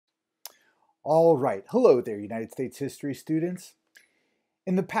All right, hello there, United States history students.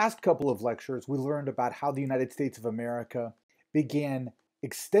 In the past couple of lectures, we learned about how the United States of America began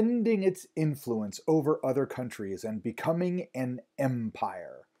extending its influence over other countries and becoming an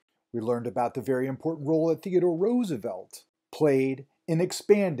empire. We learned about the very important role that Theodore Roosevelt played in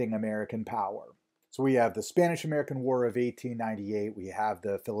expanding American power. So we have the Spanish-American War of 1898, we have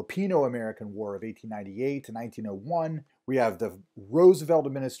the Filipino-American War of 1898 to 1901, we have the Roosevelt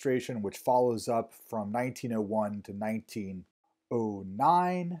administration, which follows up from 1901 to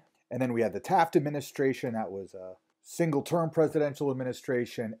 1909, and then we had the Taft administration, that was a single-term presidential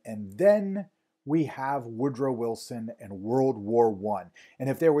administration, and then we have Woodrow Wilson and World War I. And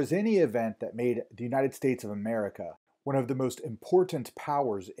if there was any event that made the United States of America one of the most important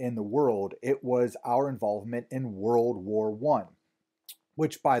powers in the world, it was our involvement in World War I,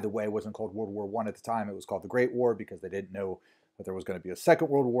 which, by the way, wasn't called World War I at the time. It was called the Great War because they didn't know that there was going to be a Second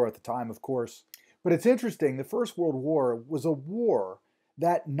World War at the time, of course. But it's interesting, the First World War was a war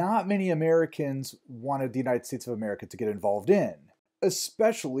that not many Americans wanted the United States of America to get involved in,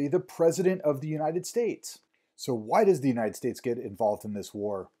 especially the President of the United States. So why does the United States get involved in this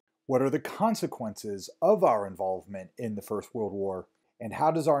war? What are the consequences of our involvement in the First World War? And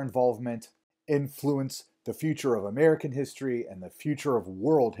how does our involvement influence the future of American history and the future of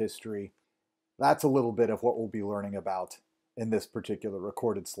world history? That's a little bit of what we'll be learning about in this particular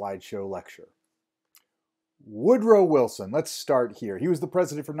recorded slideshow lecture. Woodrow Wilson, let's start here. He was the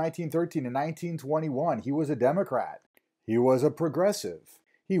president from 1913 to 1921. He was a Democrat. He was a progressive.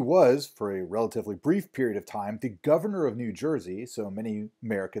 He was, for a relatively brief period of time, the governor of New Jersey, so many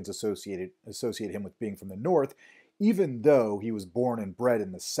Americans associate him with being from the North, even though he was born and bred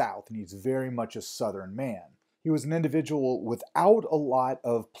in the South, and he's very much a Southern man. He was an individual without a lot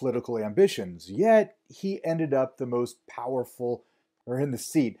of political ambitions, yet he ended up the most powerful, or in the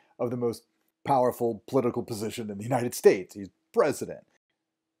seat of the most powerful political position in the United States. He's president.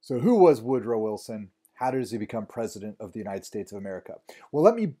 So who was Woodrow Wilson? How does he become president of the United States of America? Well,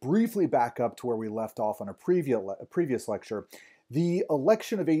 let me briefly back up to where we left off on a previous lecture. The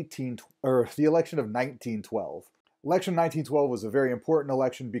election of 1912. Election 1912 was a very important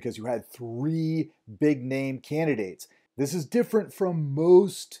election because you had three big name candidates. This is different from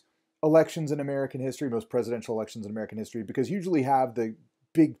most elections in American history, most presidential elections in American history, because you usually have the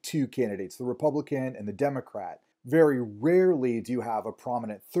big two candidates, the Republican and the Democrat. Very rarely do you have a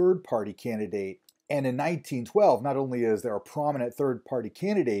prominent third party candidate. And in 1912, not only is there a prominent third-party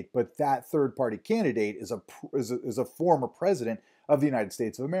candidate, but that third-party candidate is a former president of the United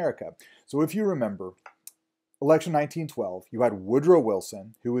States of America. So if you remember, election 1912, you had Woodrow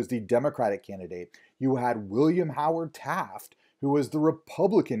Wilson, who was the Democratic candidate. You had William Howard Taft, who was the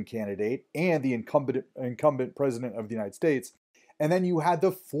Republican candidate and the incumbent president of the United States. And then you had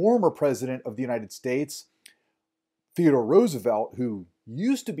the former president of the United States, Theodore Roosevelt, who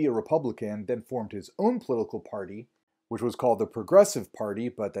used to be a Republican, then formed his own political party, which was called the Progressive Party,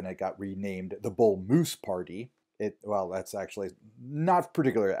 but then it got renamed the Bull Moose Party. Well, that's actually not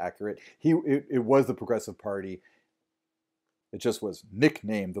particularly accurate. It was the Progressive Party. It just was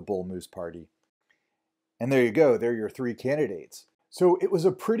nicknamed the Bull Moose Party. And there you go. There are your three candidates. So it was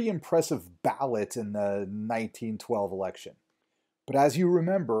a pretty impressive ballot in the 1912 election. But as you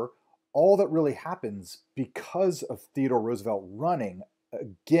remember, all that really happens because of Theodore Roosevelt running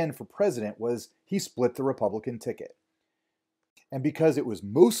again for president was he split the Republican ticket. And because it was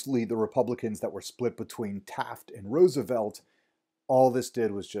mostly the Republicans that were split between Taft and Roosevelt, all this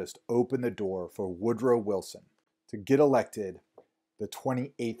did was just open the door for Woodrow Wilson to get elected the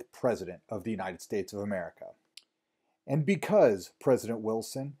 28th president of the United States of America. And because President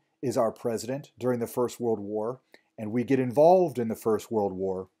Wilson is our president during the First World War, and we get involved in the First World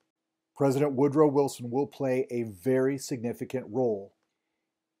War, President Woodrow Wilson will play a very significant role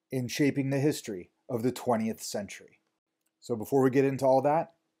in shaping the history of the 20th century. So before we get into all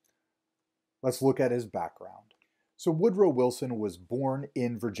that, let's look at his background. So Woodrow Wilson was born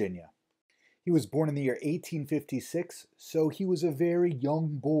in Virginia. He was born in the year 1856, so he was a very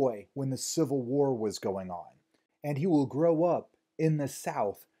young boy when the Civil War was going on. And he will grow up in the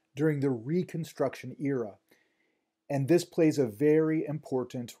South during the Reconstruction era. And this plays a very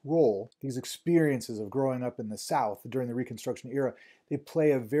important role. These experiences of growing up in the South during the Reconstruction era, they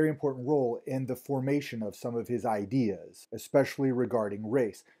play a very important role in the formation of some of his ideas, especially regarding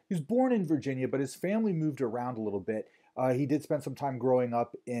race. He was born in Virginia, but his family moved around a little bit. He did spend some time growing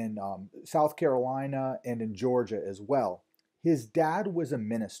up in South Carolina and in Georgia as well. His dad was a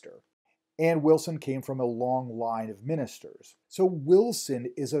minister, and Wilson came from a long line of ministers. So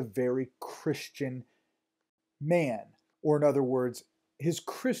Wilson is a very Christian man, or in other words, his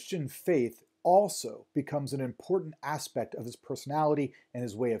Christian faith also becomes an important aspect of his personality and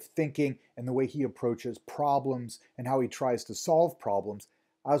his way of thinking and the way he approaches problems and how he tries to solve problems,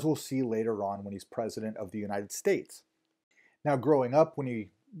 as we'll see later on when he's president of the United States. Now, growing up, when he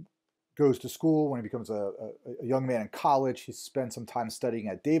goes to school, when he becomes a young man in college, he spends some time studying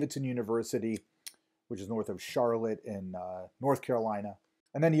at Davidson University, which is north of Charlotte in North Carolina.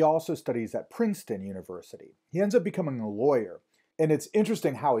 And then he also studies at Princeton University. He ends up becoming a lawyer. And it's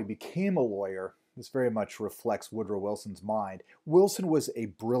interesting how he became a lawyer. This very much reflects Woodrow Wilson's mind. Wilson was a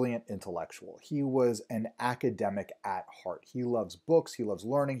brilliant intellectual. He was an academic at heart. He loves books, he loves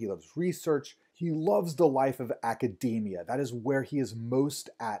learning, he loves research. He loves the life of academia. That is where he is most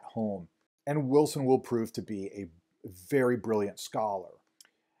at home. And Wilson will prove to be a very brilliant scholar.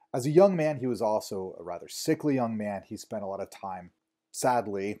 As a young man, he was also a rather sickly young man. He spent a lot of time,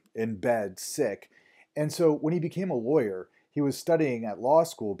 sadly, in bed, sick. And so when he became a lawyer, he was studying at law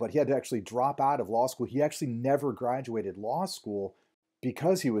school, but he had to actually drop out of law school. He actually never graduated law school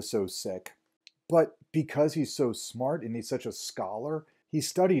because he was so sick. But because he's so smart and he's such a scholar, he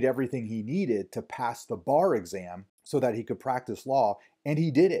studied everything he needed to pass the bar exam so that he could practice law, and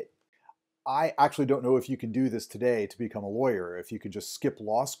he did it. I actually don't know if you can do this today to become a lawyer, if you could just skip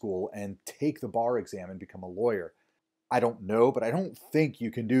law school and take the bar exam and become a lawyer. I don't know, but I don't think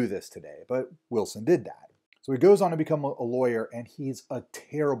you can do this today. But Wilson did that. So he goes on to become a lawyer, and he's a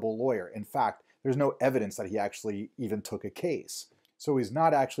terrible lawyer. In fact, there's no evidence that he actually even took a case. So he's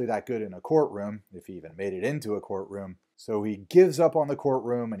not actually that good in a courtroom, if he even made it into a courtroom. So he gives up on the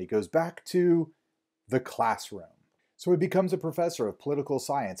courtroom and he goes back to the classroom. So he becomes a professor of political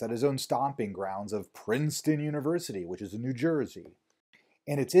science at his own stomping grounds of Princeton University, which is in New Jersey.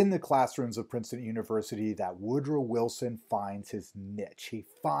 And it's in the classrooms of Princeton University that Woodrow Wilson finds his niche. He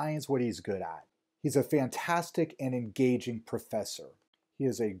finds what he's good at. He's a fantastic and engaging professor. He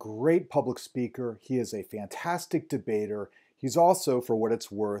is a great public speaker. He is a fantastic debater. He's also, for what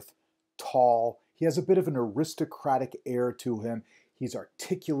it's worth, tall. He has a bit of an aristocratic air to him. He's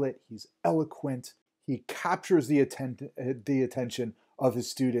articulate. He's eloquent. He captures the attention of his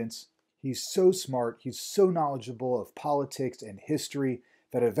students. He's so smart. He's so knowledgeable of politics and history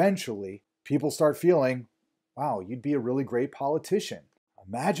that eventually people start feeling, wow, you'd be a really great politician.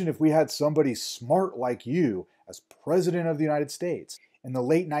 Imagine if we had somebody smart like you as president of the United States. In the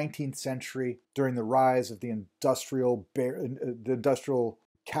late 19th century, during the rise of the industrial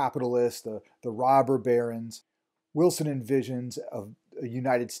capitalists, the robber barons, Wilson envisions a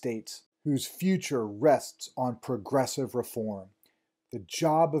United States whose future rests on progressive reform. The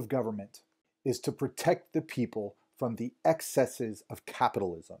job of government is to protect the people from the excesses of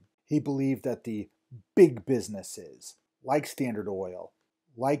capitalism. He believed that the big businesses, like Standard Oil,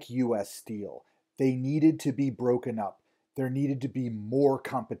 like U.S. Steel, they needed to be broken up. There needed to be more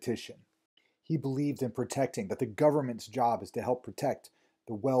competition. He believed in protecting, that the government's job is to help protect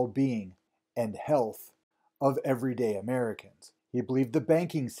the well-being and health of everyday Americans. He believed the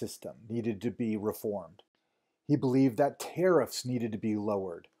banking system needed to be reformed. He believed that tariffs needed to be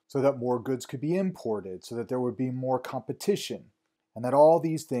lowered so that more goods could be imported, so that there would be more competition, and that all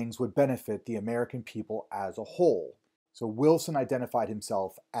these things would benefit the American people as a whole. So Wilson identified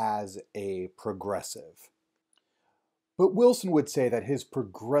himself as a progressive. But Wilson would say that his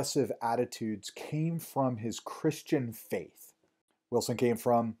progressive attitudes came from his Christian faith. Wilson came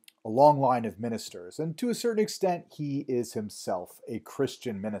from a long line of ministers, and to a certain extent, he is himself a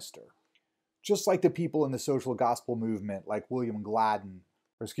Christian minister. Just like the people in the social gospel movement, like Washington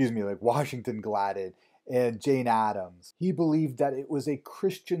Gladden and Jane Addams, he believed that it was a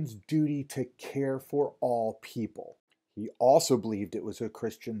Christian's duty to care for all people. He also believed it was a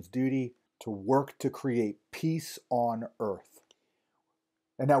Christian's duty to work to create peace on earth.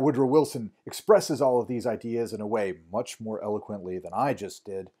 And now Woodrow Wilson expresses all of these ideas in a way much more eloquently than I just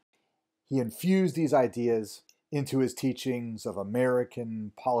did. He infused these ideas into his teachings of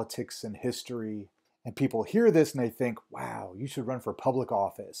American politics and history. And people hear this and they think, wow, you should run for public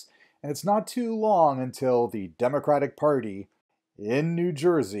office. And it's not too long until the Democratic Party in New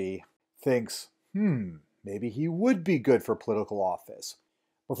Jersey thinks, maybe he would be good for political office.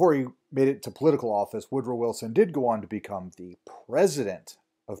 Before he made it to political office, Woodrow Wilson did go on to become the president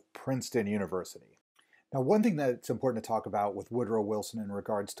of Princeton University. Now, one thing that's important to talk about with Woodrow Wilson in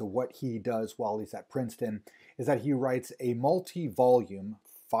regards to what he does while he's at Princeton is that he writes a multi-volume,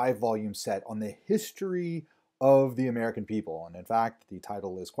 5-volume set on the history of the American people. And in fact, the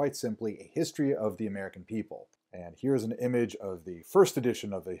title is quite simply A History of the American People. And here's an image of the first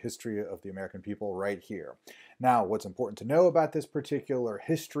edition of the History of the American People right here. Now, what's important to know about this particular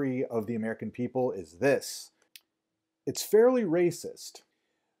history of the American people is this. It's fairly racist.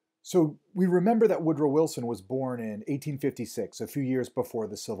 So we remember that Woodrow Wilson was born in 1856, a few years before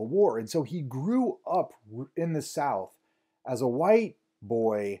the Civil War. And so he grew up in the South as a white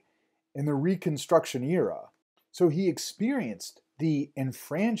boy in the Reconstruction era. So he experienced the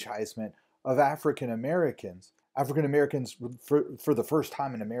enfranchisement of African Americans for the first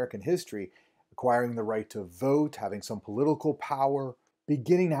time in American history, acquiring the right to vote, having some political power,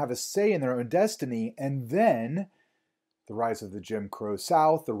 beginning to have a say in their own destiny, and then the rise of the Jim Crow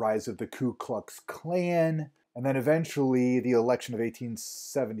South, the rise of the Ku Klux Klan, and then eventually the election of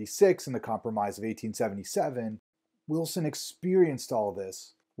 1876 and the Compromise of 1877. Wilson experienced all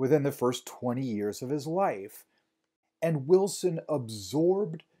this within the first 20 years of his life. And Wilson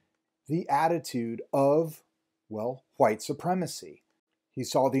absorbed the attitude of, well, white supremacy. He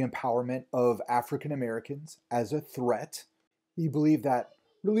saw the empowerment of African Americans as a threat. He believed that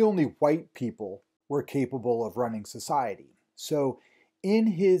really only white people were capable of running society. So in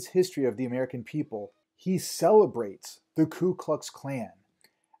his history of the American people, he celebrates the Ku Klux Klan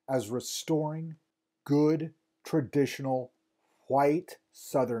as restoring good, traditional, white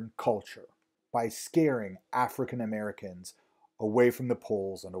Southern culture by scaring African Americans away from the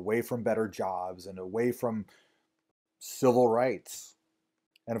polls and away from better jobs and away from civil rights.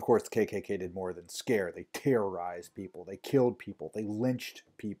 And of course, the KKK did more than scare. They terrorized people, they killed people, they lynched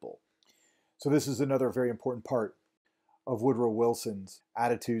people. So this is another very important part of Woodrow Wilson's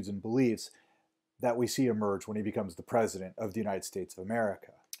attitudes and beliefs that we see emerge when he becomes the president of the United States of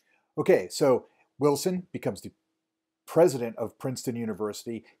America. Okay, so Wilson becomes the president of Princeton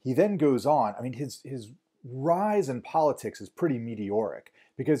University. He then goes on, his rise in politics is pretty meteoric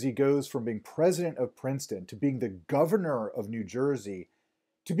because he goes from being president of Princeton to being the governor of New Jersey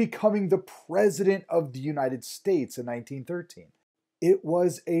to becoming the president of the United States in 1913. It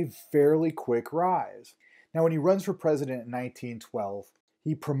was a fairly quick rise. Now, when he runs for president in 1912,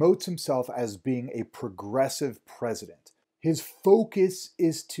 he promotes himself as being a progressive president. His focus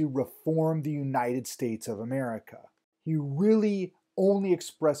is to reform the United States of America. He really only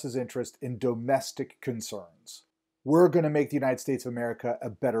expresses interest in domestic concerns. We're going to make the United States of America a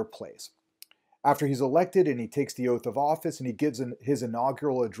better place. After he's elected and he takes the oath of office and he gives his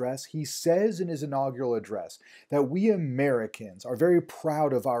inaugural address, he says in his inaugural address that we Americans are very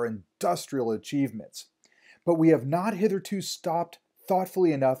proud of our industrial achievements, but we have not hitherto stopped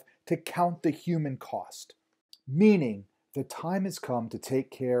thoughtfully enough to count the human cost, meaning the time has come to take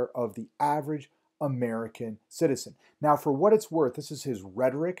care of the average American citizen. Now, for what it's worth, this is his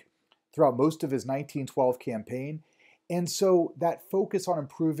rhetoric throughout most of his 1912 campaign. And so that focus on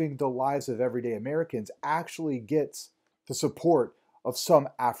improving the lives of everyday Americans actually gets the support of some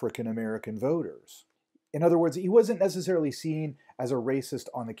African American voters. In other words, he wasn't necessarily seen as a racist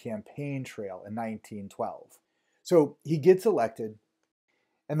on the campaign trail in 1912. So he gets elected,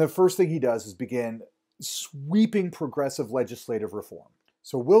 and the first thing he does is begin sweeping progressive legislative reform.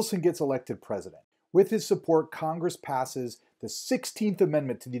 So Wilson gets elected president. With his support, Congress passes the 16th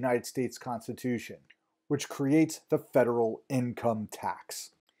Amendment to the United States Constitution, which creates the federal income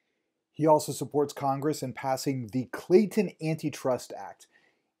tax. He also supports Congress in passing the Clayton Antitrust Act.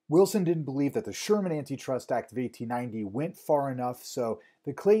 Wilson didn't believe that the Sherman Antitrust Act of 1890 went far enough, so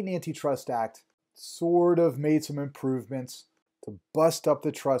the Clayton Antitrust Act sort of made some improvements to bust up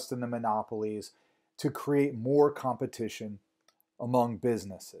the trust in the monopolies, to create more competition among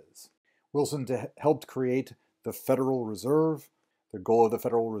businesses. Wilson helped create the Federal Reserve. The goal of the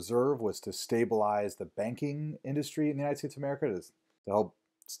Federal Reserve was to stabilize the banking industry in the United States of America, to help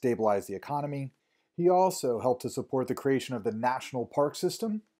stabilize the economy. He also helped to support the creation of the National Park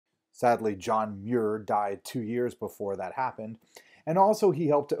System. Sadly, John Muir died 2 years before that happened. And also he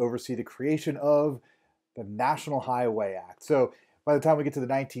helped to oversee the creation of the National Highway Act. So by the time we get to the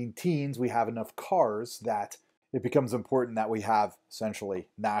 19-teens, we have enough cars that it becomes important that we have essentially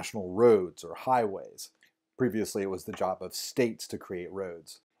national roads or highways. Previously, it was the job of states to create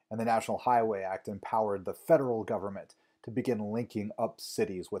roads. And the National Highway Act empowered the federal government to begin linking up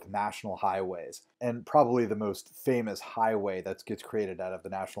cities with national highways. And probably the most famous highway that gets created out of the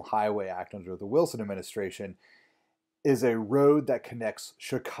National Highway Act under the Wilson administration is a road that connects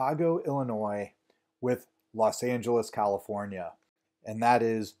Chicago, Illinois with Los Angeles, California. And that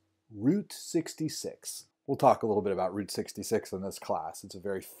is Route 66. We'll talk a little bit about Route 66 in this class. It's a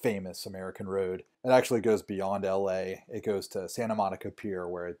very famous American road. It actually goes beyond LA. It goes to Santa Monica Pier,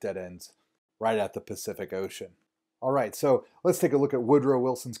 where it dead ends right at the Pacific Ocean. All right, so let's take a look at Woodrow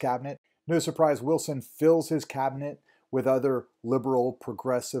Wilson's cabinet. No surprise, Wilson fills his cabinet with other liberal,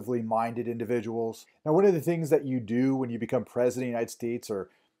 progressively minded individuals. Now, one of the things that you do when you become president of the United States, or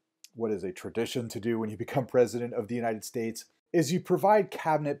what is a tradition to do when you become president of the United States, is you provide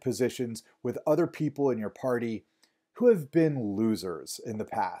cabinet positions with other people in your party who have been losers in the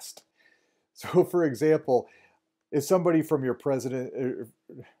past. So, for example, if somebody from your president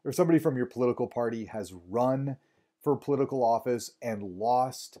or somebody from your political party has run for political office and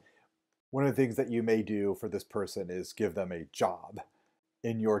lost, one of the things that you may do for this person is give them a job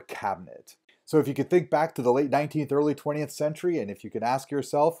in your cabinet. So if you could think back to the late 19th, early 20th century, and if you could ask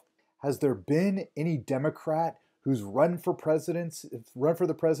yourself, has there been any Democrat who's run for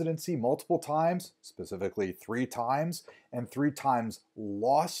the presidency multiple times, specifically 3 times, and 3 times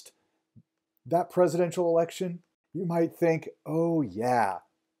lost that presidential election? You might think, oh yeah,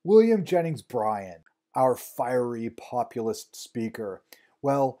 William Jennings Bryan, our fiery populist speaker.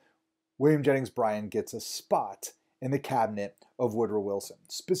 Well, William Jennings Bryan gets a spot in the cabinet of Woodrow Wilson.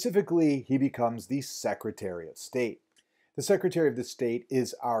 Specifically, he becomes the Secretary of State. The Secretary of the State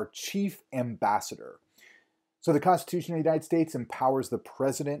is our chief ambassador. So the Constitution of the United States empowers the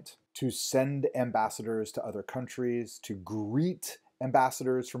president to send ambassadors to other countries, to greet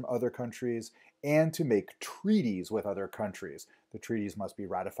ambassadors from other countries, and to make treaties with other countries. The treaties must be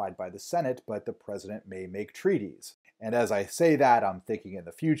ratified by the Senate, but the president may make treaties. And as I say that, I'm thinking in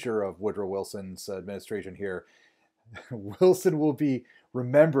the future of Woodrow Wilson's administration here. Wilson will be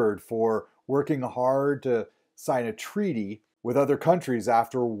remembered for working hard to sign a treaty with other countries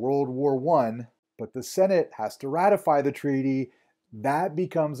after World War I, but the Senate has to ratify the treaty. That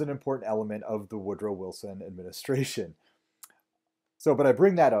becomes an important element of the Woodrow Wilson administration. But I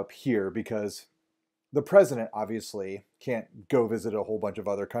bring that up here because the president obviously can't go visit a whole bunch of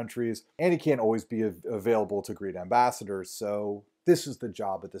other countries, and he can't always be available to greet ambassadors, so this is the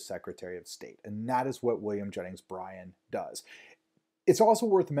job of the Secretary of State, and that is what William Jennings Bryan does. It's also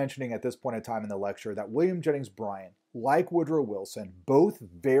worth mentioning at this point in time in the lecture that William Jennings Bryan, like Woodrow Wilson, both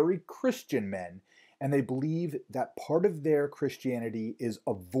very Christian men, and they believe that part of their Christianity is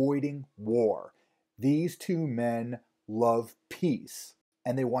avoiding war. These 2 men love peace,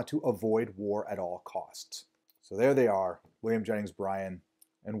 and they want to avoid war at all costs. So there they are, William Jennings Bryan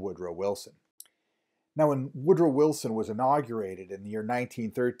and Woodrow Wilson. Now, when Woodrow Wilson was inaugurated in the year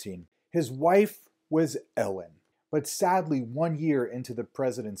 1913, his wife was Ellen. But sadly, 1 year into the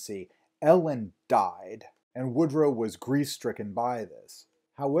presidency, Ellen died, and Woodrow was grief-stricken by this.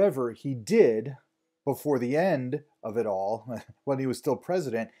 However, he did, before the end of it all, when he was still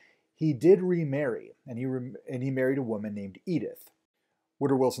president, he did remarry, and he married a woman named Edith.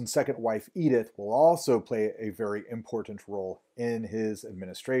 Woodrow Wilson's second wife, Edith, will also play a very important role in his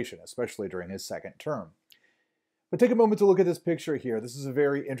administration, especially during his second term. But take a moment to look at this picture here. This is a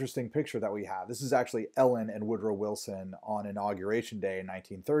very interesting picture that we have. This is actually Ellen and Woodrow Wilson on Inauguration Day in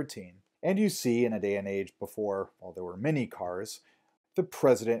 1913. And you see, in a day and age before, well, there were mini cars, the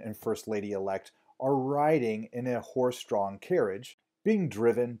President and First Lady-elect are riding in a horse-drawn carriage, being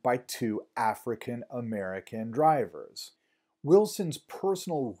driven by 2 African-American drivers. Wilson's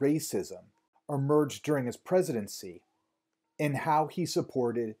personal racism emerged during his presidency in how he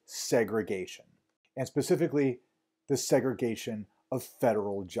supported segregation, and specifically the segregation of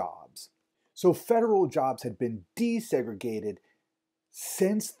federal jobs. So federal jobs had been desegregated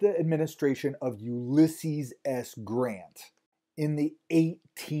since the administration of Ulysses S. Grant in the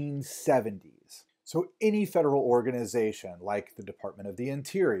 1870s. So any federal organization like the Department of the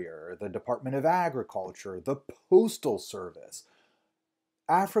Interior, the Department of Agriculture, the Postal Service,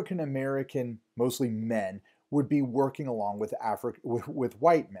 African American, mostly men, would be working along with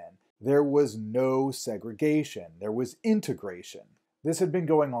white men. There was no segregation. There was integration. This had been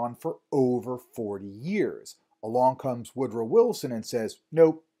going on for over 40 years. Along comes Woodrow Wilson and says,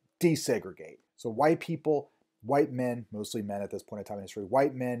 nope, desegregate. So white people, white men, mostly men at this point in time in history,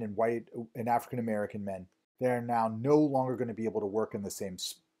 white men and African American men, they're now no longer going to be able to work in the same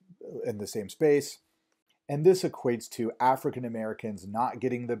space. And this equates to African Americans not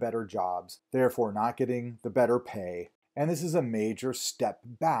getting the better jobs, therefore not getting the better pay. And this is a major step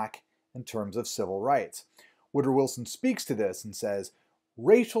back in terms of civil rights. Woodrow Wilson speaks to this and says,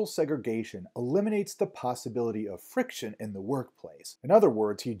 racial segregation eliminates the possibility of friction in the workplace. In other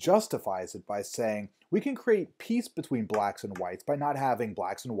words, he justifies it by saying, we can create peace between blacks and whites by not having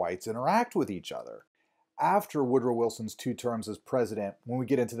blacks and whites interact with each other. After Woodrow Wilson's 2 terms as president, when we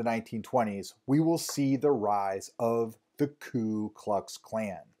get into the 1920s, we will see the rise of the Ku Klux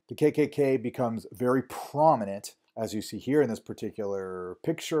Klan. The KKK becomes very prominent, as you see here in this particular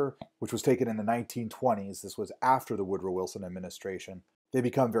picture, which was taken in the 1920s. This was after the Woodrow Wilson administration. They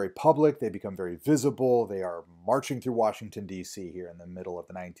become very public, they become very visible, they are marching through Washington, D.C. here in the middle of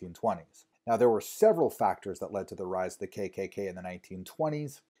the 1920s. Now, there were several factors that led to the rise of the KKK in the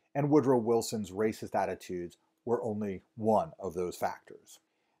 1920s, and Woodrow Wilson's racist attitudes were only one of those factors.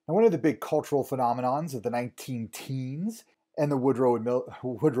 Now, one of the big cultural phenomenons of the 19 teens and the Woodrow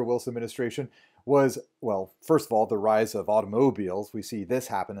Wilson administration was, well, first of all, the rise of automobiles. We see this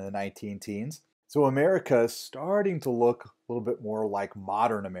happen in the 19 teens. So America is starting to look a little bit more like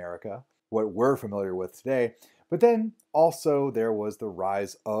modern America, what we're familiar with today. But then also there was the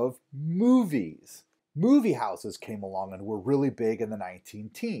rise of movies. Movie houses came along and were really big in the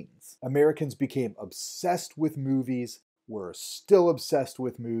 19 teens. Americans became obsessed with movies. We're still obsessed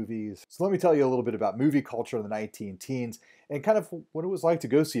with movies. So let me tell you a little bit about movie culture in the 19 teens and kind of what it was like to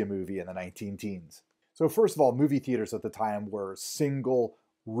go see a movie in the 19 teens. So first of all, movie theaters at the time were single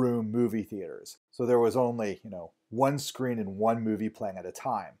room movie theaters. So there was only, one screen and one movie playing at a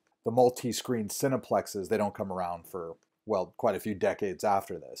time. The multi-screen cineplexes, they don't come around for, quite a few decades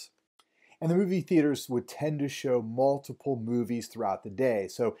after this. And the movie theaters would tend to show multiple movies throughout the day.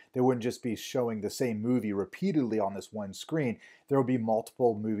 So they wouldn't just be showing the same movie repeatedly on this one screen. There would be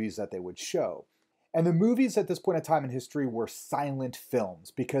multiple movies that they would show. And the movies at this point in time in history were silent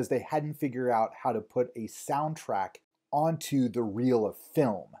films because they hadn't figured out how to put a soundtrack onto the reel of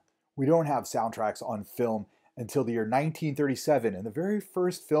film. We don't have soundtracks on film until the year 1937. And the very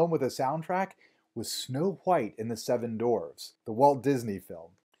first film with a soundtrack was Snow White and the Seven Dwarfs, the Walt Disney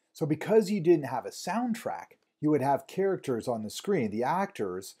film. So because you didn't have a soundtrack, you would have characters on the screen, the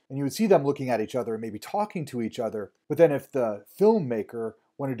actors, and you would see them looking at each other and maybe talking to each other. But then if the filmmaker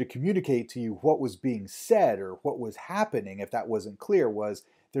wanted to communicate to you what was being said or what was happening, if that wasn't clear,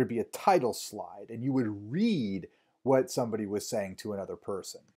 there'd be a title slide and you would read what somebody was saying to another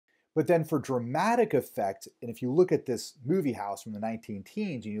person. But then for dramatic effect, and if you look at this movie house from the 19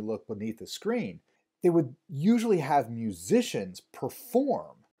 teens and you look beneath the screen, they would usually have musicians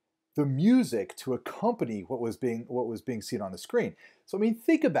perform the music to accompany what was being seen on the screen. So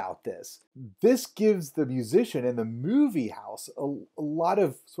think about this. This gives the musician in the movie house a lot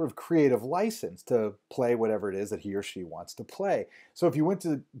of sort of creative license to play whatever it is that he or she wants to play. So if you went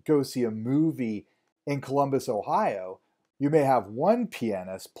to go see a movie in Columbus, Ohio, you may have one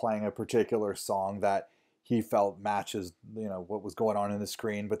pianist playing a particular song that he felt matches, what was going on in the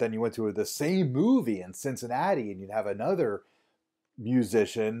screen. But then you went to the same movie in Cincinnati and you'd have another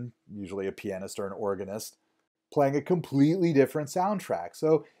musician, usually a pianist or an organist, playing a completely different soundtrack.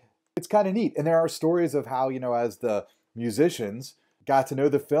 So it's kind of neat. And there are stories of how, as the musicians got to know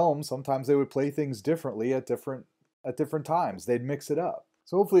the film, sometimes they would play things differently at different times. They'd mix it up.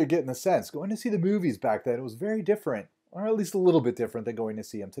 So hopefully you're getting the sense. Going to see the movies back then, it was very different, or at least a little bit different than going to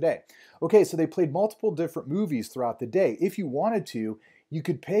see them today. Okay, so they played multiple different movies throughout the day. If you wanted to, you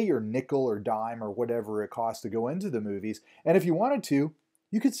could pay your nickel or dime or whatever it costs to go into the movies. And if you wanted to,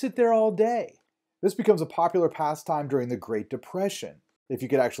 you could sit there all day. This becomes a popular pastime during the Great Depression. If you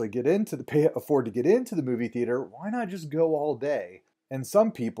could actually afford to get into the movie theater, why not just go all day? And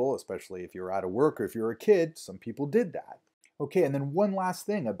some people, especially if you were out of work or if you were a kid, some people did that. Okay, and then one last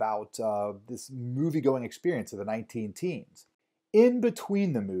thing about this movie-going experience of the 19 teens. In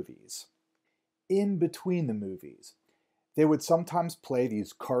between the movies, they would sometimes play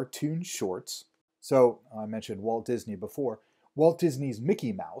these cartoon shorts. So I mentioned Walt Disney before. Walt Disney's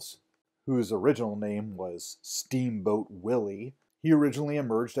Mickey Mouse, whose original name was Steamboat Willie, he originally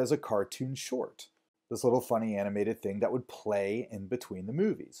emerged as a cartoon short. This little funny animated thing that would play in between the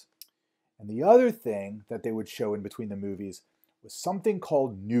movies. And the other thing that they would show in between the movies was something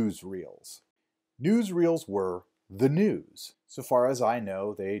called newsreels. Newsreels were the news. So far as I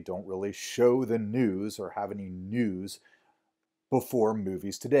know, they don't really show the news or have any news before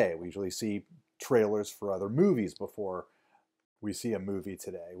movies today. We usually see trailers for other movies before we see a movie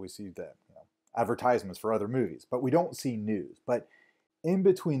today. We see the advertisements for other movies, but we don't see news. But in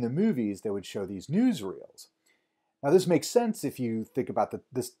between the movies, they would show these newsreels. Now this makes sense if you think about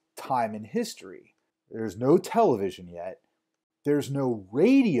this time in history. There's no television yet. There's no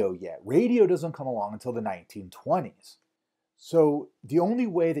radio yet. Radio doesn't come along until the 1920s. So the only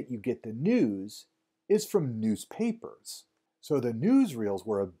way that you get the news is from newspapers. So the newsreels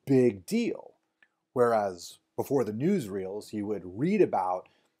were a big deal. Whereas before the newsreels, you would read about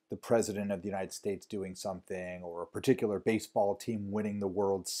the president of the United States doing something or a particular baseball team winning the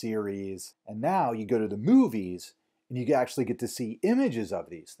World Series. And now you go to the movies and you actually get to see images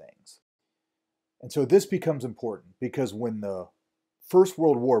of these things. And so this becomes important because when the First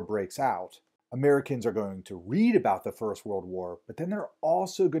World War breaks out, Americans are going to read about the First World War, but then they're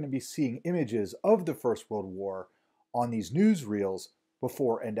also going to be seeing images of the First World War on these newsreels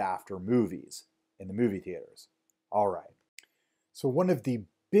before and after movies in the movie theaters. All right. So one of the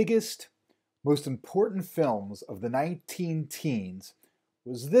biggest, most important films of the 19 teens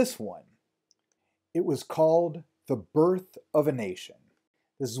was this one. It was called The Birth of a Nation.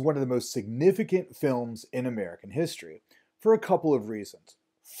 This is one of the most significant films in American history for a couple of reasons.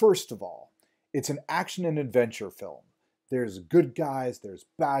 First of all, it's an action and adventure film. There's good guys, there's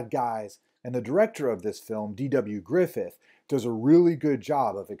bad guys, and the director of this film, D.W. Griffith, does a really good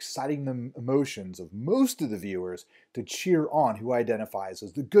job of exciting the emotions of most of the viewers to cheer on who identifies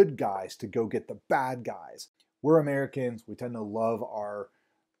as the good guys to go get the bad guys. We're Americans, we tend to love our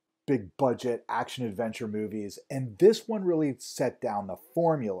big budget action adventure movies, and this one really set down the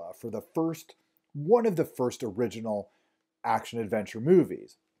formula for one of the first original action adventure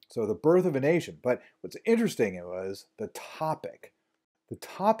movies. So The Birth of a Nation. But what's interesting was the topic. The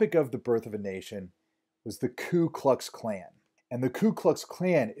topic of The Birth of a Nation was the Ku Klux Klan. And the Ku Klux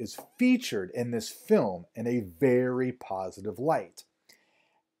Klan is featured in this film in a very positive light.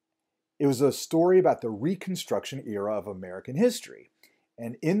 It was a story about the Reconstruction era of American history.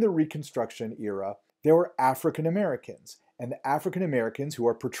 And in the Reconstruction era, there were African Americans. And the African Americans who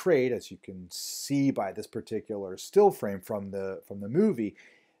are portrayed, as you can see by this particular still frame from the movie,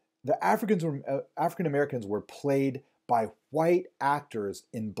 the African Americans were played by white actors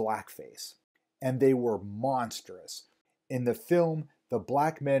in blackface, and they were monstrous. In the film, the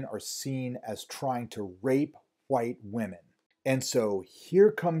black men are seen as trying to rape white women. And so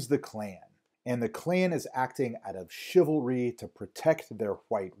here comes the Klan, and the Klan is acting out of chivalry to protect their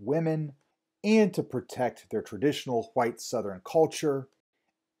white women and to protect their traditional white Southern culture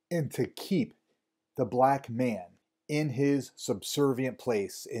and to keep the black man in his subservient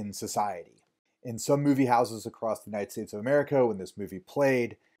place in society. In some movie houses across the United States of America, when this movie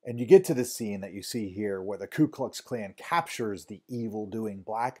played, and you get to the scene that you see here where the Ku Klux Klan captures the evil-doing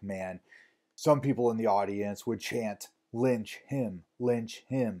black man, some people in the audience would chant, "Lynch him, lynch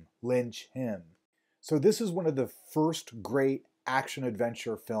him, lynch him." So this is one of the first great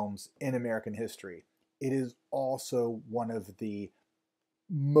action-adventure films in American history. It is also one of the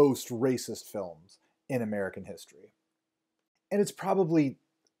most racist films in American history. And it's probably,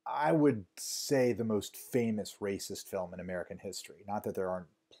 I would say, the most famous racist film in American history. Not that there aren't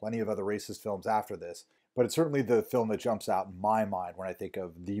plenty of other racist films after this, but it's certainly the film that jumps out in my mind when I think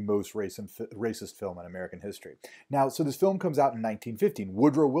of the most racist film in American history. Now, so this film comes out in 1915.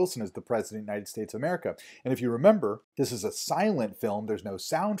 Woodrow Wilson is the President of the United States of America. And if you remember, this is a silent film. There's no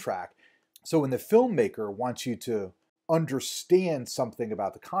soundtrack. So when the filmmaker wants you to understand something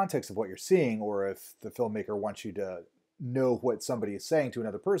about the context of what you're seeing, or if the filmmaker wants you to know what somebody is saying to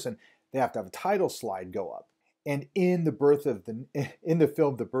another person, they have to have a title slide go up. And in the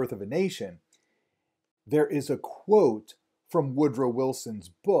film The Birth of a Nation, there is a quote from Woodrow Wilson's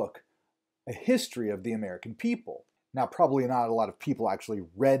book, A History of the American People. Now, probably not a lot of people actually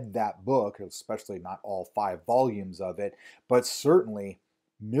read that book, especially not all 5 volumes of it, but certainly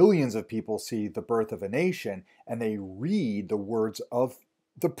millions of people see The Birth of a Nation and they read the words of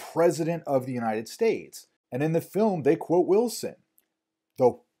the President of the United States. And in the film, they quote Wilson.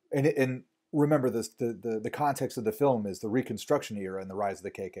 And remember this, the context of the film is the Reconstruction era and the rise of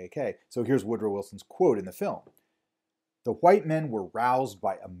the KKK. So here's Woodrow Wilson's quote in the film. "The white men were roused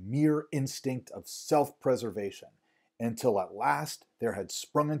by a mere instinct of self-preservation, until at last there had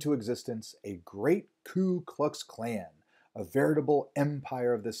sprung into existence a great Ku Klux Klan, a veritable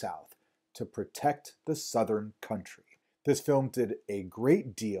empire of the South, to protect the Southern country." This film did a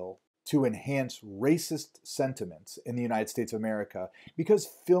great deal to enhance racist sentiments in the United States of America because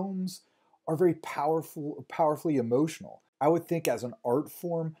films are very powerfully emotional. I would think as an art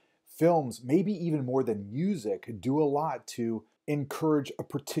form, films, maybe even more than music, do a lot to encourage a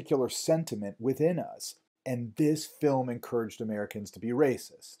particular sentiment within us. And this film encouraged Americans to be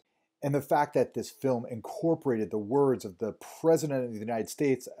racist. And the fact that this film incorporated the words of the President of the United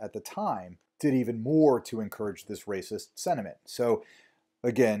States at the time did even more to encourage this racist sentiment. So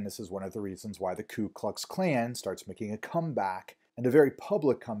again, this is one of the reasons why the Ku Klux Klan starts making a comeback, and a very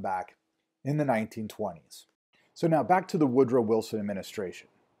public comeback, in the 1920s. So now back to the Woodrow Wilson administration.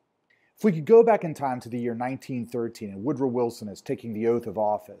 If we could go back in time to the year 1913 and Woodrow Wilson is taking the oath of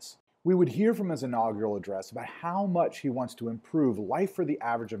office, we would hear from his inaugural address about how much he wants to improve life for the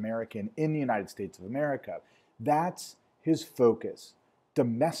average American in the United States of America. That's his focus,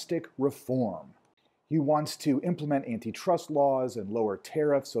 domestic reform. He wants to implement antitrust laws and lower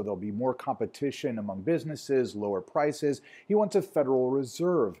tariffs so there'll be more competition among businesses, lower prices. He wants a Federal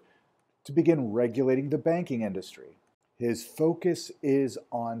Reserve to begin regulating the banking industry. His focus is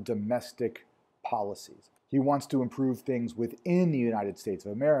on domestic policies. He wants to improve things within the United States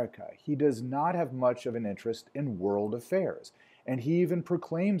of America. He does not have much of an interest in world affairs, and he even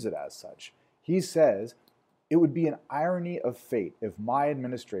proclaims it as such. He says, It would be an irony of fate if my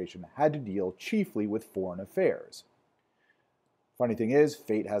administration had to deal chiefly with foreign affairs. Funny thing is,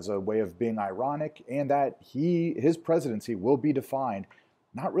 fate has a way of being ironic, and that his presidency will be defined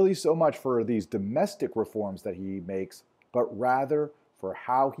not really so much for these domestic reforms that he makes, but rather for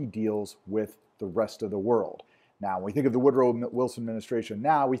how he deals with the rest of the world. Now, when we think of the Woodrow Wilson administration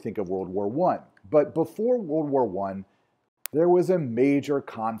now, we think of World War I. But before World War I, there was a major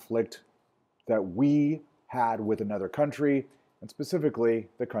conflict that we had with another country, and specifically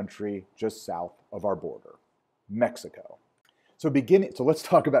the country just south of our border, Mexico. So let's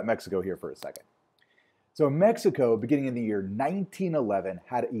talk about Mexico here for a second. So Mexico, beginning in the year 1911,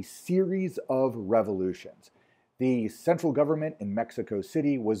 had a series of revolutions. The central government in Mexico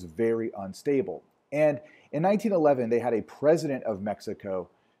City was very unstable. And in 1911, they had a president of Mexico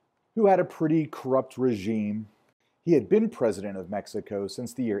who had a pretty corrupt regime. He had been president of Mexico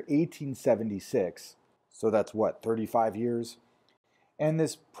since the year 1876. So that's what, 35 years? And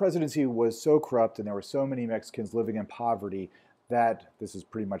this presidency was so corrupt and there were so many Mexicans living in poverty that this is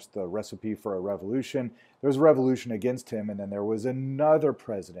pretty much the recipe for a revolution. There was a revolution against him, and then there was another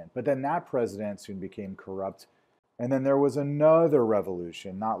president. But then that president soon became corrupt. And then there was another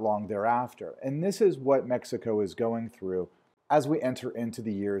revolution not long thereafter. And this is what Mexico is going through as we enter into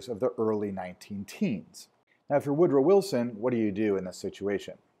the years of the early 19-teens. Now, if you're Woodrow Wilson, what do you do in this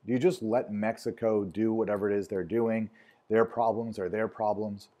situation? Do you just let Mexico do whatever it is they're doing? Their problems are their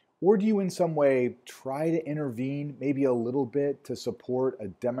problems? Or do you in some way try to intervene maybe a little bit to support a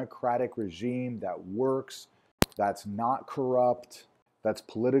democratic regime that works, that's not corrupt, that's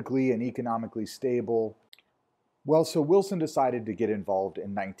politically and economically stable? Well, so Wilson decided to get involved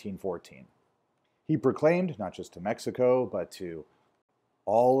in 1914. He proclaimed, not just to Mexico, but to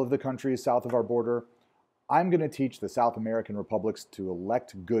all of the countries south of our border, I'm going to teach the South American republics to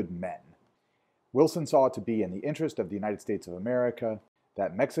elect good men. Wilson saw it to be in the interest of the United States of America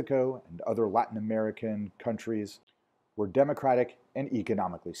that Mexico and other Latin American countries were democratic and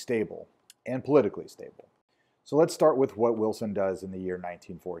economically stable, and politically stable. So let's start with what Wilson does in the year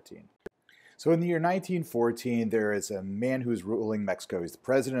 1914. So in the year 1914, there is a man who's ruling Mexico. He's the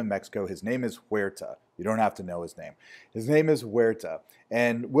president of Mexico. His name is Huerta. You don't have to know his name. His name is Huerta,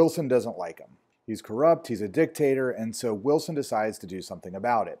 and Wilson doesn't like him. He's corrupt, he's a dictator, and so Wilson decides to do something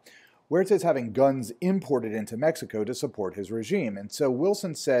about it. Huerta is having guns imported into Mexico to support his regime. And so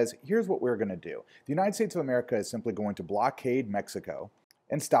Wilson says, here's what we're going to do. The United States of America is simply going to blockade Mexico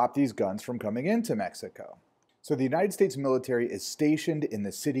and stop these guns from coming into Mexico. So the United States military is stationed in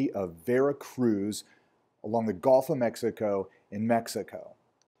the city of Veracruz along the Gulf of Mexico in Mexico.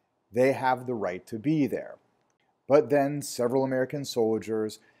 They have the right to be there. But then several American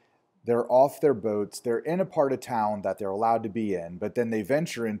soldiers, they're off their boats, they're in a part of town that they're allowed to be in, but then they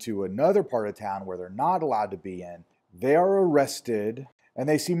venture into another part of town where they're not allowed to be in. They are arrested, and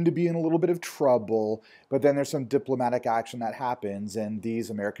they seem to be in a little bit of trouble, but then there's some diplomatic action that happens, and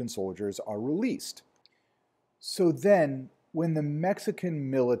these American soldiers are released. So then, when the Mexican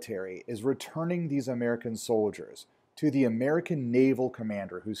military is returning these American soldiers to the American naval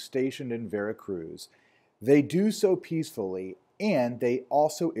commander who's stationed in Veracruz, they do so peacefully, and they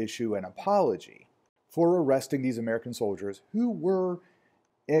also issue an apology for arresting these American soldiers who were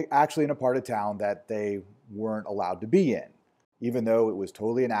actually in a part of town that they weren't allowed to be in. Even though it was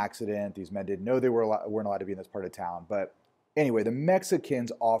totally an accident, these men didn't know they weren't allowed to be in this part of town. But anyway, the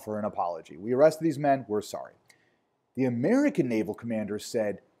Mexicans offer an apology. We arrested these men, we're sorry. The American naval commander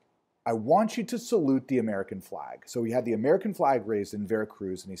said, I want you to salute the American flag. So he had the American flag raised in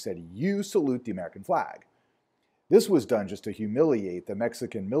Veracruz, and he said, you salute the American flag. This was done just to humiliate the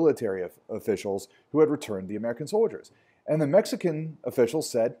Mexican military officials who had returned the American soldiers. And the Mexican officials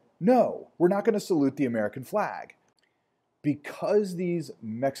said, no, we're not going to salute the American flag. Because these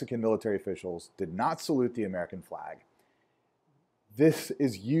Mexican military officials did not salute the American flag, this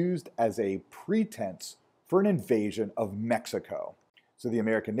is used as a pretense for an invasion of Mexico. So the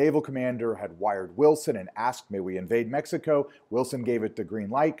American naval commander had wired Wilson and asked, may we invade Mexico? Wilson gave it the green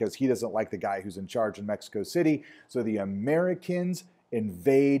light because he doesn't like the guy who's in charge in Mexico City. So the Americans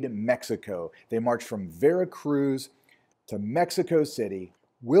invade Mexico. They march from Veracruz to Mexico City.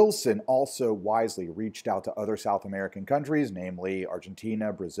 Wilson also wisely reached out to other South American countries, namely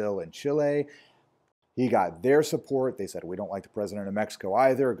Argentina, Brazil, and Chile. He got their support. They said, we don't like the president of Mexico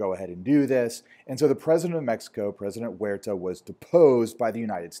either. Go ahead and do this. And so the president of Mexico, President Huerta, was deposed by the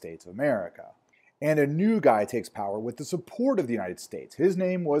United States of America. And a new guy takes power with the support of the United States. His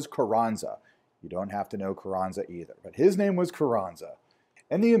name was Carranza. You don't have to know Carranza either, but his name was Carranza.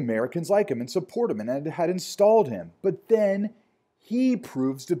 And the Americans like him and support him and had installed him. But then he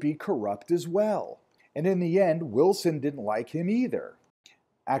proves to be corrupt as well. And in the end, Wilson didn't like him either.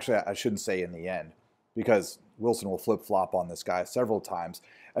 Actually, I shouldn't say in the end, because Wilson will flip-flop on this guy several times.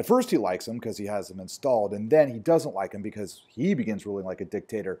 At first he likes him because he has him installed, and then he doesn't like him because he begins ruling like a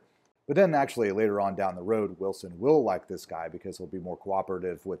dictator. But then actually later on down the road, Wilson will like this guy because he'll be more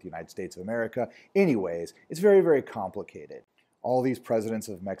cooperative with the United States of America. Anyways, it's very, very complicated. All these presidents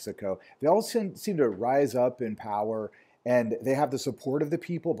of Mexico, they all seem to rise up in power, and they have the support of the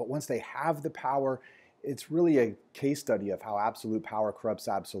people, but once they have the power, it's really a case study of how absolute power corrupts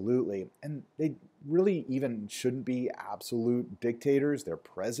absolutely. And they really even shouldn't be absolute dictators. They're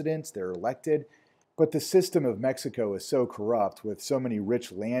presidents, they're elected. But the system of Mexico is so corrupt, with so many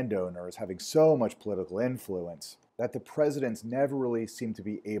rich landowners having so much political influence, that the presidents never really seem to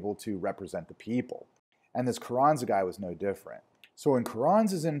be able to represent the people. And this Carranza guy was no different. So when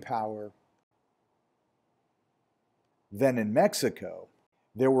Carranza is in power, then in Mexico,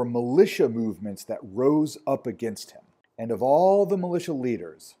 there were militia movements that rose up against him. And of all the militia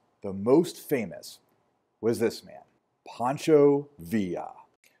leaders, the most famous was this man, Pancho Villa.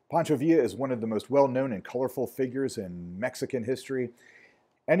 Pancho Villa is one of the most well-known and colorful figures in Mexican history,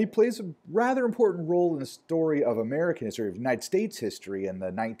 and he plays a rather important role in the story of American history, of United States history in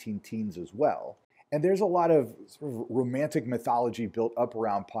the 19-teens as well. And there's a lot of sort of romantic mythology built up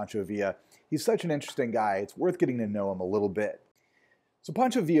around Pancho Villa. He's such an interesting guy, it's worth getting to know him a little bit. So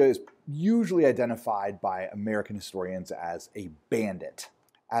Pancho Villa is usually identified by American historians as a bandit,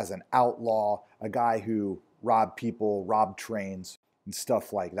 as an outlaw, a guy who robbed people, robbed trains, and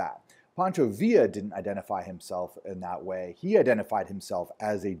stuff like that. Pancho Villa didn't identify himself in that way. He identified himself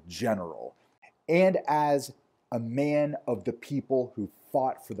as a general and as a man of the people who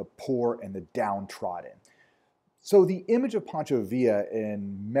fought for the poor and the downtrodden. So the image of Pancho Villa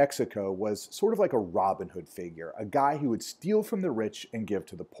in Mexico was sort of like a Robin Hood figure, a guy who would steal from the rich and give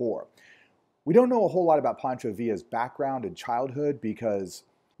to the poor. We don't know a whole lot about Pancho Villa's background and childhood because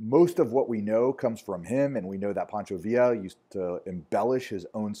most of what we know comes from him, and we know that Pancho Villa used to embellish his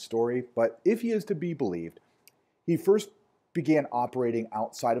own story. But if he is to be believed, he first began operating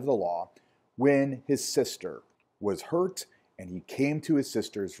outside of the law when his sister was hurt and he came to his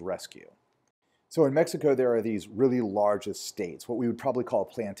sister's rescue. So in Mexico, there are these really large estates, what we would probably call a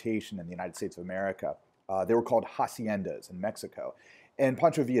plantation in the United States of America. They were called haciendas in Mexico. And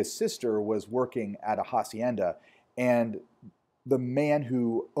Pancho Villa's sister was working at a hacienda, and the man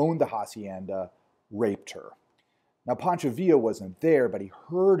who owned the hacienda raped her. Now, Pancho Villa wasn't there, but he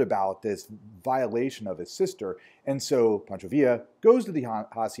heard about this violation of his sister, and so Pancho Villa goes to the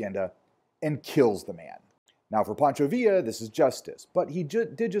hacienda and kills the man. Now, for Pancho Villa, this is justice, but he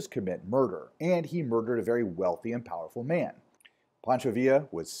did just commit murder, and he murdered a very wealthy and powerful man. Pancho Villa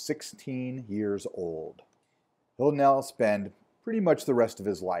was 16 years old. He'll now spend pretty much the rest of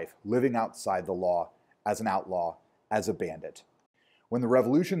his life living outside the law, as an outlaw, as a bandit. When the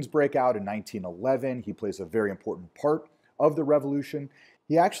revolutions break out in 1911, he plays a very important part of the revolution.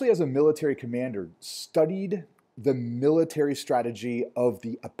 He actually, as a military commander, studied the military strategy of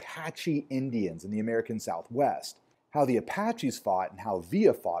the Apache Indians in the American Southwest. How the Apaches fought and how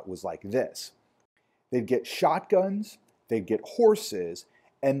Villa fought was like this. They'd get shotguns, they'd get horses,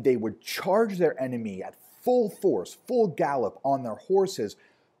 and they would charge their enemy at full force, full gallop on their horses,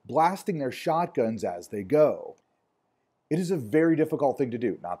 blasting their shotguns as they go. It is a very difficult thing to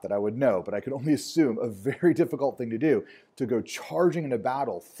do. Not that I would know, but I could only assume a very difficult thing to do, to go charging in a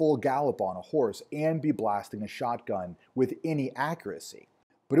battle full gallop on a horse and be blasting a shotgun with any accuracy.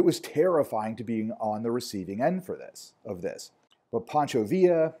 But it was terrifying to be on the receiving end of this. But Pancho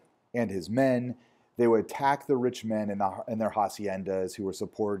Villa and his men, they would attack the rich men in their haciendas who were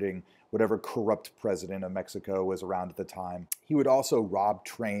supporting whatever corrupt president of Mexico was around at the time. He would also rob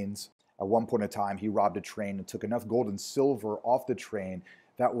trains. At one point in time, he robbed a train and took enough gold and silver off the train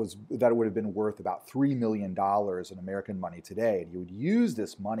that it would have been worth about $3 million in American money today. And he would use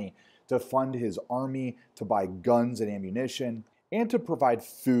this money to fund his army, to buy guns and ammunition, and to provide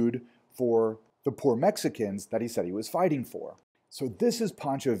food for the poor Mexicans that he said he was fighting for. So this is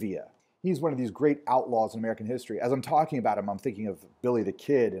Pancho Villa. He's one of these great outlaws in American history. As I'm talking about him, I'm thinking of Billy the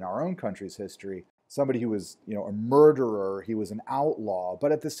Kid in our own country's history. Somebody who was, a murderer, he was an outlaw,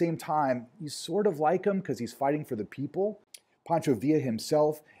 but at the same time, you sort of like him because he's fighting for the people. Pancho Villa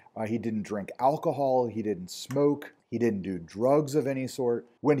himself, he didn't drink alcohol, he didn't smoke, he didn't do drugs of any sort.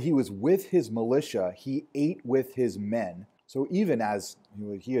 When he was with his militia, he ate with his men. So even as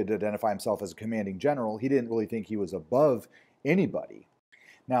he had identified himself as a commanding general, he didn't really think he was above anybody.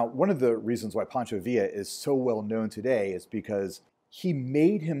 Now, one of the reasons why Pancho Villa is so well known today is because he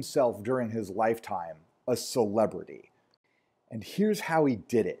made himself during his lifetime a celebrity. And here's how he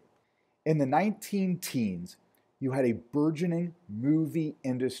did it. In the 19 teens, you had a burgeoning movie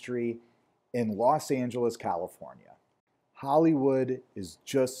industry in Los Angeles, California. Hollywood is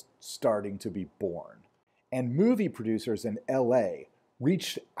just starting to be born. And movie producers in LA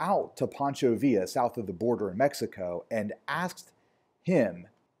reached out to Pancho Villa south of the border in Mexico and asked him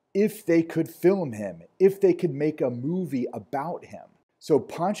if they could film him, if they could make a movie about him. So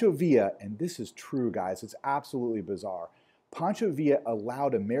Pancho Villa, and this is true, guys, it's absolutely bizarre. Pancho Villa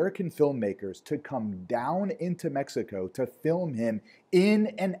allowed American filmmakers to come down into Mexico to film him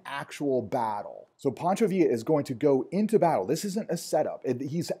in an actual battle. So Pancho Villa is going to go into battle. This isn't a setup.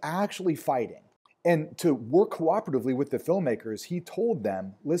 He's actually fighting. And to work cooperatively with the filmmakers, he told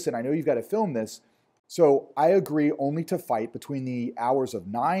them, listen, I know you've got to film this, so I agree only to fight between the hours of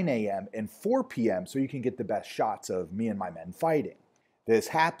 9 a.m. and 4 p.m. so you can get the best shots of me and my men fighting. This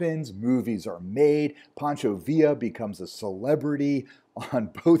happens, movies are made, Pancho Villa becomes a celebrity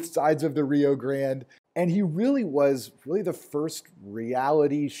on both sides of the Rio Grande, and he really was the first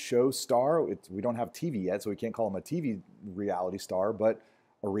reality show star. We don't have TV yet, so we can't call him a TV reality star, but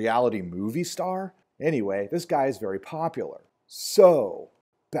a reality movie star? Anyway, this guy is very popular. So,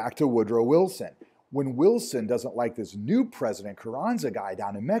 back to Woodrow Wilson. When Wilson doesn't like this new president, Carranza guy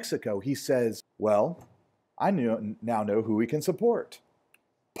down in Mexico, he says, well, I now know who we can support.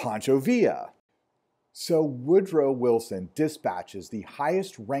 Pancho Villa. So Woodrow Wilson dispatches the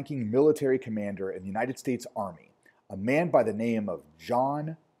highest-ranking military commander in the United States Army, a man by the name of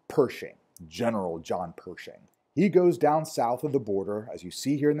John Pershing, General John Pershing. He goes down south of the border, as you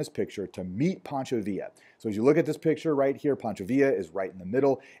see here in this picture, to meet Pancho Villa. So as you look at this picture right here, Pancho Villa is right in the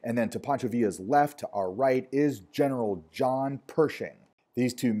middle, and then to Pancho Villa's left, to our right, is General John Pershing.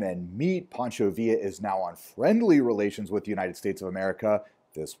 These two men meet. Pancho Villa is now on friendly relations with the United States of America.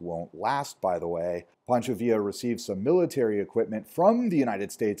 This won't last, by the way. Pancho Villa receives some military equipment from the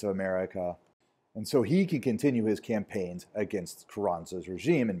United States of America, and so he can continue his campaigns against Carranza's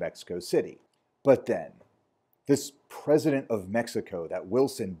regime in Mexico City. But then, this president of Mexico that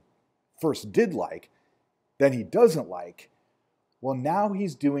Wilson first did like, then he doesn't like, well, now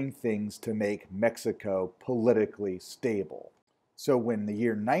he's doing things to make Mexico politically stable. So when the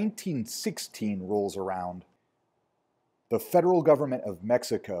year 1916 rolls around, the federal government of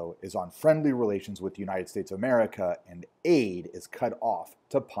Mexico is on friendly relations with the United States of America, and aid is cut off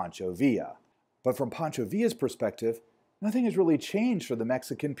to Pancho Villa. But from Pancho Villa's perspective, nothing has really changed for the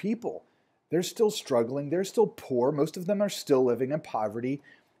Mexican people. They're still struggling, they're still poor, most of them are still living in poverty.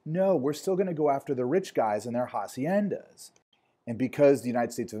 No, we're still going to go after the rich guys and their haciendas. And because the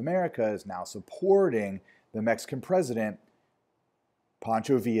United States of America is now supporting the Mexican president,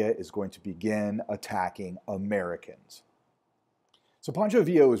 Pancho Villa is going to begin attacking Americans. So Pancho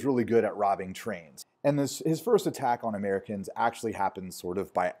Villa was really good at robbing trains. And his first attack on Americans actually happened sort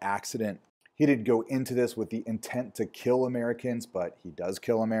of by accident. He didn't go into this with the intent to kill Americans, but he does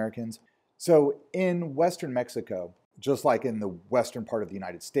kill Americans. So in western Mexico, just like in the western part of the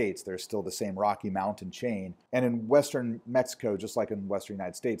United States, there's still the same Rocky Mountain chain. And in western Mexico, just like in western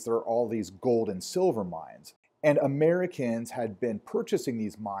United States, there are all these gold and silver mines. And Americans had been purchasing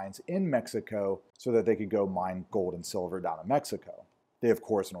these mines in Mexico so that they could go mine gold and silver down in Mexico. They, of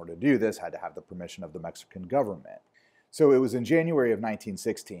course, in order to do this, had to have the permission of the Mexican government. So it was in January of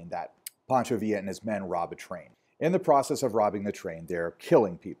 1916 that Pancho Villa and his men rob a train. In the process of robbing the train, they're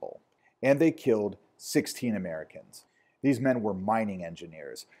killing people. And they killed 16 Americans. These men were mining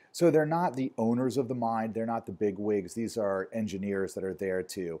engineers. So they're not the owners of the mine, they're not the big wigs. These are engineers that are there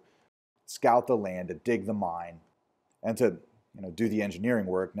to scout the land, to dig the mine, and to do the engineering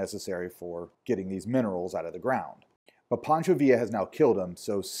work necessary for getting these minerals out of the ground. But Pancho Villa has now killed them,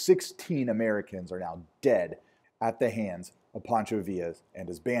 so 16 Americans are now dead at the hands of Pancho Villa and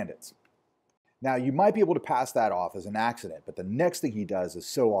his bandits. Now, you might be able to pass that off as an accident, but the next thing he does is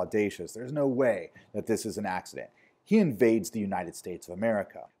so audacious. There's no way that this is an accident. He invades the United States of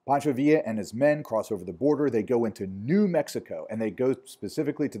America. Pancho Villa and his men cross over the border. They go into New Mexico, and they go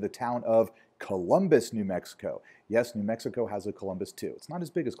specifically to the town of Columbus, New Mexico. Yes, New Mexico has a Columbus too. It's not as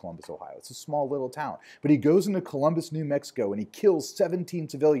big as Columbus, Ohio. It's a small little town. But he goes into Columbus, New Mexico, and he kills 17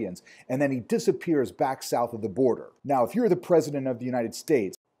 civilians, and then he disappears back south of the border. Now, if you're the president of the United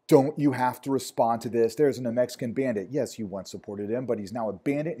States, don't you have to respond to this? There's a Mexican bandit. Yes, you once supported him, but he's now a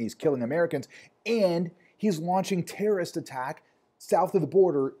bandit, and he's killing Americans, and he's launching terrorist attack south of the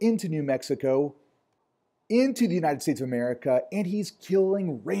border into New Mexico, into the United States of America, and he's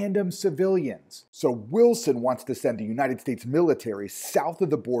killing random civilians. So Wilson wants to send the United States military south of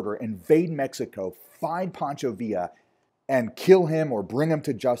the border, invade Mexico, find Pancho Villa, and kill him or bring him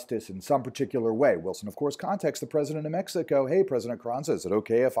to justice in some particular way. Wilson, of course, contacts the president of Mexico. Hey, President Carranza, is it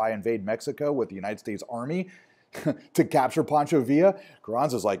okay if I invade Mexico with the United States Army to capture Pancho Villa?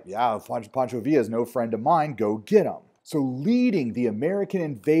 Carranza's like, yeah, Pancho Villa is no friend of mine. Go get him. So leading the American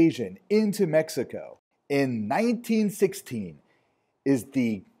invasion into Mexico in 1916 is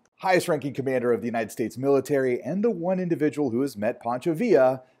the highest-ranking commander of the United States military and the one individual who has met Pancho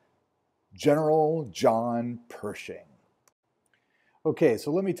Villa, General John Pershing. Okay,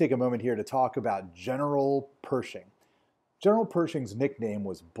 so let me take a moment here to talk about General Pershing. General Pershing's nickname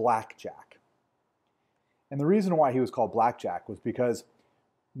was Blackjack. And the reason why he was called Blackjack was because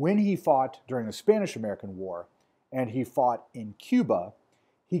when he fought during the Spanish-American War and he fought in Cuba,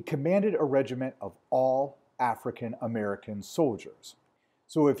 he commanded a regiment of all African-American soldiers.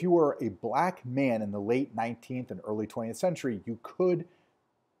 So if you were a black man in the late 19th and early 20th century, you could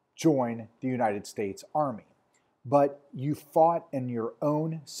join the United States Army. But you fought in your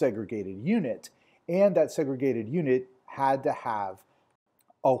own segregated unit, and that segregated unit had to have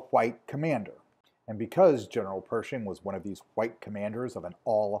a white commander. And because General Pershing was one of these white commanders of an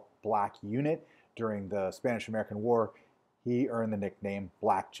all-black unit during the Spanish-American War, he earned the nickname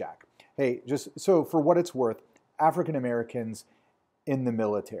Blackjack. Hey, just so for what it's worth, African Americans in the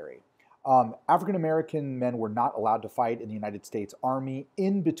military. African American men were not allowed to fight in the United States Army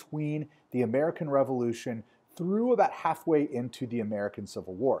in between the American Revolution through about halfway into the American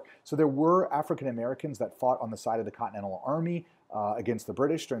Civil War. So there were African Americans that fought on the side of the Continental Army against the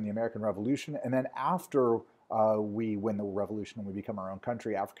British during the American Revolution. And then after we win the revolution and we become our own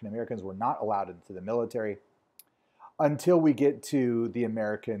country, African Americans were not allowed into the military until we get to the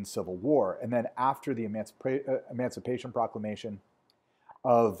American Civil War. And then after the Emancipation Proclamation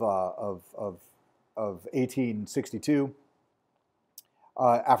of 1862,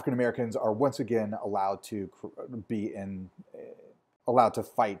 African Americans are once again allowed to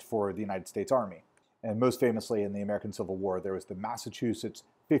fight for the United States Army. And most famously in the American Civil War, there was the Massachusetts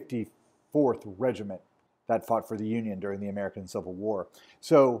 54th Regiment that fought for the Union during the American Civil War.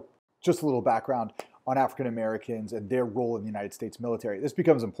 So just a little background on African Americans and their role in the United States military. This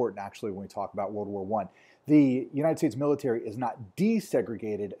becomes important actually when we talk about World War I. The United States military is not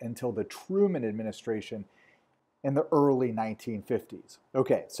desegregated until the Truman administration in the early 1950s.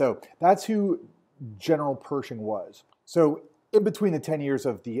 Okay, so that's who General Pershing was. So in between the 10 years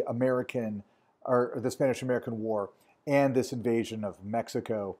of the Spanish-American War and this invasion of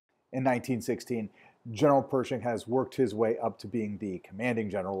Mexico in 1916, General Pershing has worked his way up to being the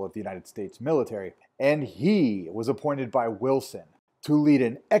commanding general of the United States military. And he was appointed by Wilson to lead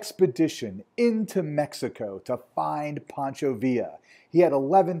an expedition into Mexico to find Pancho Villa. He had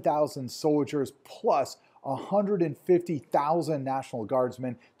 11,000 soldiers plus 150,000 National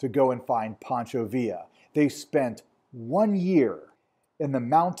Guardsmen to go and find Pancho Villa. They spent 1 year in the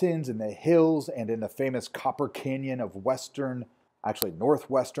mountains, in the hills, and in the famous Copper Canyon of northwestern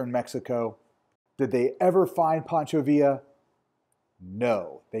Mexico. Did they ever find Pancho Villa?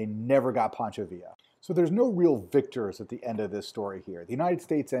 No, they never got Pancho Villa. So there's no real victors at the end of this story here. The United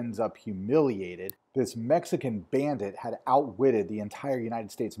States ends up humiliated. This Mexican bandit had outwitted the entire United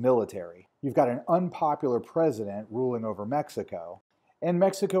States military. You've got an unpopular president ruling over Mexico. And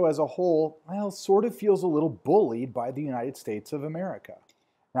Mexico as a whole, well, sort of feels a little bullied by the United States of America.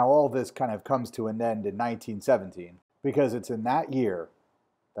 Now all this kind of comes to an end in 1917, because it's in that year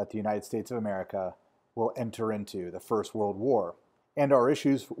that the United States of America will enter into the First World War. And our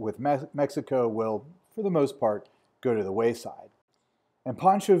issues with Mexico will, for the most part, go to the wayside. And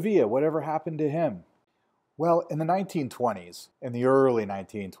Pancho Villa, whatever happened to him? Well, in the 1920s, in the early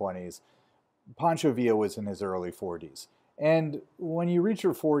 1920s, Pancho Villa was in his early 40s. And when you reach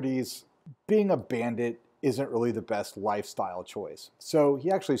your 40s, being a bandit isn't really the best lifestyle choice. So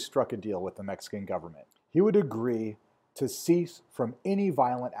he actually struck a deal with the Mexican government. He would agree to cease from any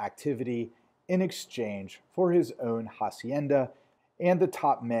violent activity in exchange for his own hacienda, and the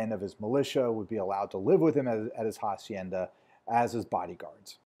top men of his militia would be allowed to live with him at his hacienda as his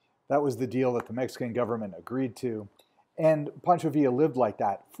bodyguards. That was the deal that the Mexican government agreed to. And Pancho Villa lived like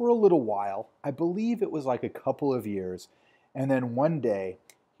that for a little while. I believe it was like a couple of years. And then one day,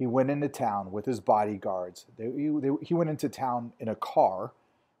 he went into town with his bodyguards. He went into town in a car,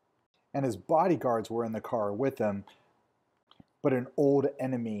 and his bodyguards were in the car with him. But an old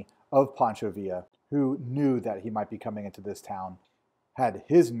enemy of Pancho Villa, who knew that he might be coming into this town, had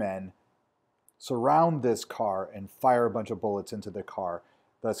his men surround this car and fire a bunch of bullets into the car,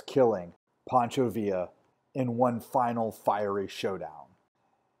 thus killing Pancho Villa in one final fiery showdown.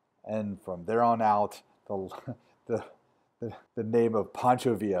 And from there on out, the name of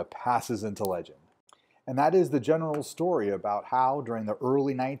Pancho Villa passes into legend. And that is the general story about how, during the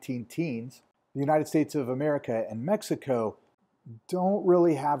early 19 teens, the United States of America and Mexico don't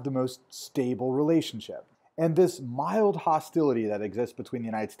really have the most stable relationship. And this mild hostility that exists between the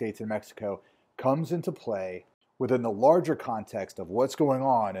United States and Mexico comes into play within the larger context of what's going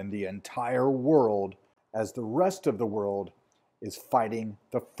on in the entire world as the rest of the world is fighting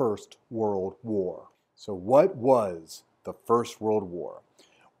the First World War. So what was the First World War?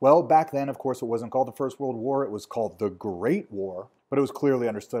 Well, back then, of course, it wasn't called the First World War. It was called the Great War, but it was clearly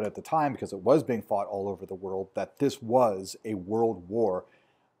understood at the time, because it was being fought all over the world, that this was a world war.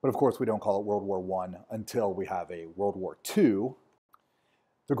 But of course, we don't call it World War I until we have a World War II.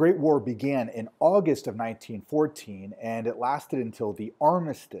 The Great War began in August of 1914, and it lasted until the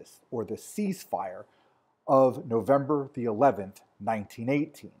armistice, or the ceasefire, of November the 11th,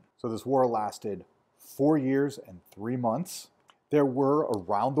 1918. So this war lasted 4 years and 3 months. There were,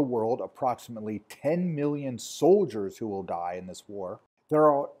 around the world, approximately 10 million soldiers who will die in this war. There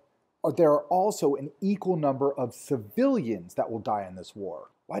are also an equal number of civilians that will die in this war.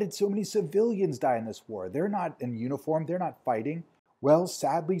 Why did so many civilians die in this war? They're not in uniform, they're not fighting. Well,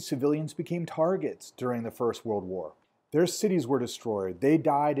 sadly, civilians became targets during the First World War. Their cities were destroyed. They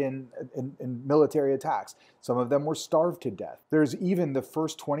died in military attacks. Some of them were starved to death. There's even the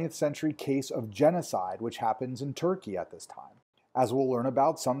first 20th century case of genocide, which happens in Turkey at this time. As we'll learn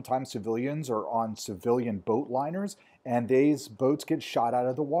about, sometimes civilians are on civilian boat liners, and these boats get shot out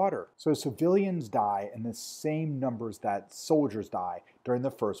of the water. So civilians die in the same numbers that soldiers die during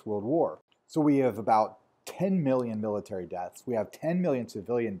the First World War. So we have about 10 million military deaths, we have 10 million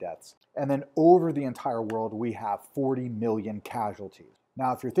civilian deaths, and then over the entire world we have 40 million casualties.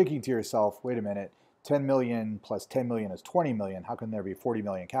 Now, if you're thinking to yourself, wait a minute, 10 million plus 10 million is 20 million. How can there be 40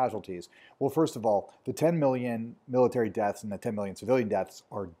 million casualties? Well, first of all, the 10 million military deaths and the 10 million civilian deaths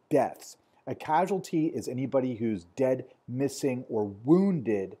are deaths. A casualty is anybody who's dead, missing, or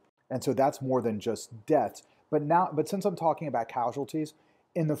wounded, and so that's more than just deaths. But since I'm talking about casualties,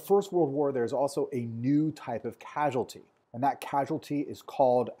 in the First World War, there's also a new type of casualty, and that casualty is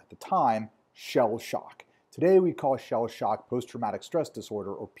called, at the time, shell shock. Today we call shell shock post-traumatic stress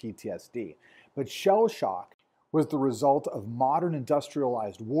disorder, or PTSD. But shell shock was the result of modern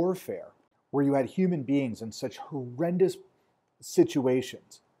industrialized warfare, where you had human beings in such horrendous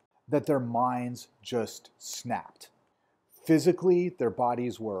situations that their minds just snapped. Physically, their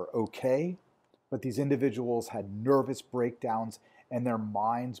bodies were okay, but these individuals had nervous breakdowns and their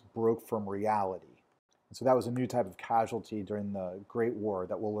minds broke from reality. And so that was a new type of casualty during the Great War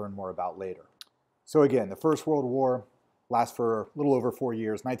that we'll learn more about later. So again, the First World War lasts for a little over 4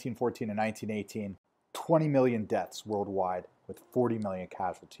 years, 1914 and 1918, 20 million deaths worldwide with 40 million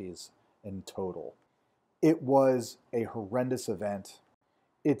casualties in total. It was a horrendous event.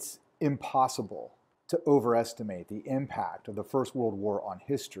 It's impossible to overestimate the impact of the First World War on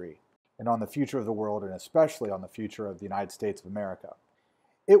history and on the future of the world, and especially on the future of the United States of America.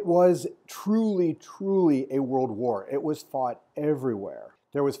 It was truly, truly a world war. It was fought everywhere.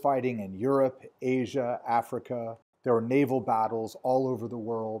 There was fighting in Europe, Asia, Africa. There were naval battles all over the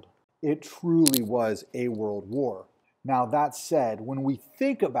world. It truly was a world war. Now, that said, when we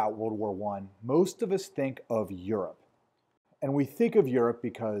think about World War I, most of us think of Europe. And we think of Europe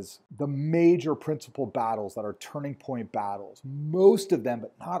because the major principal battles that are turning point battles, most of them,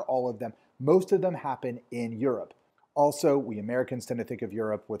 but not all of them, most of them happen in Europe. Also, we Americans tend to think of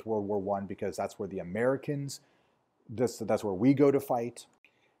Europe with World War I because that's where the Americans, that's where we go to fight.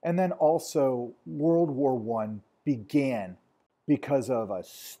 And then also, World War I began because of a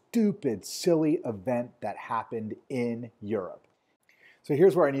stupid, silly event that happened in Europe. So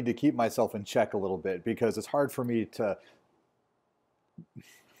here's where I need to keep myself in check a little bit, because it's hard for me to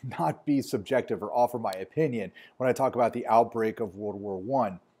not be subjective or offer my opinion when I talk about the outbreak of World War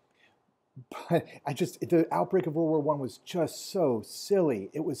I. But the outbreak of World War I was just so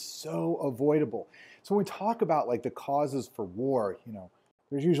silly. It was so avoidable. So when we talk about like the causes for war,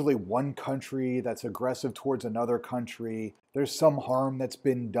 there's usually one country that's aggressive towards another country. There's some harm that's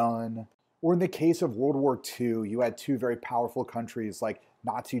been done. Or in the case of World War II, you had two very powerful countries like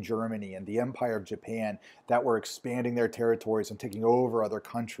Nazi Germany and the Empire of Japan that were expanding their territories and taking over other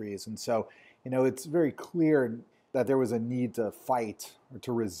countries. And so, it's very clear that there was a need to fight or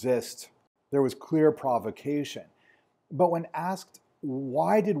to resist. There was clear provocation. But when asked,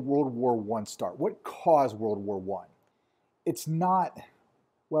 why did World War I start? What caused World War I? It's not,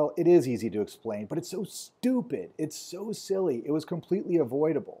 well, it is easy to explain, but it's so stupid. It's so silly. It was completely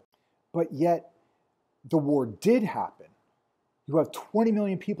avoidable. But yet, the war did happen. You have 20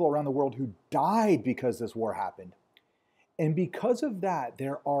 million people around the world who died because this war happened. And because of that,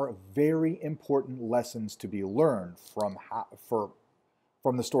 there are very important lessons to be learned from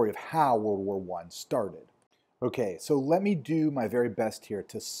the story of how World War I started. Okay, so let me do my very best here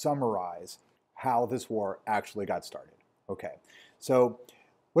to summarize how this war actually got started. Okay, so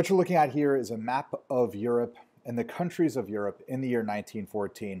what you're looking at here is a map of Europe and the countries of Europe in the year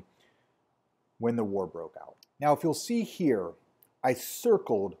 1914 when the war broke out. Now, if you'll see here, I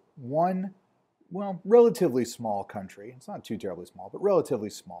circled one, well, relatively small country. It's not too terribly small, but relatively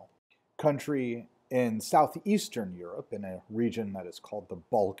small country in southeastern Europe, in a region that is called the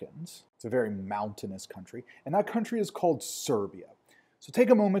Balkans. It's a very mountainous country, and that country is called Serbia. So take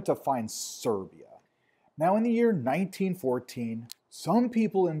a moment to find Serbia. Now, in the year 1914, some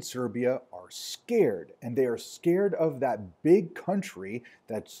people in Serbia are scared, and they are scared of that big country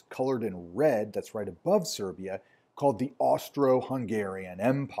that's colored in red that's right above Serbia, called the Austro-Hungarian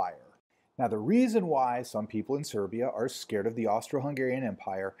Empire. Now, the reason why some people in Serbia are scared of the Austro-Hungarian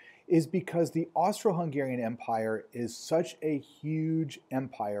Empire is because the Austro-Hungarian Empire is such a huge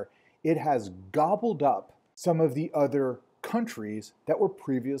empire. It has gobbled up some of the other countries that were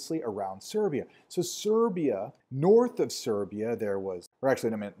previously around Serbia. So Serbia, north of Serbia, there was, or actually,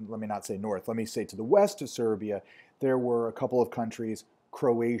 let me not say north, let me say to the west of Serbia, there were a couple of countries,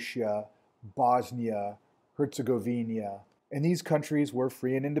 Croatia, Bosnia, Herzegovina, and these countries were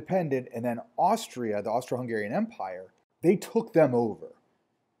free and independent, and then Austria, the Austro-Hungarian Empire, they took them over.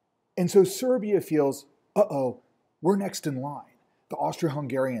 And so Serbia feels, uh-oh, we're next in line. The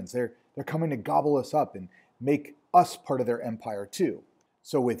Austro-Hungarians, they're coming to gobble us up and make us part of their empire too.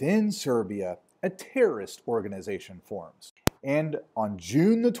 So within Serbia, a terrorist organization forms. And on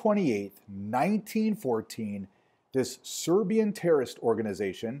June the 28th, 1914, this Serbian terrorist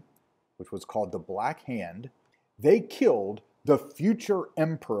organization, which was called the Black Hand, they killed the future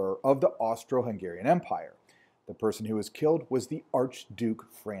emperor of the Austro-Hungarian Empire. The person who was killed was the Archduke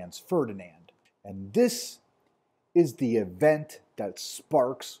Franz Ferdinand. And this is the event that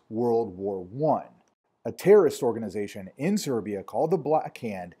sparks World War I. A terrorist organization in Serbia called the Black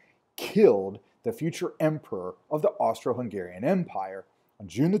Hand killed the future emperor of the Austro-Hungarian Empire on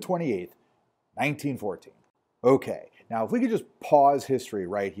June the 28th, 1914. Okay, now if we could just pause history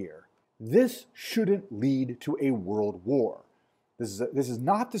right here. This shouldn't lead to a world war. This is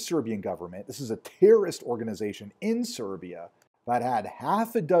not the Serbian government. This is a terrorist organization in Serbia that had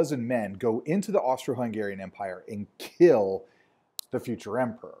half a dozen men go into the Austro-Hungarian Empire and kill the future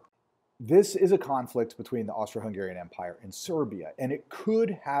emperor. This is a conflict between the Austro-Hungarian Empire and Serbia, and it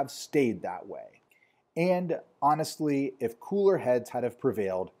could have stayed that way. And honestly, if cooler heads had have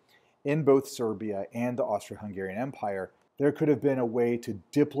prevailed in both Serbia and the Austro-Hungarian Empire, there could have been a way to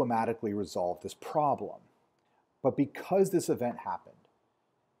diplomatically resolve this problem. But because this event happened,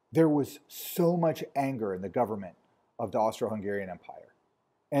 there was so much anger in the government of the Austro-Hungarian Empire,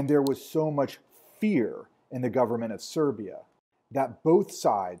 and there was so much fear in the government of Serbia that both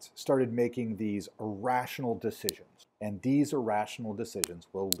sides started making these irrational decisions. And these irrational decisions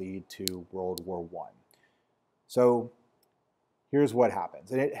will lead to World War I. So here's what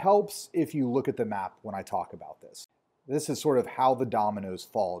happens. And it helps if you look at the map when I talk about this. This is sort of how the dominoes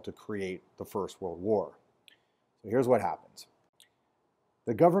fall to create the First World War. So here's what happens.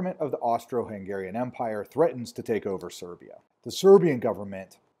 The government of the Austro-Hungarian Empire threatens to take over Serbia. The Serbian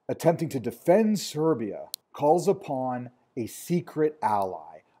government, attempting to defend Serbia, calls upon a secret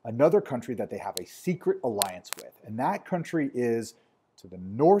ally, another country that they have a secret alliance with. And that country is, to the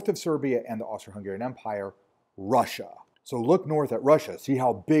north of Serbia and the Austro-Hungarian Empire, Russia. So look north at Russia, see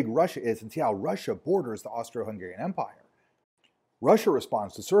how big Russia is, and see how Russia borders the Austro-Hungarian Empire. Russia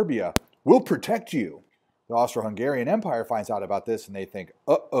responds to Serbia, "We'll protect you." The Austro-Hungarian Empire finds out about this and they think,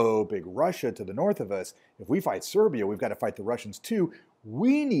 uh-oh, big Russia to the north of us. If we fight Serbia, we've got to fight the Russians too.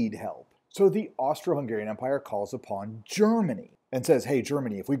 We need help. So the Austro-Hungarian Empire calls upon Germany and says, hey,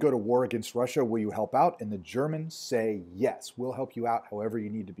 Germany, if we go to war against Russia, will you help out? And the Germans say, yes, we'll help you out however you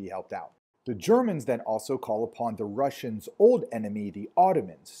need to be helped out. The Germans then also call upon the Russians' old enemy, the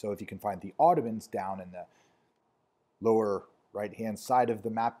Ottomans. So if you can find the Ottomans down in the lower right-hand side of the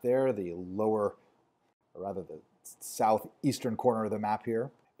map there, the lower, or rather the southeastern corner of the map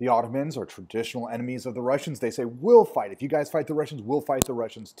here. The Ottomans are traditional enemies of the Russians. They say, we'll fight. If you guys fight the Russians, we'll fight the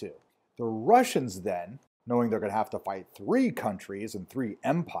Russians too. The Russians then, knowing they're going to have to fight 3 countries and 3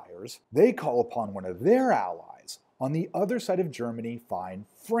 empires, they call upon one of their allies. On the other side of Germany, find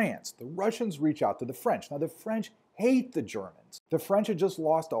France. The Russians reach out to the French. Now, the French hate the Germans. The French had just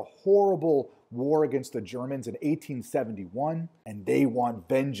lost a horrible war against the Germans in 1871, and they want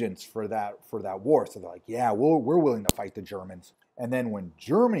vengeance for that war. So they're like, yeah, we're willing to fight the Germans. And then when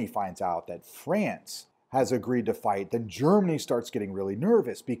Germany finds out that France has agreed to fight, then Germany starts getting really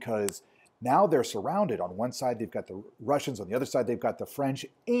nervous because now they're surrounded. On one side, they've got the Russians. On the other side, they've got the French.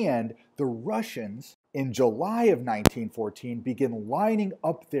 And the Russians, in July of 1914, begin lining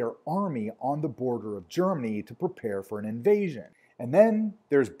up their army on the border of Germany to prepare for an invasion. And then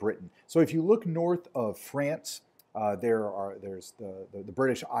there's Britain. So if you look north of France, there's the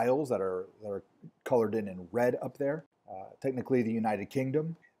British Isles that are colored in red up there, technically the United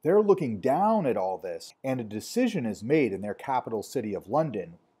Kingdom. They're looking down at all this, and a decision is made in their capital city of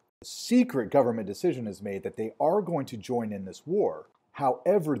London. A secret government decision is made that they are going to join in this war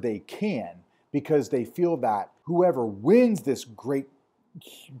however they can, because they feel that whoever wins this great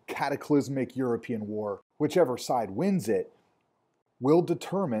cataclysmic European war, whichever side wins it, will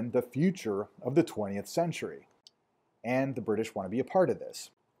determine the future of the 20th century. And the British want to be a part of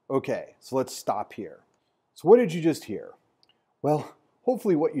this. Okay, so let's stop here. So what did you just hear? Well,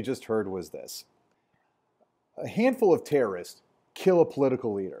 hopefully what you just heard was this. A handful of terrorists kill a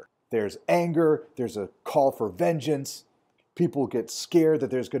political leader. There's anger, there's a call for vengeance. People get scared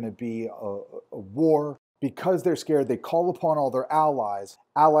that there's going to be a war. Because they're scared, they call upon all their allies.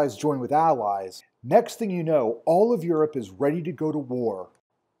 Allies join with allies. Next thing you know, all of Europe is ready to go to war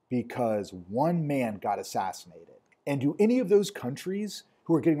because one man got assassinated. And do any of those countries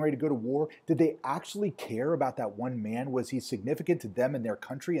who are getting ready to go to war, did they actually care about that one man? Was he significant to them and their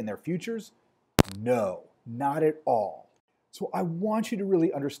country and their futures? No, not at all. So I want you to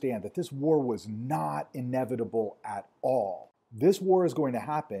really understand that this war was not inevitable at all. This war is going to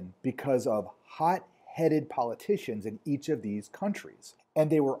happen because of hot-headed politicians in each of these countries. And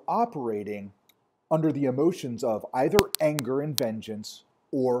they were operating under the emotions of either anger and vengeance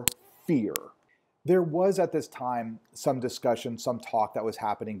or fear. There was at this time some discussion, some talk that was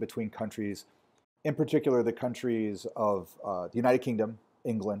happening between countries, in particular the countries of the United Kingdom,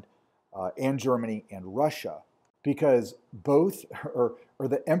 England, and Germany and Russia, because both, or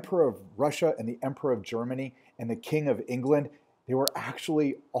the Emperor of Russia and the Emperor of Germany and the King of England, they were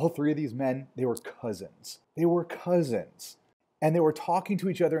actually, all three of these men, they were cousins. They were cousins. And they were talking to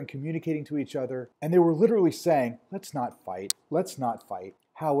each other and communicating to each other. And they were literally saying, let's not fight. Let's not fight.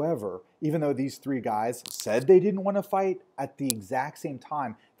 However, even though these three guys said they didn't want to fight, at the exact same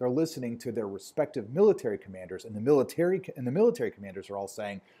time, they're listening to their respective military commanders. And the military commanders are all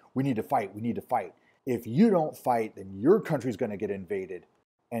saying, we need to fight. We need to fight. If you don't fight, then your country's going to get invaded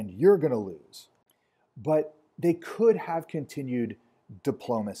and you're going to lose. But they could have continued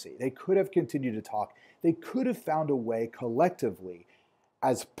diplomacy. They could have continued to talk. They could have found a way collectively,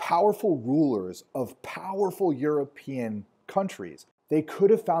 as powerful rulers of powerful European countries, they could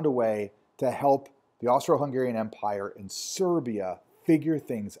have found a way to help the Austro-Hungarian Empire and Serbia figure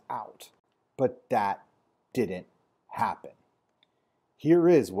things out. But that didn't happen. Here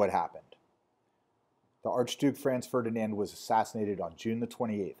is what happened. The Archduke Franz Ferdinand was assassinated on June the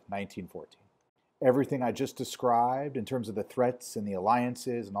 28th, 1914. Everything I just described in terms of the threats and the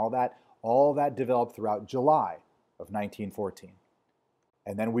alliances and all that developed throughout July of 1914.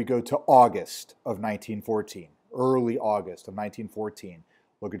 And then we go to August of 1914, early August of 1914.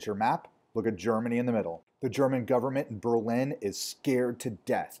 Look at your map, look at Germany in the middle. The German government in Berlin is scared to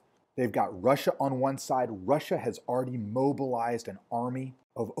death. They've got Russia on one side. Russia has already mobilized an army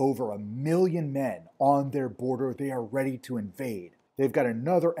of over 1 million men on their border. They are ready to invade. They've got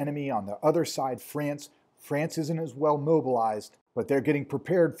another enemy on the other side, France. France isn't as well mobilized, but they're getting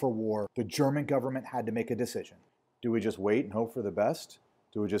prepared for war. The German government had to make a decision. Do we just wait and hope for the best?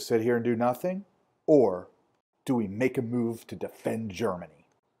 Do we just sit here and do nothing? Or do we make a move to defend Germany?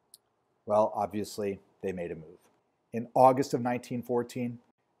 Well, obviously, they made a move. In August of 1914,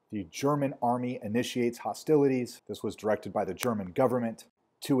 the German army initiates hostilities. This was directed by the German government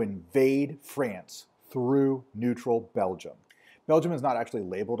to invade France through neutral Belgium. Belgium is not actually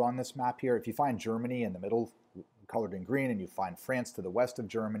labeled on this map here. If you find Germany in the middle, colored in green, and you find France to the west of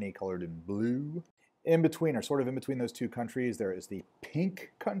Germany, colored in blue, in between, or sort of in between those two countries, there is the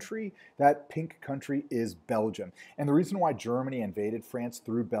pink country. That pink country is Belgium. And the reason why Germany invaded France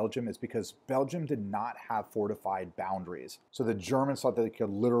through Belgium is because Belgium did not have fortified boundaries. So the Germans thought that they could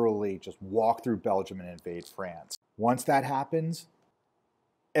literally just walk through Belgium and invade France. Once that happens,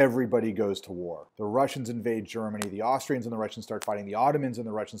 everybody goes to war. The Russians invade Germany. The Austrians and the Russians start fighting. The Ottomans and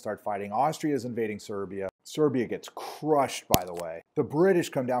the Russians start fighting. Austria is invading Serbia. Serbia gets crushed, by the way. The British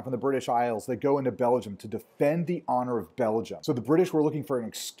come down from the British Isles. They go into Belgium to defend the honor of Belgium. So the British were looking for an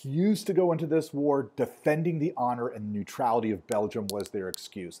excuse to go into this war. Defending the honor and neutrality of Belgium was their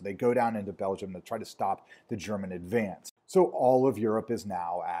excuse. They go down into Belgium to try to stop the German advance. So all of Europe is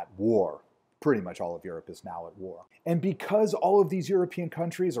now at war. pretty much all of Europe is now at war. And because all of these European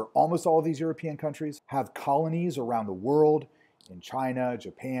countries, or almost all of these European countries, have colonies around the world, in China,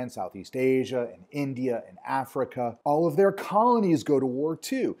 Japan, Southeast Asia, in India, in Africa, all of their colonies go to war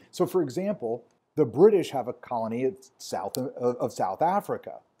too. So for example, the British have a colony of South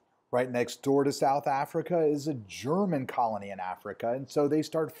Africa. Right next door to South Africa is a German colony in Africa, and so they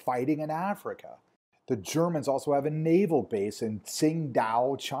start fighting in Africa. The Germans also have a naval base in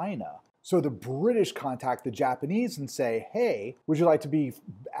Qingdao, China. So the British contact the Japanese and say, hey, would you like to be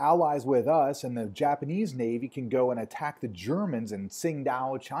allies with us? And the Japanese Navy can go and attack the Germans in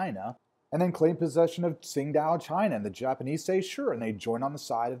Qingdao, China, and then claim possession of Qingdao, China. And the Japanese say, sure, and they join on the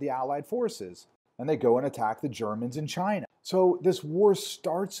side of the Allied forces. And they go and attack the Germans in China. So this war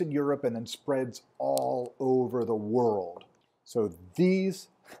starts in Europe and then spreads all over the world. So these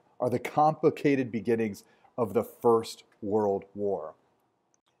are the complicated beginnings of the First World War.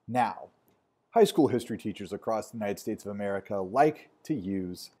 Now, high school history teachers across the United States of America like to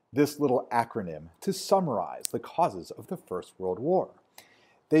use this little acronym to summarize the causes of the First World War.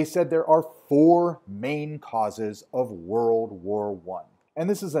 They said there are 4 main causes of World War I. And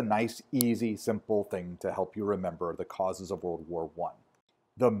this is a nice, easy, simple thing to help you remember the causes of World War I.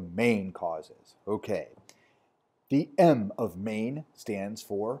 The main causes. Okay. The M of main stands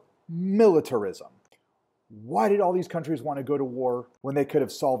for militarism. Why did all these countries want to go to war when they could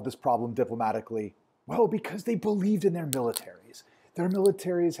have solved this problem diplomatically? Well, because they believed in their militaries. Their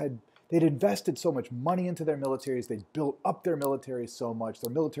militaries they'd invested so much money into their militaries. They'd built up their militaries so much.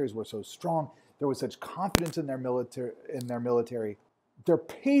 Their militaries were so strong. There was such confidence in their military. Their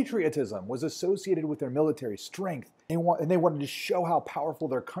patriotism was associated with their military strength, and they wanted to show how powerful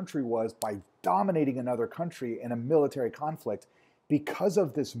their country was by dominating another country in a military conflict. Because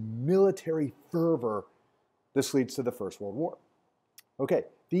of this military fervor, this leads to the First World War. Okay,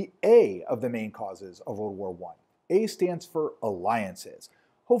 the A of the main causes of World War I. A stands for alliances.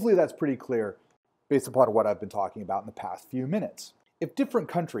 Hopefully that's pretty clear based upon what I've been talking about in the past few minutes. If different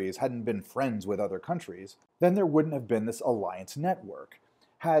countries hadn't been friends with other countries, then there wouldn't have been this alliance network.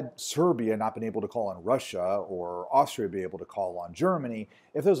 Had Serbia not been able to call on Russia or Austria be able to call on Germany,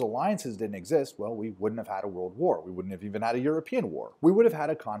 if those alliances didn't exist, well, we wouldn't have had a world war. We wouldn't have even had a European war. We would have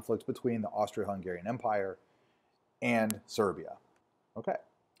had a conflict between the Austro-Hungarian Empire and Serbia. Okay.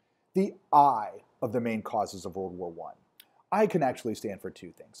 The I of the main causes of World War I can actually stand for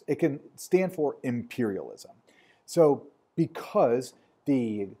 2 things. It can stand for imperialism. So because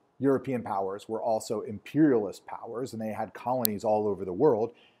the European powers were also imperialist powers and they had colonies all over the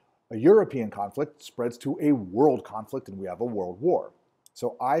world, a European conflict spreads to a world conflict and we have a world war.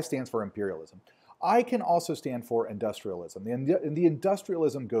 So I stands for imperialism. I can also stand for industrialism. The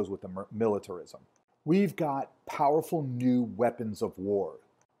industrialism goes with the militarism. We've got powerful new weapons of war,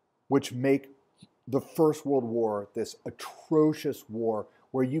 which make the First World War this atrocious war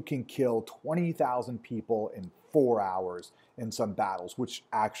where you can kill 20,000 people in 4 hours in some battles, which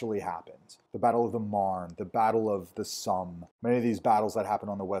actually happens. The Battle of the Marne, the Battle of the Somme, many of these battles that happen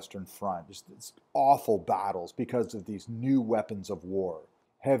on the Western Front, just these awful battles because of these new weapons of war.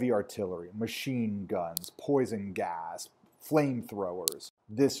 Heavy artillery, machine guns, poison gas, flamethrowers.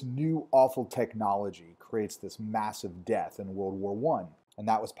 This new awful technology creates this massive death in World War I, and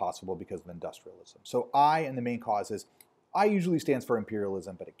that was possible because of industrialism. So I, in the main causes, I usually stands for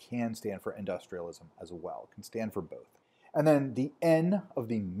imperialism, but it can stand for industrialism as well. It can stand for both. And then the N of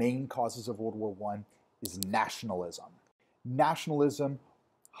the main causes of World War I is nationalism. Nationalism,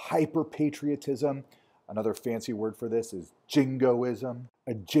 hyper-patriotism. Another fancy word for this is jingoism.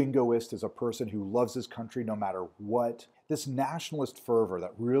 A jingoist is a person who loves his country no matter what. This nationalist fervor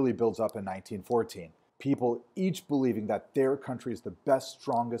that really builds up in 1914. People each believing that their country is the best,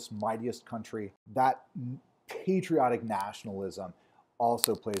 strongest, mightiest country. That patriotic nationalism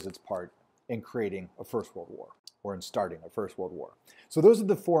also plays its part in creating a First World War, or in starting a First World War. So those are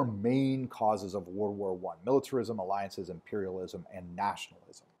the 4 main causes of World War I: militarism, alliances, imperialism, and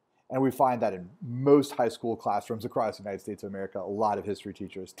nationalism. And we find that in most high school classrooms across the United States of America, a lot of history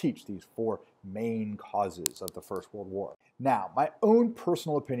teachers teach these 4 main causes of the First World War. Now, my own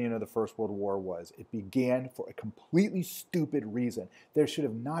personal opinion of the First World War was it began for a completely stupid reason. There should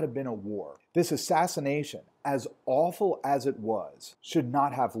have not have been a war. This assassination, as awful as it was, should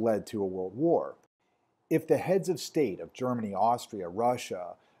not have led to a world war. If the heads of state of Germany, Austria,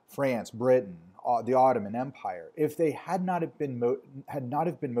 Russia, France, Britain, the Ottoman Empire, if they had not have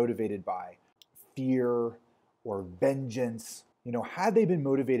been motivated by fear or vengeance, had they been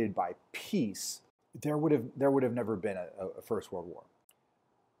motivated by peace, there would have never been a First World War.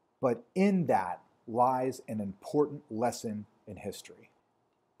 But in that lies an important lesson in history.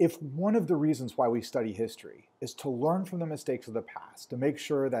 If one of the reasons why we study history is to learn from the mistakes of the past, to make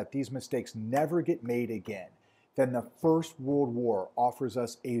sure that these mistakes never get made again, then the First World War offers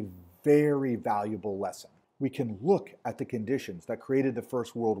us a very valuable lesson. We can look at the conditions that created the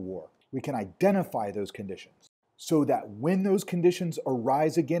First World War. We can identify those conditions so that when those conditions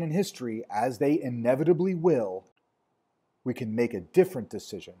arise again in history, as they inevitably will, we can make a different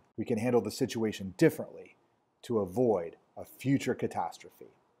decision. We can handle the situation differently to avoid a future catastrophe.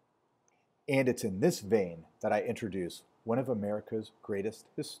 And it's in this vein that I introduce one of America's greatest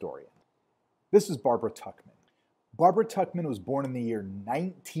historians. This is Barbara Tuchman. Barbara Tuchman was born in the year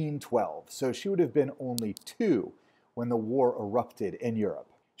 1912, so she would have been only 2 when the war erupted in Europe.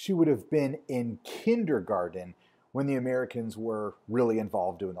 She would have been in kindergarten when the Americans were really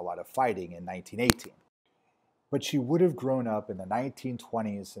involved doing a lot of fighting in 1918. But she would have grown up in the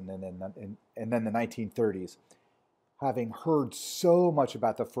 1920s and then the 1930s. Having heard so much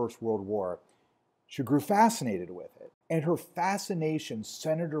about the First World War, she grew fascinated with it. And her fascination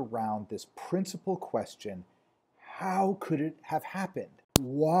centered around this principal question: how could it have happened?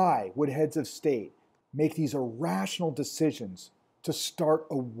 Why would heads of state make these irrational decisions to start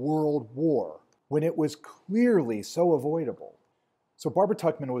a world war when it was clearly so avoidable? So Barbara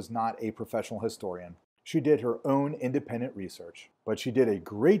Tuchman was not a professional historian. She did her own independent research, but she did a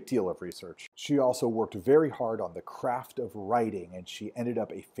great deal of research. She also worked very hard on the craft of writing, and she ended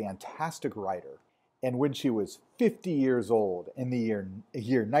up a fantastic writer. And when she was 50 years old, in the year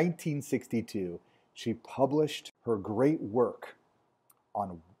 1962, she published her great work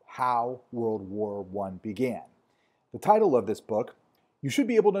on how World War I began. The title of this book, you should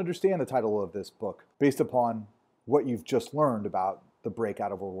be able to understand the title of this book based upon what you've just learned about the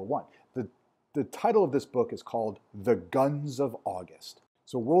breakout of World War I. The title of this book is called The Guns of August.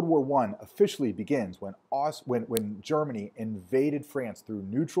 So World War I officially begins when Germany invaded France through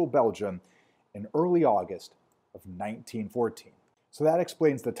neutral Belgium in early August of 1914. So that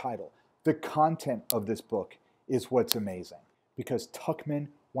explains the title. The content of this book is what's amazing, because Tuchman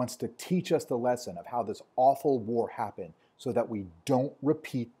wants to teach us the lesson of how this awful war happened so that we don't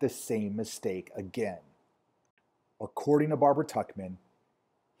repeat the same mistake again. According to Barbara Tuchman,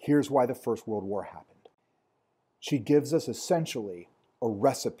 here's why the First World War happened. She gives us essentially a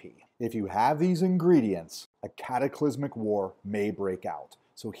recipe. If you have these ingredients, a cataclysmic war may break out.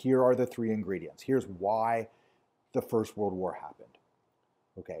 So here are the 3 ingredients. Here's why the First World War happened.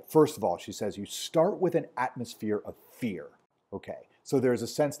 Okay, first of all, she says you start with an atmosphere of fear. Okay, so there's a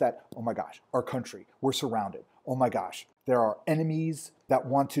sense that, oh my gosh, our country, we're surrounded. Oh my gosh, there are enemies that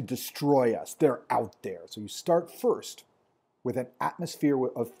want to destroy us. They're out there. So you start first with an atmosphere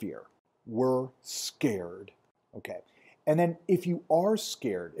of fear. We're scared. Okay. And then if you are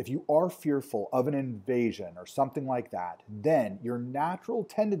scared, if you are fearful of an invasion or something like that, then your natural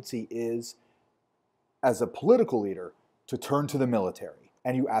tendency is, as a political leader, to turn to the military.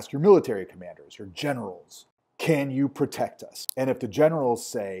 And you ask your military commanders, your generals, can you protect us? And if the generals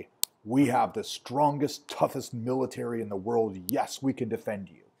say, we have the strongest, toughest military in the world, yes, we can defend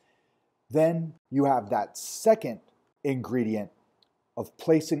you, then you have that second ingredient of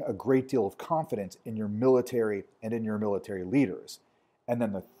placing a great deal of confidence in your military and in your military leaders. And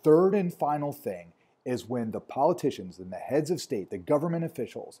then the third and final thing is when the politicians and the heads of state, the government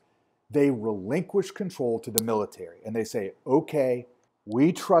officials, they relinquish control to the military and they say, okay,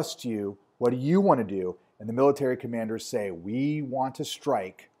 we trust you. What do you want to do? And the military commanders say, we want to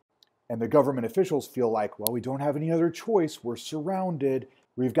strike. And the government officials feel like, well, we don't have any other choice. We're surrounded.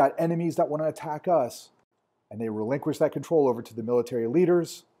 We've got enemies that want to attack us. And they relinquish that control over to the military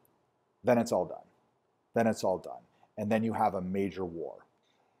leaders, then it's all done. Then it's all done. And then you have a major war.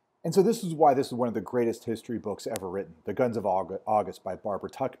 And so this is why this is one of the greatest history books ever written, The Guns of August by Barbara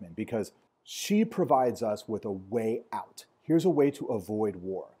Tuchman, because she provides us with a way out. Here's a way to avoid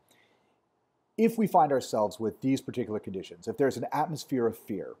war. If we find ourselves with these particular conditions, if there's an atmosphere of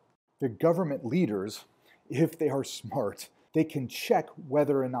fear, the government leaders, if they are smart, they can check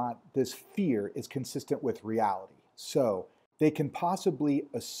whether or not this fear is consistent with reality. So they can possibly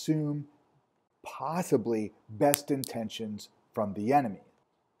assume best intentions from the enemy.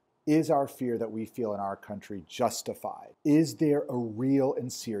 Is our fear that we feel in our country justified? Is there a real and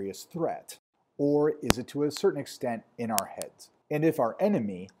serious threat? Or is it to a certain extent in our heads? And if our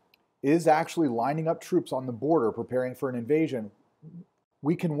enemy is actually lining up troops on the border preparing for an invasion,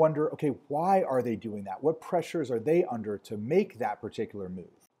 we can wonder, okay, why are they doing that? What pressures are they under to make that particular move?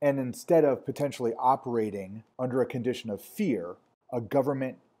 And instead of potentially operating under a condition of fear, a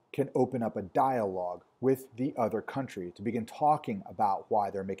government can open up a dialogue with the other country to begin talking about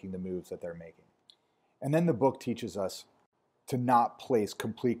why they're making the moves that they're making. And then the book teaches us to not place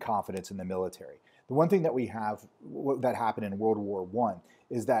complete confidence in the military. The one thing that we have that happened in World War I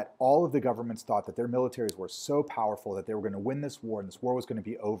is that all of the governments thought that their militaries were so powerful that they were going to win this war, and this war was going to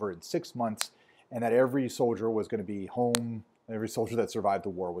be over in 6 months, and that every soldier was going to be home, every soldier that survived the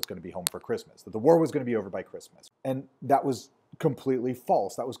war was going to be home for Christmas, that the war was going to be over by Christmas. And that was completely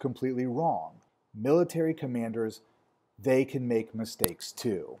false. That was completely wrong. Military commanders, they can make mistakes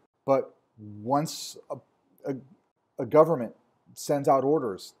too. But once a government sends out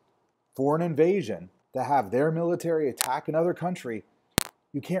orders for an invasion to have their military attack another country,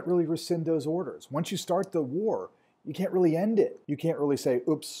 you can't really rescind those orders. Once you start the war, you can't really end it. You can't really say,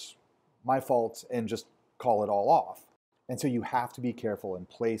 oops, my fault, and just call it all off. And so you have to be careful in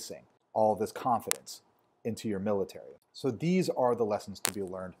placing all this confidence into your military. So these are the lessons to be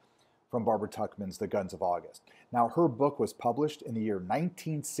learned from Barbara Tuchman's The Guns of August. Now, her book was published in the year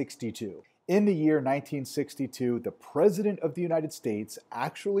 1962. In the year 1962, the President of the United States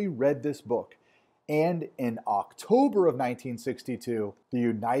actually read this book. And in October of 1962, the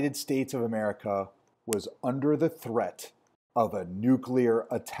United States of America was under the threat of a nuclear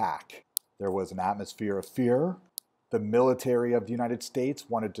attack. There was an atmosphere of fear. The military of the United States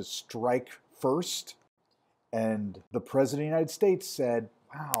wanted to strike first. And the President of the United States said,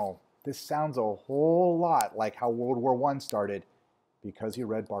 wow, this sounds a whole lot like how World War I started, because he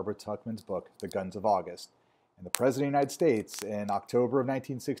read Barbara Tuchman's book, The Guns of August. And the President of the United States in October of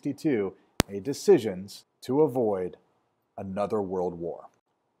 1962 made decisions to avoid another world war.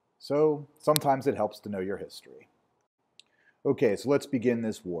 So sometimes it helps to know your history. Okay, so let's begin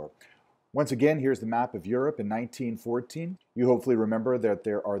this war. Once again, here's the map of Europe in 1914. You hopefully remember that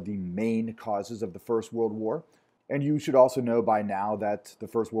there are the main causes of the First World War. And you should also know by now that the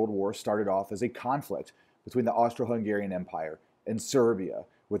First World War started off as a conflict between the Austro-Hungarian Empire and Serbia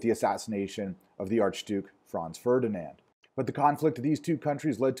with the assassination of the Archduke Franz Ferdinand. But the conflict of these two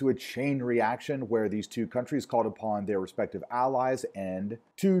countries led to a chain reaction where these two countries called upon their respective allies, and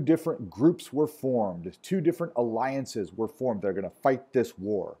two different groups were formed. Two different alliances were formed that are going to fight this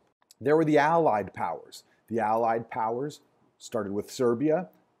war. There were the Allied powers. The Allied powers started with Serbia,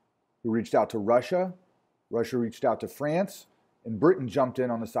 who reached out to Russia. Russia reached out to France, and Britain jumped in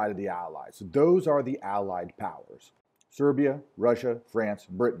on the side of the Allies. So those are the Allied powers. Serbia, Russia, France,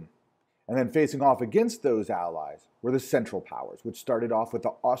 and Britain. And then facing off against those allies were the Central Powers, which started off with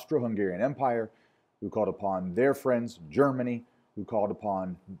the Austro-Hungarian Empire, who called upon their friends, Germany, who called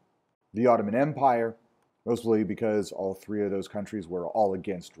upon the Ottoman Empire, mostly because all three of those countries were all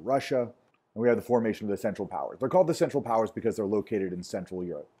against Russia. And we have the formation of the Central Powers. They're called the Central Powers because they're located in Central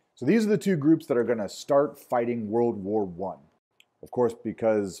Europe. So these are the two groups that are going to start fighting World War I. Of course,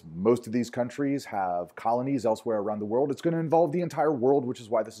 because most of these countries have colonies elsewhere around the world, it's going to involve the entire world, which is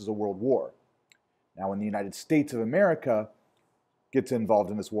why this is a world war. Now, when the United States of America gets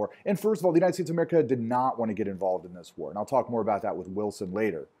involved in this war, and first of all, the United States of America did not want to get involved in this war, and I'll talk more about that with Wilson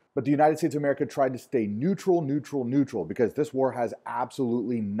later. But the United States of America tried to stay neutral, because this war has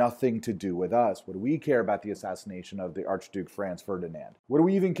absolutely nothing to do with us. What do we care about the assassination of the Archduke Franz Ferdinand? What do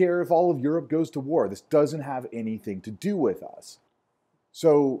we even care if all of Europe goes to war? This doesn't have anything to do with us.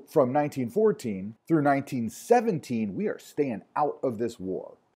 So from 1914 through 1917, we are staying out of this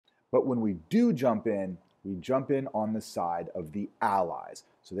war. But when we do jump in, we jump in on the side of the Allies.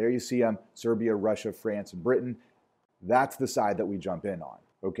 So there you see them, Serbia, Russia, France, and Britain. That's the side that we jump in on.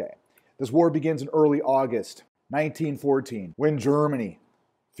 Okay, this war begins in early August 1914, when Germany,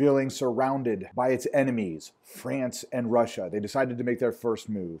 feeling surrounded by its enemies, France and Russia, they decided to make their first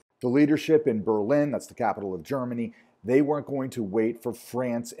move. The leadership in Berlin, that's the capital of Germany, they weren't going to wait for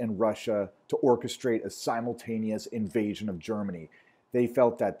France and Russia to orchestrate a simultaneous invasion of Germany. They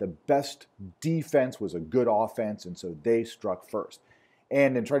felt that the best defense was a good offense, and so they struck first.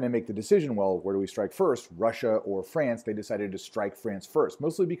 And in trying to make the decision, well, where do we strike first, Russia or France, they decided to strike France first,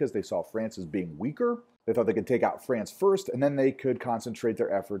 mostly because they saw France as being weaker. They thought they could take out France first, and then they could concentrate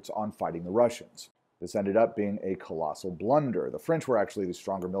their efforts on fighting the Russians. This ended up being a colossal blunder. The French were actually the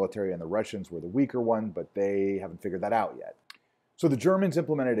stronger military and the Russians were the weaker one, but they haven't figured that out yet. So the Germans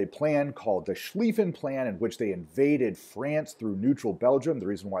implemented a plan called the Schlieffen Plan, in which they invaded France through neutral Belgium. The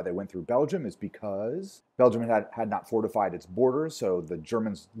reason why they went through Belgium is because Belgium had not fortified its borders, so the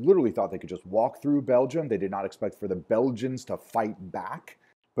Germans literally thought they could just walk through Belgium. They did not expect for the Belgians to fight back.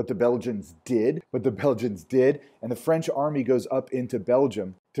 But the Belgians did, and the French army goes up into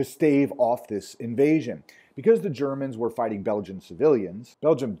Belgium to stave off this invasion. Because the Germans were fighting Belgian civilians,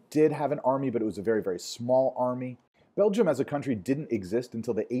 Belgium did have an army, but it was a very, very small army. Belgium as a country didn't exist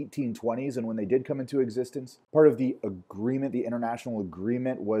until the 1820s, and when they did come into existence, part of the agreement, the international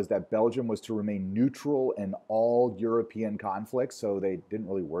agreement, was that Belgium was to remain neutral in all European conflicts, so they didn't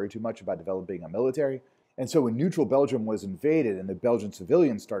really worry too much about developing a military. And so when neutral Belgium was invaded and the Belgian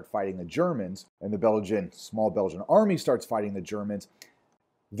civilians start fighting the Germans, and the small Belgian army starts fighting the Germans,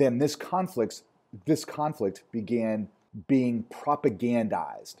 then this conflict began being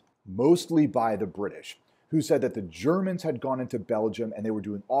propagandized, mostly by the British, who said that the Germans had gone into Belgium and they were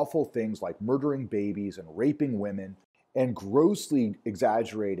doing awful things like murdering babies and raping women and grossly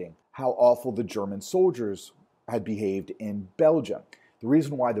exaggerating how awful the German soldiers had behaved in Belgium. The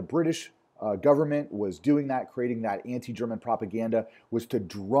reason why the British government was doing that, creating that anti-German propaganda, was to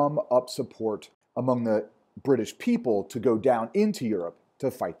drum up support among the British people to go down into Europe to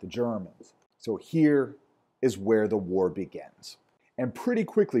fight the Germans. So here is where the war begins. And pretty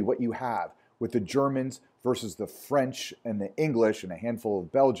quickly what you have with the Germans versus the French and the English and a handful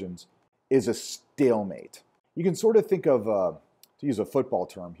of Belgians is a stalemate. You can sort of think of, to use a football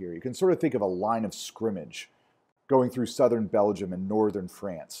term here, you can sort of think of a line of scrimmage going through southern Belgium and northern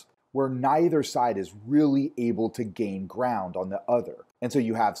France, where neither side is really able to gain ground on the other. And so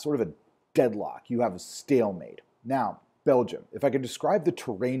you have sort of a deadlock, you have a stalemate. Now, Belgium, if I could describe the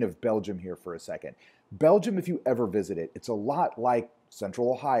terrain of Belgium here for a second. Belgium, if you ever visit it, it's a lot like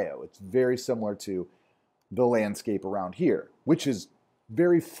Central Ohio. It's very similar to the landscape around here, which is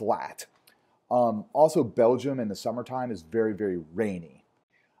very flat. Also, Belgium in the summertime is very, very rainy.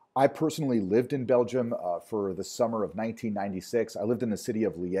 I personally lived in Belgium for the summer of 1996. I lived in the city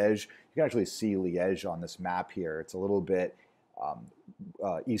of Liège. You can actually see Liège on this map here. It's a little bit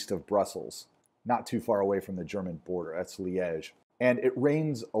east of Brussels, not too far away from the German border. That's Liège. And it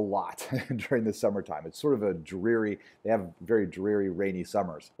rains a lot during the summertime. It's sort of they have very dreary, rainy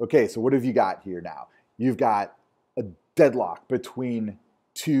summers. Okay, so what have you got here now? You've got a deadlock between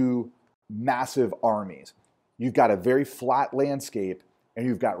two massive armies. You've got a very flat landscape, and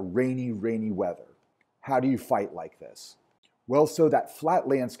you've got rainy, rainy weather. How do you fight like this? Well, so that flat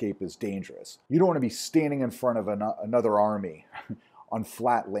landscape is dangerous. You don't want to be standing in front of another army on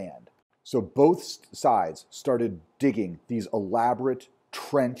flat land. So both sides started digging these elaborate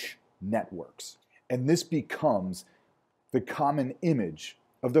trench networks. And this becomes the common image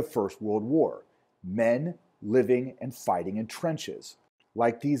of the First World War. Men living and fighting in trenches,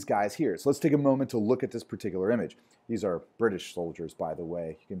 like these guys here. So let's take a moment to look at this particular image. These are British soldiers, by the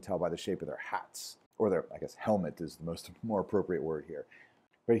way. You can tell by the shape of their hats, or their, I guess, helmet is the more appropriate word here.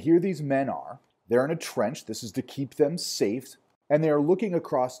 But here these men are. They're in a trench. This is to keep them safe. And they are looking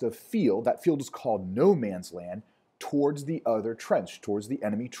across the field. That field is called no man's land, towards the other trench, towards the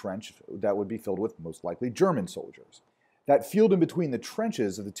enemy trench that would be filled with most likely German soldiers. That field in between the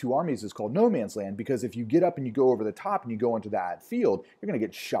trenches of the two armies is called no man's land because if you get up and you go over the top and you go into that field, you're going to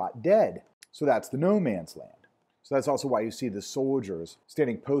get shot dead. So that's the no man's land. So that's also why you see the soldiers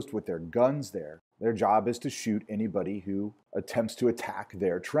standing post with their guns there. Their job is to shoot anybody who attempts to attack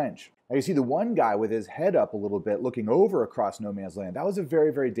their trench. Now you see the one guy with his head up a little bit looking over across no man's land. That was a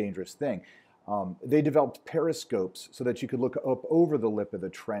very, very dangerous thing. They developed periscopes so that you could look up over the lip of the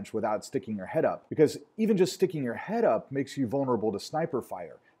trench without sticking your head up, because even just sticking your head up makes you vulnerable to sniper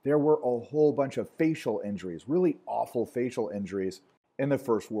fire. There were a whole bunch of facial injuries, really awful facial injuries in the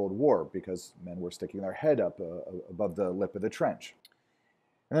First World War because men were sticking their head up above the lip of the trench.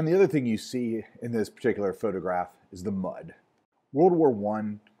 And then the other thing you see in this particular photograph is the mud. World War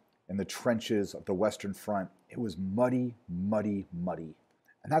I and the trenches of the Western Front, it was muddy, muddy, muddy.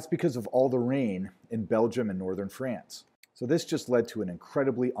 And that's because of all the rain in Belgium and northern France. So this just led to an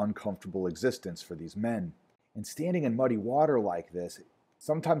incredibly uncomfortable existence for these men. And standing in muddy water like this,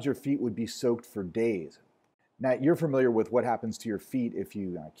 sometimes your feet would be soaked for days. Now, you're familiar with what happens to your feet if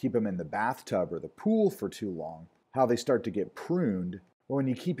you keep them in the bathtub or the pool for too long, how they start to get pruned. But when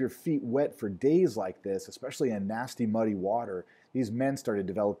you keep your feet wet for days like this, especially in nasty, muddy water, these men started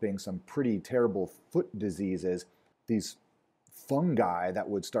developing some pretty terrible foot diseases, these fungi that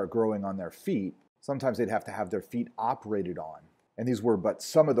would start growing on their feet. Sometimes they'd have to have their feet operated on. And these were but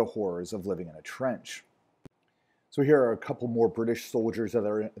some of the horrors of living in a trench. So here are a couple more British soldiers that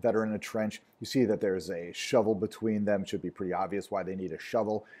are in a trench. You see that there's a shovel between them. It should be pretty obvious why they need a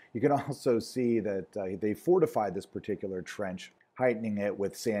shovel. You can also see that they fortified this particular trench, heightening it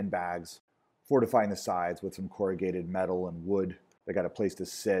with sandbags, fortifying the sides with some corrugated metal and wood. They got a place to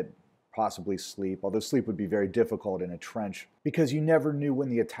sit, possibly sleep, although sleep would be very difficult in a trench because you never knew when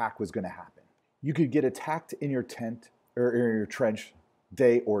the attack was going to happen. You could get attacked in your tent or in your trench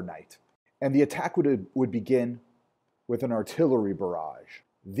day or night. And the attack would begin with an artillery barrage.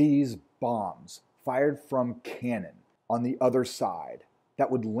 These bombs fired from cannon on the other side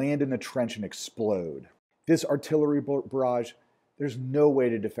that would land in a trench and explode. This artillery barrage, there's no way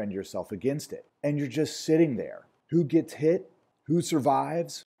to defend yourself against it. And you're just sitting there. Who gets hit? Who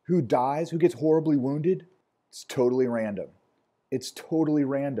survives? Who dies? Who gets horribly wounded? It's totally random. It's totally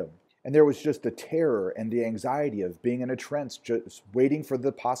random. And there was just the terror and the anxiety of being in a trench, just waiting for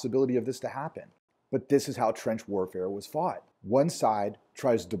the possibility of this to happen. But this is how trench warfare was fought. One side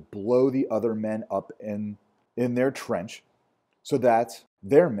tries to blow the other men up in their trench so that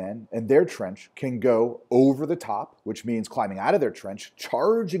their men and their trench can go over the top, which means climbing out of their trench,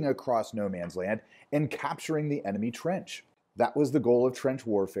 charging across no man's land, and capturing the enemy trench. That was the goal of trench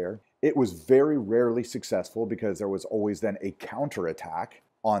warfare. It was very rarely successful because there was always then a counterattack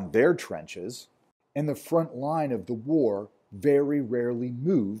on their trenches, and the front line of the war very rarely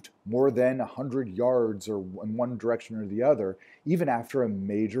moved more than 100 yards or in one direction or the other, even after a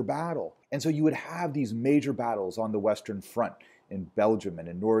major battle. And so you would have these major battles on the Western Front in Belgium and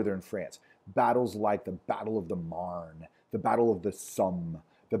in northern France. Battles like the Battle of the Marne, the Battle of the Somme,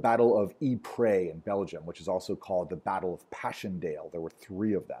 the Battle of Ypres in Belgium, which is also called the Battle of Passchendaele. There were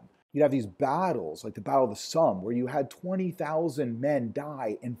 3 of them. You'd have these battles like the Battle of the Somme, where you had 20,000 men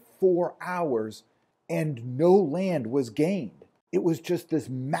die in 4 hours and no land was gained. It was just this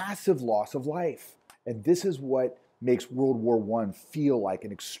massive loss of life. And this is what makes World War I feel like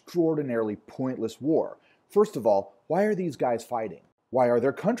an extraordinarily pointless war. First of all, why are these guys fighting? Why are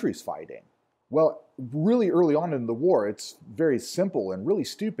their countries fighting? Well, really early on in the war, it's very simple and really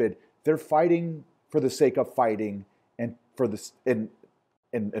stupid. They're fighting for the sake of fighting and for this and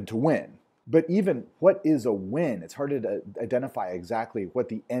to win. But even what is a win? It's hard to identify exactly what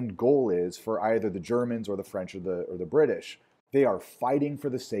the end goal is for either the Germans or the French or the British. They are fighting for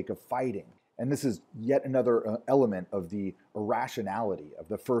the sake of fighting. And this is yet another element of the irrationality of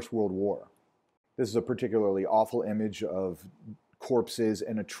the First World War. This is a particularly awful image of corpses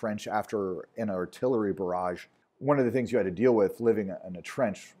in a trench after an artillery barrage. One of the things you had to deal with living in a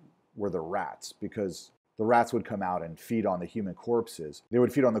trench were the rats, because the rats would come out and feed on the human corpses. They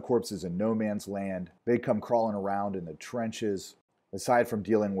would feed on the corpses in no man's land. They'd come crawling around in the trenches. Aside from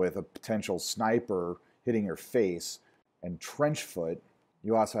dealing with a potential sniper hitting your face and trench foot,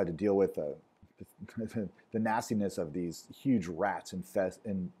 you also had to deal with the nastiness of these huge rats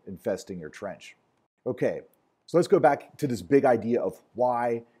infesting your trench. Okay, so let's go back to this big idea of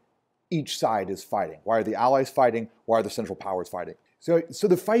why each side is fighting. Why are the Allies fighting? Why are the Central Powers fighting? So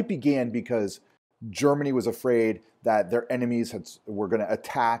the fight began because Germany was afraid that their enemies were going to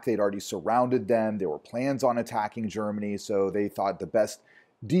attack. They'd already surrounded them. There were plans on attacking Germany, so they thought the best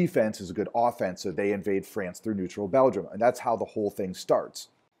defense is a good offense, so they invade France through neutral Belgium. And that's how the whole thing starts.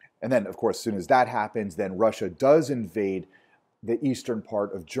 And then, of course, as soon as that happens, then Russia does invade the eastern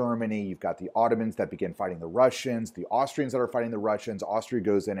part of Germany. You've got the Ottomans that begin fighting the Russians, the Austrians that are fighting the Russians. Austria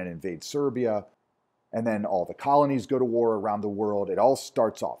goes in and invades Serbia. And then all the colonies go to war around the world. It all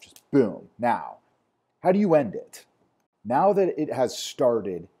starts off just boom. Now, how do you end it? Now that it has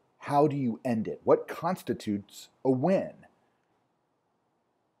started, how do you end it? What constitutes a win?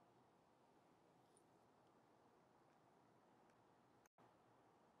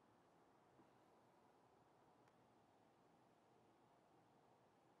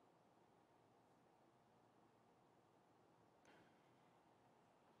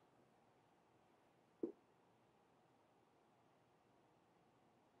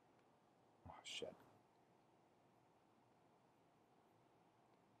 Oh, shit.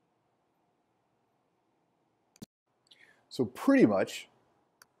 So pretty much,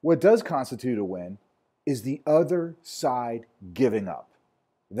 what does constitute a win is the other side giving up.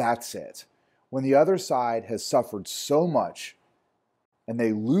 That's it. When the other side has suffered so much and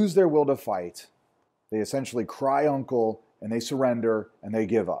they lose their will to fight, they essentially cry uncle and they surrender and they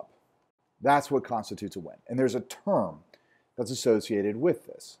give up. That's what constitutes a win. And there's a term that's associated with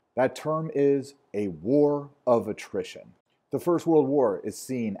this. That term is a war of attrition. The First World War is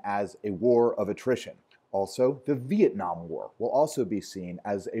seen as a war of attrition. Also, the Vietnam War will also be seen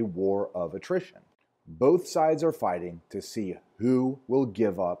as a war of attrition. Both sides are fighting to see who will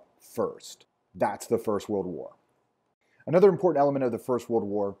give up first. That's the First World War. Another important element of the First World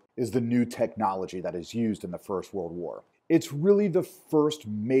War is the new technology that is used in the First World War. It's really the first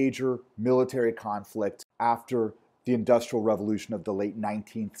major military conflict after the Industrial Revolution of the late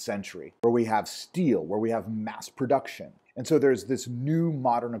 19th century, where we have steel, where we have mass production. And so there's this new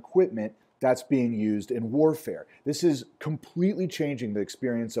modern equipment that's being used in warfare. This is completely changing the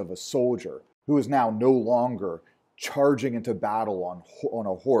experience of a soldier who is now no longer charging into battle on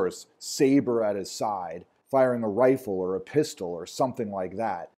a horse, saber at his side, firing a rifle or a pistol or something like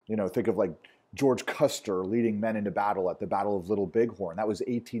that. You know, think of like George Custer leading men into battle at the Battle of Little Bighorn. That was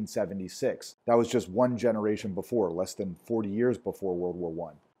 1876. That was just one generation before, less than 40 years before World War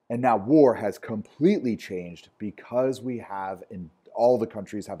I. And now war has completely changed because all the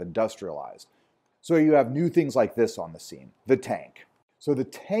countries have industrialized. So you have new things like this on the scene, the tank. So the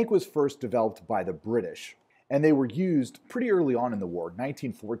tank was first developed by the British, and they were used pretty early on in the war.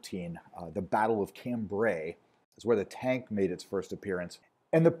 1914, the Battle of Cambrai is where the tank made its first appearance.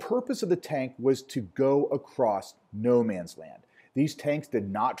 And the purpose of the tank was to go across no man's land. These tanks did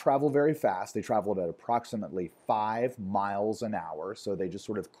not travel very fast. They traveled at approximately 5 miles an hour, so they just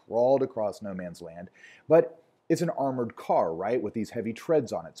sort of crawled across no man's land. But it's an armored car, right, with these heavy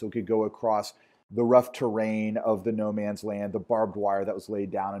treads on it, so it could go across the rough terrain of the no man's land, the barbed wire that was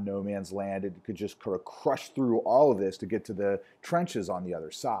laid down in no man's land. It could just kind of crush through all of this to get to the trenches on the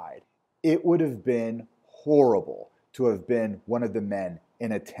other side. It would have been horrible to have been one of the men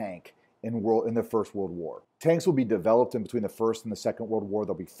in a tank in the First World War. Tanks will be developed in between the First and the Second World War.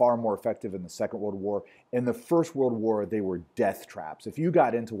 They'll be far more effective in the Second World War. In the First World War, they were death traps. If you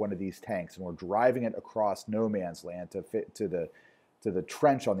got into one of these tanks and were driving it across no man's land to fit to the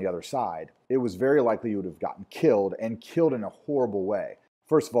trench on the other side, it was very likely you would have gotten killed, and killed in a horrible way.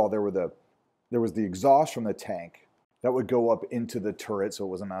 First of all, there was the exhaust from the tank that would go up into the turret, so it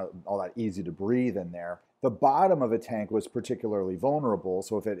wasn't all that easy to breathe in there. The bottom of a tank was particularly vulnerable,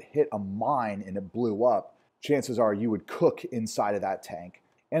 so if it hit a mine and it blew up, chances are you would cook inside of that tank.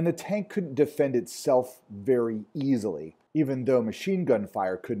 And the tank couldn't defend itself very easily. Even though machine gun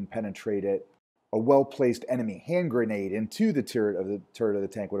fire couldn't penetrate it, a well-placed enemy hand grenade into the turret of the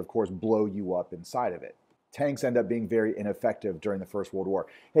tank would, of course, blow you up inside of it. Tanks end up being very ineffective during the First World War.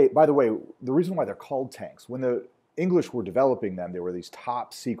 Hey, by the way, the reason why they're called tanks, when the English were developing them, they were these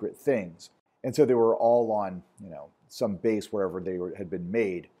top secret things. And so they were all on, some base wherever had been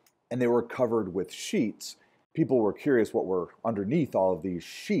made, and they were covered with sheets. People were curious what were underneath all of these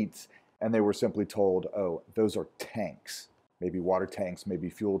sheets, and they were simply told, oh, those are tanks. Maybe water tanks, maybe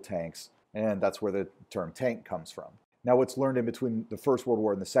fuel tanks, and that's where the term tank comes from. Now, what's learned in between the First World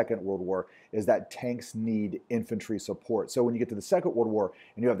War and the Second World War is that tanks need infantry support. So when you get to the Second World War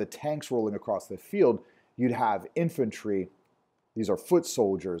and you have the tanks rolling across the field, you'd have infantry, these are foot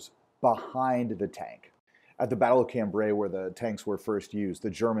soldiers, behind the tank. At the Battle of Cambrai, where the tanks were first used,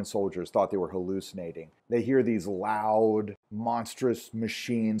 the German soldiers thought they were hallucinating. They hear these loud, monstrous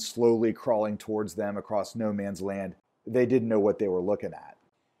machines slowly crawling towards them across no man's land. They didn't know what they were looking at.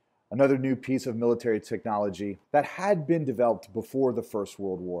 Another new piece of military technology that had been developed before the First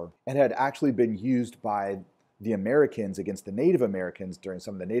World War and had actually been used by the Americans against the Native Americans during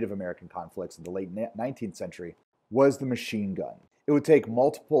some of the Native American conflicts in the late 19th century was the machine gun. It would take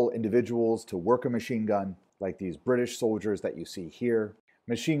multiple individuals to work a machine gun, like these British soldiers that you see here.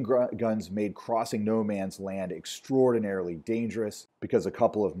 Machine guns made crossing no man's land extraordinarily dangerous because a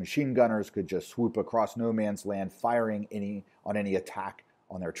couple of machine gunners could just swoop across no man's land, firing on any attack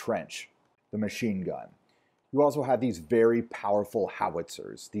on their trench. The machine gun. You also have these very powerful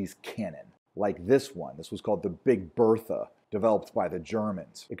howitzers, these cannon, like this one. This was called the Big Bertha, developed by the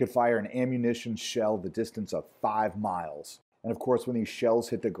Germans. It could fire an ammunition shell the distance of 5 miles. And of course, when these shells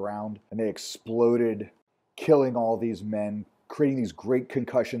hit the ground and they exploded, killing all these men, creating these great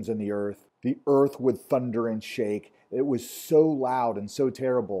concussions in the earth would thunder and shake. It was so loud and so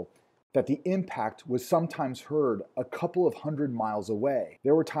terrible that the impact was sometimes heard a couple of 100 miles away.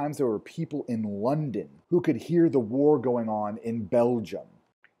 There were times there were people in London who could hear the war going on in Belgium.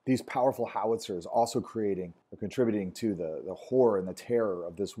 These powerful howitzers also contributing to the horror and the terror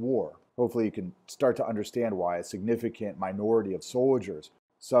of this war. Hopefully you can start to understand why a significant minority of soldiers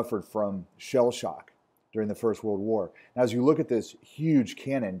suffered from shell shock during the First World War. Now, as you look at this huge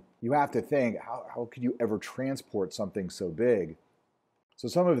cannon, you have to think, how could you ever transport something so big? So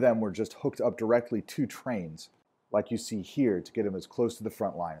some of them were just hooked up directly to trains, like you see here, to get them as close to the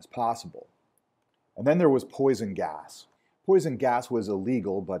front line as possible. And then there was poison gas. Poison gas was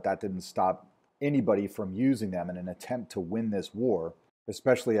illegal, but that didn't stop anybody from using them in an attempt to win this war,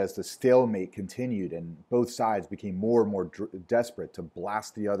 especially as the stalemate continued and both sides became more and more desperate to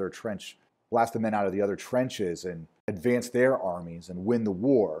blast the men out of the other trenches and advance their armies and win the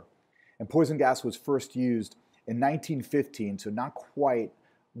war. And poison gas was first used in 1915, so not quite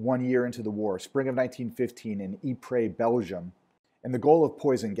 1 year into the war, spring of 1915 in Ypres, Belgium. And the goal of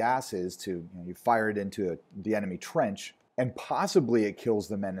poison gas is to you fire it into the enemy trench, and possibly it kills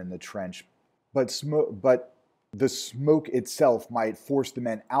the men in the trench, but the smoke itself might force the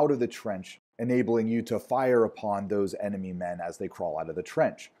men out of the trench, enabling you to fire upon those enemy men as they crawl out of the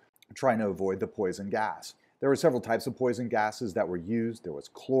trench, trying to avoid the poison gas. There were several types of poison gases that were used. There was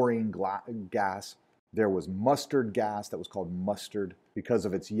chlorine gas. There was mustard gas that was called mustard because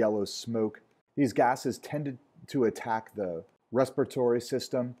of its yellow smoke. These gases tended to attack the respiratory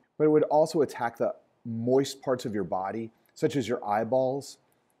system, but it would also attack the moist parts of your body, such as your eyeballs.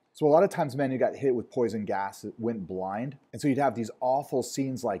 So a lot of times men who got hit with poison gas went blind. And so you'd have these awful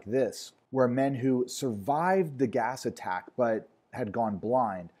scenes like this, where men who survived the gas attack but had gone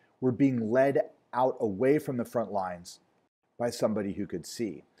blind were being led out away from the front lines by somebody who could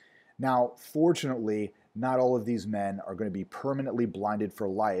see. Now, fortunately, not all of these men are going to be permanently blinded for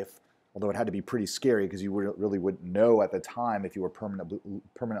life, although it had to be pretty scary because you really wouldn't know at the time if you were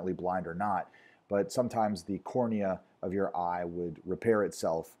permanently blind or not. But sometimes the cornea of your eye would repair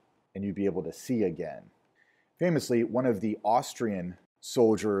itself and you'd be able to see again. Famously, one of the Austrian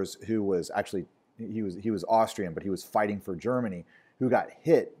soldiers who was actually, he was Austrian, but he was fighting for Germany, who got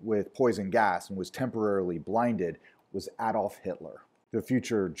hit with poison gas and was temporarily blinded, was Adolf Hitler, the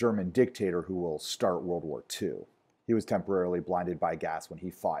future German dictator who will start World War II. He was temporarily blinded by gas when he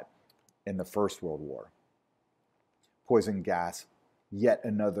fought in the First World War. Poison gas, yet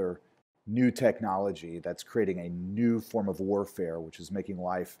another new technology that's creating a new form of warfare, which is making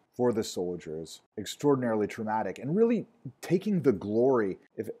life for the soldiers extraordinarily traumatic and really taking the glory,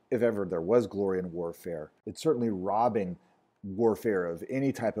 if ever there was glory in warfare. It's certainly robbing warfare of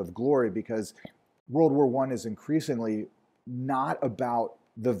any type of glory, because World War I is increasingly not about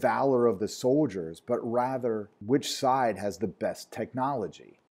the valor of the soldiers, but rather which side has the best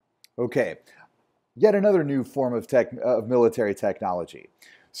technology. Okay, yet another new form of military technology.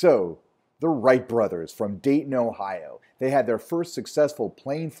 So, the Wright brothers from Dayton, Ohio. They had their first successful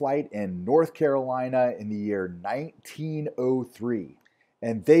plane flight in North Carolina in the year 1903.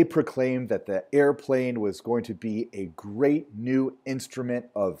 And they proclaimed that the airplane was going to be a great new instrument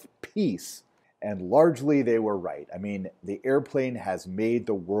of peace. And largely they were right. I mean, the airplane has made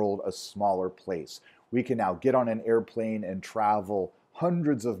the world a smaller place. We can now get on an airplane and travel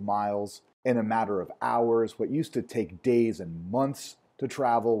hundreds of miles in a matter of hours. What used to take days and months to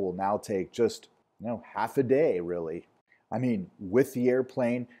travel will now take just, half a day, really. I mean, with the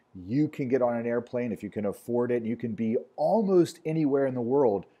airplane, you can get on an airplane if you can afford it. You can be almost anywhere in the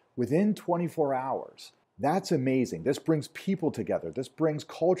world within 24 hours. That's amazing. This brings people together. This brings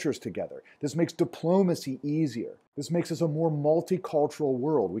cultures together. This makes diplomacy easier. This makes us a more multicultural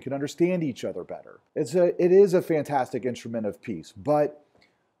world. We can understand each other better. It is a fantastic instrument of peace, but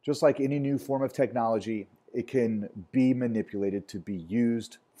just like any new form of technology, it can be manipulated to be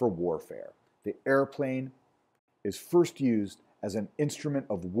used for warfare. The airplane is first used as an instrument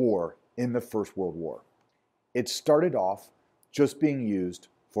of war in the First World War. It started off just being used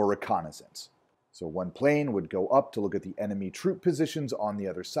for reconnaissance. So one plane would go up to look at the enemy troop positions on the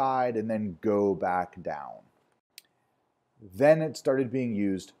other side and then go back down. Then it started being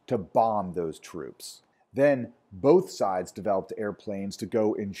used to bomb those troops. Then both sides developed airplanes to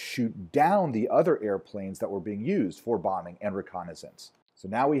go and shoot down the other airplanes that were being used for bombing and reconnaissance. So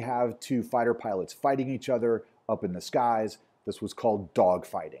now we have two fighter pilots fighting each other up in the skies. This was called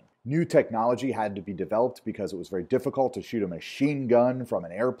dogfighting. New technology had to be developed because it was very difficult to shoot a machine gun from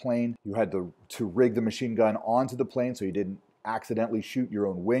an airplane. You had to rig the machine gun onto the plane so you didn't accidentally shoot your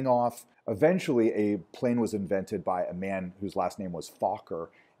own wing off. Eventually, a plane was invented by a man whose last name was Fokker.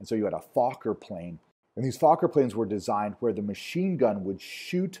 And so you had a Fokker plane. And these Fokker planes were designed where the machine gun would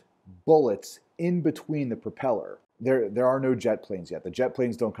shoot bullets in between the propeller. There are no jet planes yet. The jet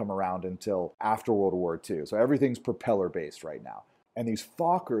planes don't come around until after World War II. So everything's propeller-based right now. And these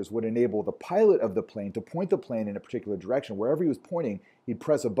Fokkers would enable the pilot of the plane to point the plane in a particular direction. Wherever he was pointing, he'd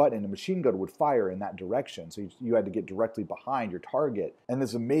press a button and the machine gun would fire in that direction. So you had to get directly behind your target. And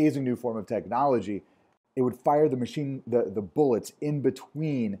this amazing new form of technology, it would fire the bullets in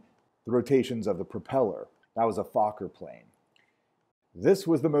between the rotations of the propeller. That was a Fokker plane. This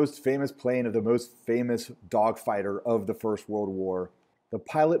was the most famous plane of the most famous dogfighter of the First World War. The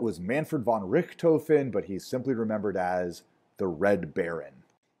pilot was Manfred von Richthofen, but he's simply remembered as the Red Baron.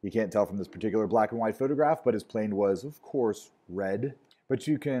 You can't tell from this particular black and white photograph, but his plane was, of course, red. But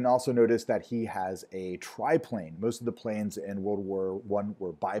you can also notice that he has a triplane. Most of the planes in World War I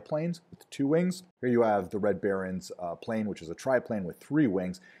were biplanes with 2 wings. Here you have the Red Baron's plane, which is a triplane with 3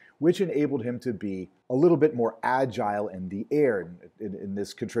 wings, which enabled him to be a little bit more agile in the air. And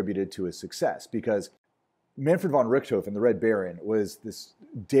this contributed to his success because Manfred von Richthofen, the Red Baron, was this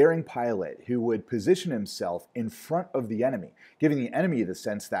daring pilot who would position himself in front of the enemy, giving the enemy the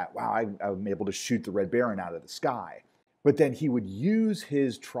sense that, wow, I'm able to shoot the Red Baron out of the sky. But then he would use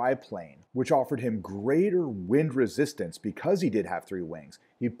his triplane, which offered him greater wind resistance because he did have 3 wings.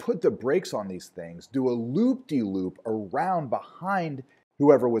 He'd put the brakes on these things, do a loop-de-loop around behind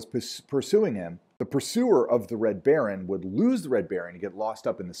whoever was pursuing him. The pursuer of the Red Baron would lose the Red Baron and get lost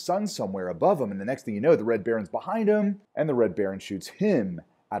up in the sun somewhere above him, and the next thing you know, the Red Baron's behind him, and the Red Baron shoots him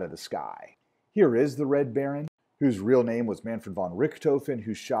out of the sky. Here is the Red Baron, whose real name was Manfred von Richthofen,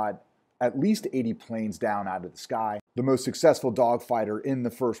 who shot at least 80 planes down out of the sky, the most successful dogfighter in the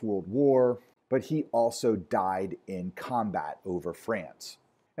First World War, but he also died in combat over France.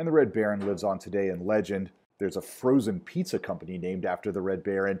 And the Red Baron lives on today in legend. There's a frozen pizza company named after the Red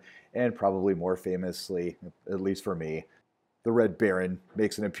Baron, and probably more famously, at least for me, the Red Baron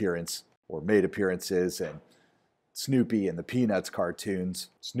makes an appearance, or made appearances, in Snoopy and the Peanuts cartoons.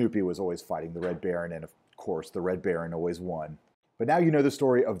 Snoopy was always fighting the Red Baron, and of course the Red Baron always won. But now you know the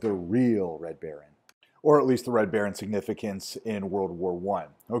story of the real Red Baron, or at least the Red Baron's significance in World War I.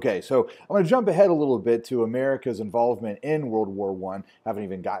 Okay, so I'm going to jump ahead a little bit to America's involvement in World War I. Haven't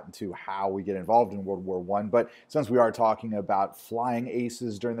even gotten to how we get involved in World War I, but since we are talking about flying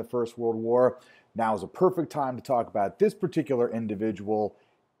aces during the First World War, now is a perfect time to talk about this particular individual,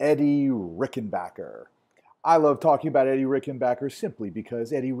 Eddie Rickenbacker. I love talking about Eddie Rickenbacker simply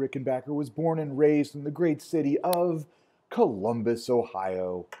because Eddie Rickenbacker was born and raised in the great city of Columbus,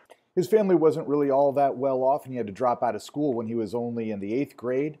 Ohio. His family wasn't really all that well off, and he had to drop out of school when he was only in the 8th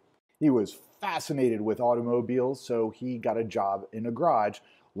grade. He was fascinated with automobiles, so he got a job in a garage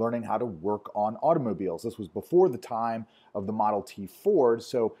learning how to work on automobiles. This was before the time of the Model T Ford,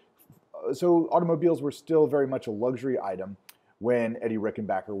 so automobiles were still very much a luxury item when Eddie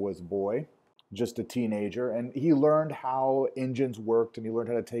Rickenbacker was a boy, just a teenager, and he learned how engines worked, and he learned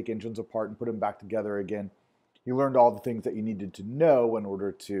how to take engines apart and put them back together again. He learned all the things that you needed to know in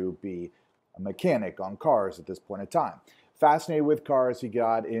order to be a mechanic on cars at this point in time. Fascinated with cars, he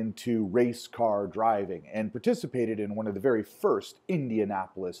got into race car driving and participated in one of the very first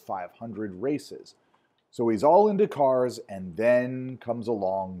Indianapolis 500 races. So he's all into cars, and then comes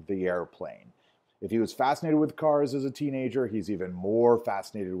along the airplane. If he was fascinated with cars as a teenager, he's even more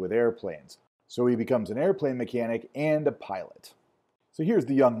fascinated with airplanes. So he becomes an airplane mechanic and a pilot. So here's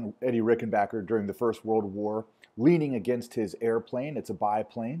the young Eddie Rickenbacker during the First World War, leaning against his airplane. It's a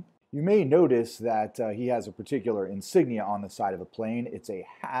biplane. You may notice that he has a particular insignia on the side of a plane. It's a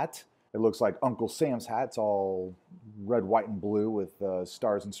hat. It looks like Uncle Sam's hat. It's all red, white, and blue with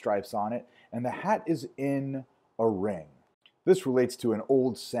stars and stripes on it. And the hat is in a ring. This relates to an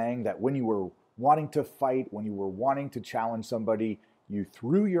old saying that when you were wanting to fight, when you were wanting to challenge somebody, you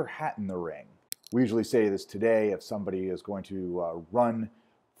threw your hat in the ring. We usually say this today if somebody is going to run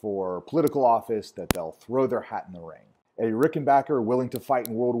for political office, that they'll throw their hat in the ring. Eddie Rickenbacker, willing to fight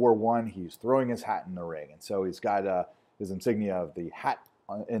in World War I, he's throwing his hat in the ring. And so he's got his insignia of the hat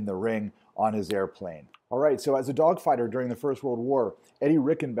in the ring on his airplane. All right, so as a dogfighter during the First World War, Eddie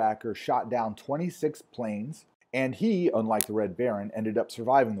Rickenbacker shot down 26 planes, and he, unlike the Red Baron, ended up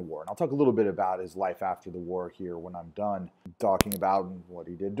surviving the war. And I'll talk a little bit about his life after the war here when I'm done talking about what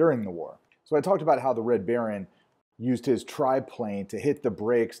he did during the war. So I talked about how the Red Baron used his triplane to hit the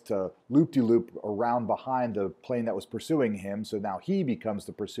brakes to loop-de-loop around behind the plane that was pursuing him, so now he becomes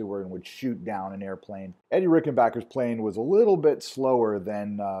the pursuer and would shoot down an airplane. Eddie Rickenbacker's plane was a little bit slower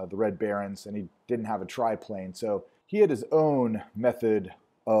than the Red Baron's, and he didn't have a triplane, so he had his own method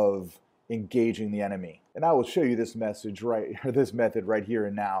of engaging the enemy. And I will show you this method right here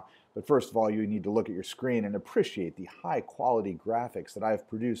and now. But first of all, you need to look at your screen and appreciate the high-quality graphics that I've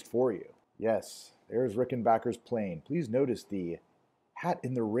produced for you. Yes, there's Rickenbacker's plane. Please notice the hat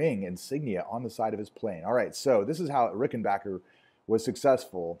in the ring insignia on the side of his plane. All right, so this is how Rickenbacker was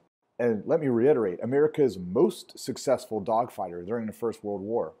successful. And let me reiterate, America's most successful dogfighter during the First World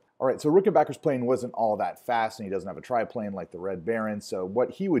War. All right, so Rickenbacker's plane wasn't all that fast, and he doesn't have a triplane like the Red Baron, so what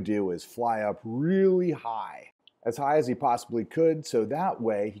he would do is fly up really high as he possibly could, so that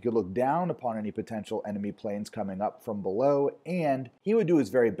way he could look down upon any potential enemy planes coming up from below, and he would do his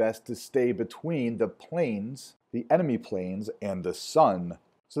very best to stay between the planes, the enemy planes, and the sun,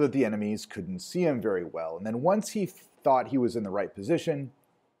 so that the enemies couldn't see him very well. And then once he thought he was in the right position,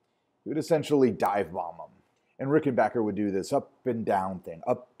 he would essentially dive bomb them. And Rickenbacker would do this up and down thing,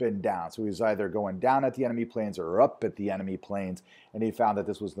 up and down. So he was either going down at the enemy planes or up at the enemy planes, and he found that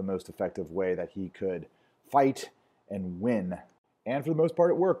this was the most effective way that he could fight and win. And for the most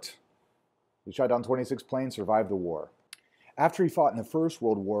part, it worked. He shot down 26 planes, survived the war. After he fought in the First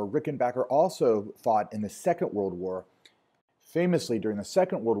World War, Rickenbacker also fought in the Second World War. Famously, during the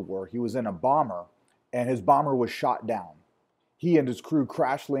Second World War, he was in a bomber, and his bomber was shot down. He and his crew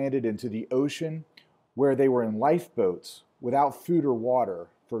crash landed into the ocean where they were in lifeboats without food or water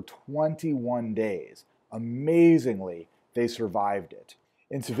for 21 days. Amazingly, they survived it.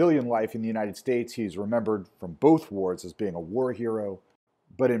 In civilian life in the United States, he's remembered from both wars as being a war hero,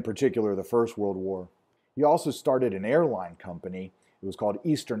 but in particular the First World War. He also started an airline company. It was called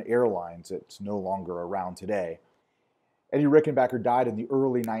Eastern Airlines. It's no longer around today. Eddie Rickenbacker died in the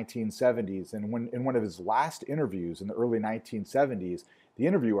early 1970s, and in one of his last interviews in the early 1970s, the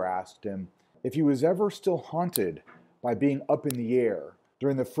interviewer asked him if he was ever still haunted by being up in the air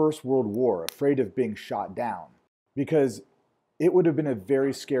during the First World War, afraid of being shot down, because it would have been a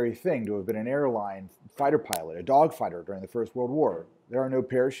very scary thing to have been an airline fighter pilot, a dogfighter during the First World War. There are no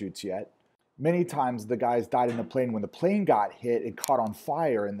parachutes yet. Many times the guys died in the plane when the plane got hit and caught on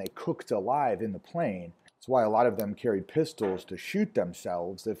fire and they cooked alive in the plane. That's why a lot of them carried pistols to shoot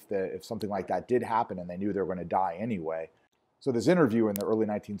themselves if something like that did happen and they knew they were going to die anyway. So this interviewer in the early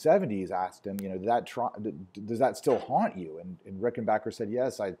 1970s asked him, does that still haunt you? And Rickenbacker said,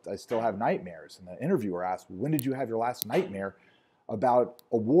 yes, I still have nightmares. And the interviewer asked, when did you have your last nightmare about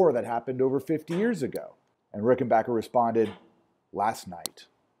a war that happened over 50 years ago? And Rickenbacker responded, last night.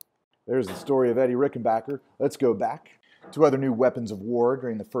 There's the story of Eddie Rickenbacker. Let's go back to other new weapons of war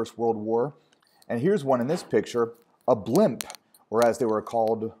during the First World War. And here's one in this picture, a blimp, or as they were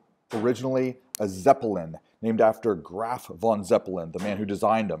called originally, a Zeppelin, named after Graf von Zeppelin, the man who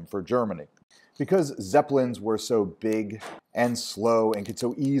designed them for Germany. Because Zeppelins were so big and slow and could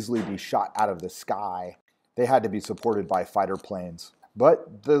so easily be shot out of the sky, they had to be supported by fighter planes.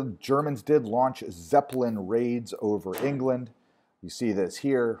 But the Germans did launch Zeppelin raids over England. You see this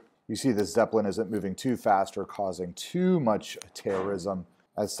here. You see this Zeppelin isn't moving too fast or causing too much terrorism,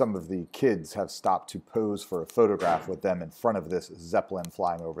 as some of the kids have stopped to pose for a photograph with them in front of this Zeppelin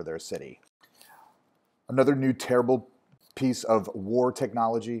flying over their city. Another new terrible piece of war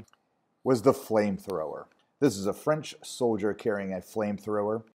technology was the flamethrower. This is a French soldier carrying a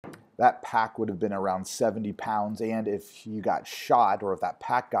flamethrower. That pack would have been around 70 pounds, and if you got shot, or if that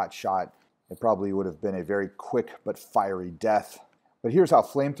pack got shot, it probably would have been a very quick but fiery death. But here's how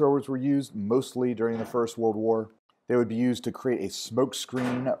flamethrowers were used, mostly during the First World War. They would be used to create a smoke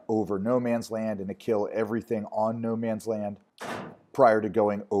screen over no man's land and to kill everything on no man's land prior to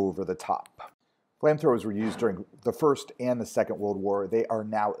going over the top. Flamethrowers were used during the First and the Second World War. They are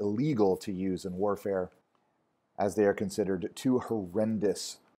now illegal to use in warfare, as they are considered too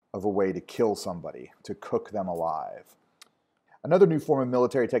horrendous of a way to kill somebody, to cook them alive. Another new form of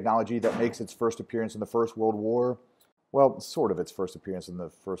military technology that makes its first appearance in the First World War, well, sort of its first appearance in the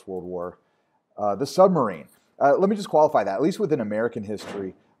First World War, the submarine. Let me just qualify that. At least within American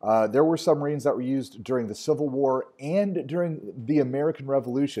history, there were submarines that were used during the Civil War and during the American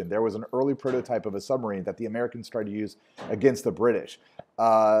Revolution. There was an early prototype of a submarine that the Americans tried to use against the British.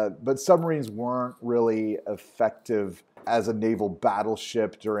 But submarines weren't really effective as a naval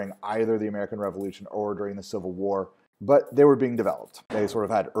battleship during either the American Revolution or during the Civil War. But they were being developed. They sort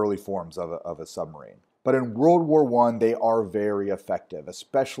of had early forms of a submarine. But in World War I, they are very effective,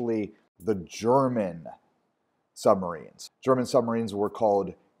 especially the German submarines. German submarines were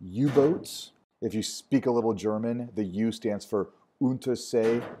called U-boats. If you speak a little German, the U stands for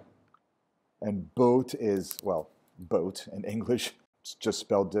Untersee, and boat is, well, boat in English, it's just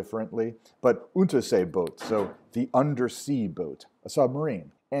spelled differently, but Untersee boat, so the undersea boat, a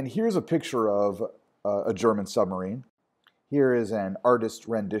submarine. And here's a picture of a German submarine. Here is an artist's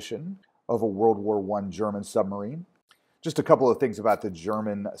rendition of a World War I German submarine. Just a couple of things about the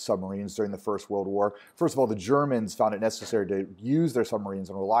German submarines during the First World War. First of all, the Germans found it necessary to use their submarines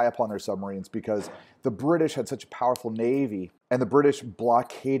and rely upon their submarines because the British had such a powerful navy, and the British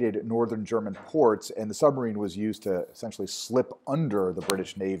blockaded northern German ports, and the submarine was used to essentially slip under the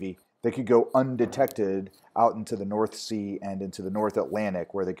British Navy. They could go undetected out into the North Sea and into the North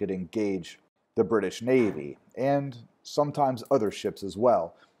Atlantic, where they could engage the British Navy and sometimes other ships as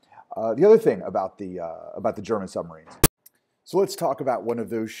well. The other thing about the German submarines. So let's talk about one of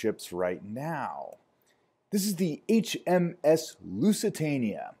those ships right now. This is the HMS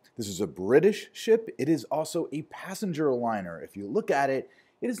Lusitania. This is a British ship. It is also a passenger liner. If you look at it,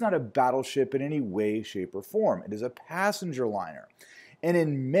 it is not a battleship in any way, shape, or form. It is a passenger liner. And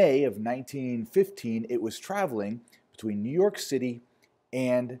in May of 1915, it was traveling between New York City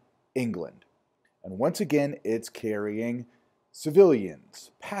and England. And once again, it's carrying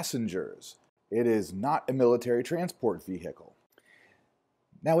civilians, passengers. It is not a military transport vehicle.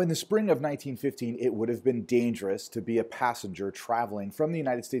 Now, in the spring of 1915, it would have been dangerous to be a passenger traveling from the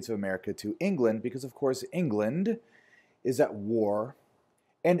United States of America to England because, of course, England is at war,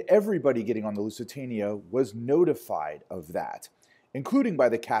 and everybody getting on the Lusitania was notified of that. including by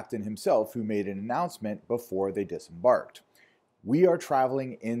the captain himself, who made an announcement before they disembarked. We are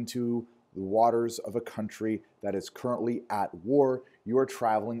traveling into the waters of a country that is currently at war. You are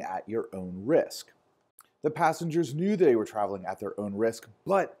traveling at your own risk. The passengers knew they were traveling at their own risk,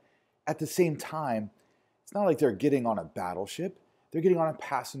 but at the same time, it's not like they're getting on a battleship. They're getting on a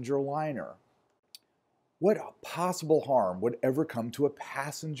passenger liner. What possible harm would ever come to a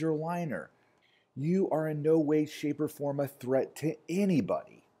passenger liner? You are in no way, shape, or form a threat to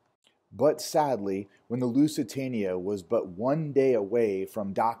anybody. But sadly, when the Lusitania was but 1 day away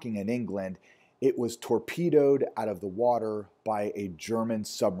from docking in England, it was torpedoed out of the water by a German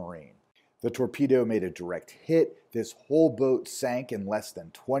submarine. The torpedo made a direct hit. This whole boat sank in less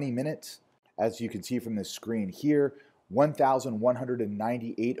than 20 minutes. As you can see from this screen here,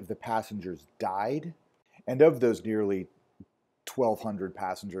 1,198 of the passengers died. And of those nearly 1,200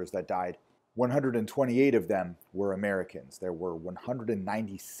 passengers that died, 128 of them were Americans. There were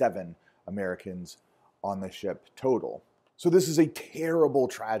 197 Americans on the ship total. So this is a terrible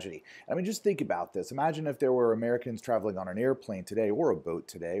tragedy. I mean, just think about this. Imagine if there were Americans traveling on an airplane today, or a boat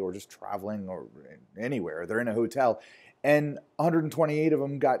today, or just traveling or anywhere. They're in a hotel, and 128 of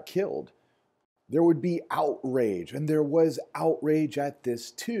them got killed. There would be outrage, and there was outrage at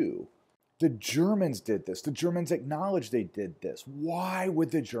this too. The Germans did this. The Germans acknowledged they did this. Why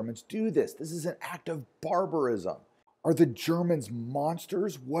would the Germans do this? This is an act of barbarism. Are the Germans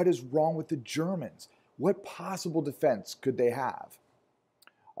monsters? What is wrong with the Germans? What possible defense could they have?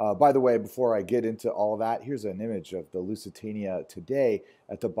 By the way, before I get into all of that, here's an image of the Lusitania today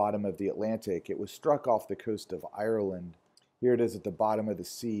at the bottom of the Atlantic. It was struck off the coast of Ireland. Here it is at the bottom of the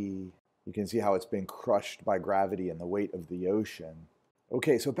sea. You can see how it's been crushed by gravity and the weight of the ocean.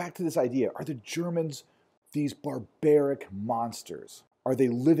 Okay, so back to this idea. Are the Germans these barbaric monsters? Are they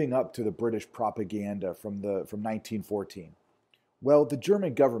living up to the British propaganda from 1914? Well, the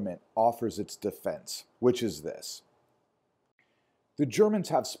German government offers its defense, which is this. The Germans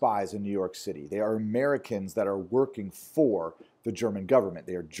have spies in New York City. They are Americans that are working for the German government.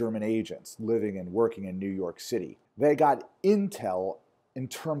 They are German agents living and working in New York City. They got intel in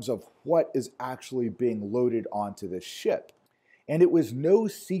terms of what is actually being loaded onto this ship. And it was no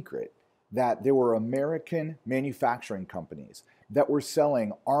secret that there were American manufacturing companies that were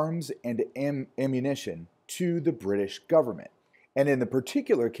selling arms and ammunition to the British government. And in the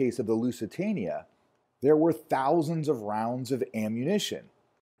particular case of the Lusitania, there were thousands of rounds of ammunition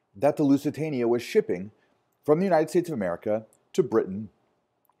that the Lusitania was shipping from the United States of America to Britain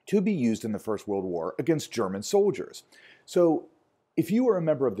to be used in the First World War against German soldiers. So if you were a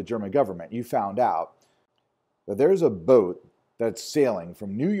member of the German government, you found out that there's a boat that's sailing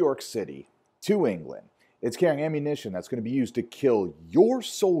from New York City to England. It's carrying ammunition that's going to be used to kill your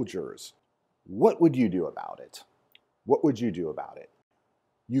soldiers. What would you do about it? What would you do about it?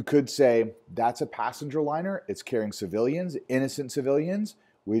 You could say, that's a passenger liner. It's carrying civilians, innocent civilians.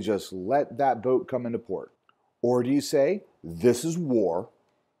 We just let that boat come into port. Or do you say, this is war.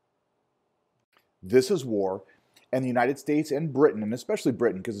 This is war. And the United States and Britain, and especially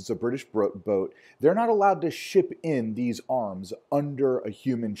Britain, because it's a British boat, they're not allowed to ship in these arms under a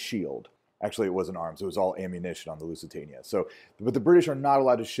human shield. Actually, it wasn't arms. It was all ammunition on the Lusitania. But the British are not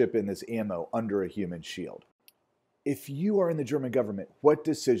allowed to ship in this ammo under a human shield. If you are in the German government, what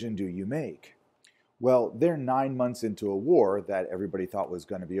decision do you make? Well, they're 9 months into a war that everybody thought was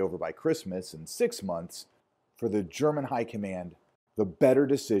going to be over by Christmas. In 6 months, for the German high command, the better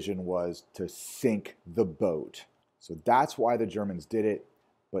decision was to sink the boat. So that's why the Germans did it.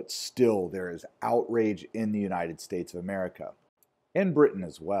 But still, there is outrage in the United States of America and Britain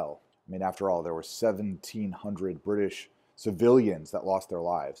as well. I mean, after all, there were 1,700 British civilians that lost their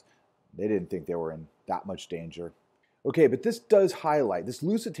lives. They didn't think they were in that much danger. Okay, but this does highlight this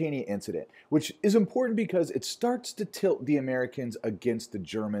Lusitania incident, which is important because it starts to tilt the Americans against the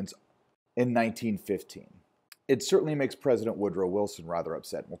Germans in 1915. It certainly makes President Woodrow Wilson rather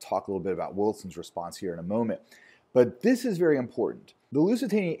upset. We'll talk a little bit about Wilson's response here in a moment. But this is very important. The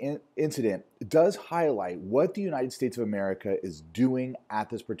Lusitania incident does highlight what the United States of America is doing at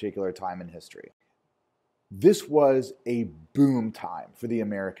this particular time in history. This was a boom time for the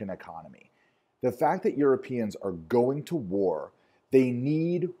American economy. The fact that Europeans are going to war, they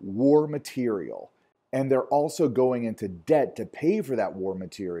need war material, and they're also going into debt to pay for that war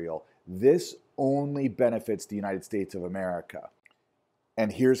material. This only benefits the United States of America.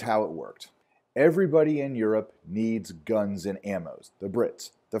 And here's how it worked. Everybody in Europe needs guns and ammos. The Brits,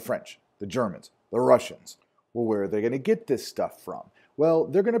 the French, the Germans, the Russians. Well, where are they going to get this stuff from? Well,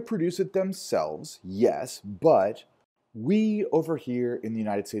 they're going to produce it themselves, yes, but we over here in the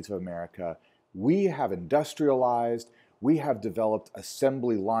United States of America, we have industrialized, We have developed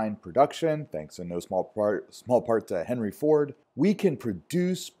assembly line production, thanks in no small part to Henry Ford. We can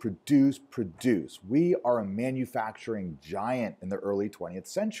produce. We are a manufacturing giant in the early 20th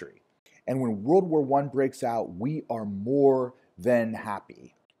century. And when World War I breaks out, we are more than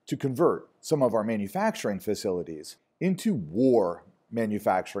happy to convert some of our manufacturing facilities into war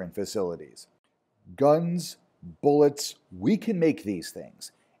manufacturing facilities. Guns, bullets, we can make these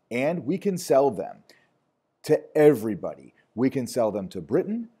things, and we can sell them to everybody. We can sell them to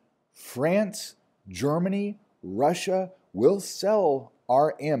Britain, France, Germany, Russia. We'll sell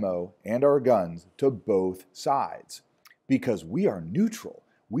our ammo and our guns to both sides because we are neutral.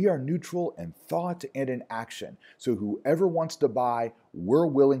 We are neutral in thought and in action. So whoever wants to buy, we're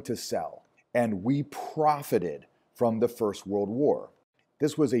willing to sell. And we profited from the First World War.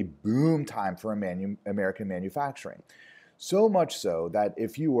 This was a boom time for American manufacturing. So much so that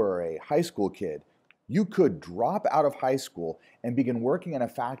if you were a high school kid, you could drop out of high school and begin working in a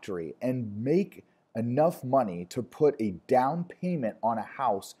factory and make enough money to put a down payment on a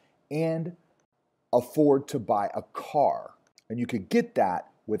house and afford to buy a car. And you could get that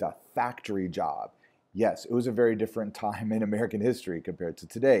with a factory job. Yes, it was a very different time in American history compared to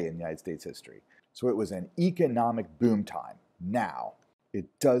today in United States history. So it was an economic boom time. Now, it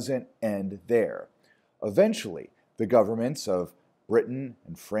doesn't end there. Eventually, the governments of Britain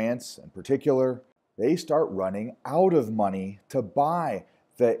and France in particular, they start running out of money to buy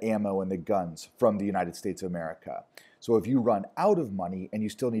the ammo and the guns from the United States of America. So if you run out of money and you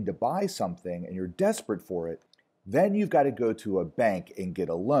still need to buy something and you're desperate for it, then you've got to go to a bank and get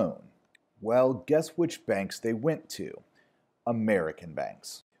a loan. Well, guess which banks they went to? American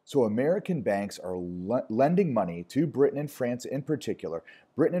banks. So American banks are lending money to Britain and France in particular.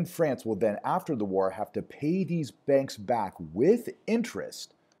 Britain and France will then, after the war, have to pay these banks back with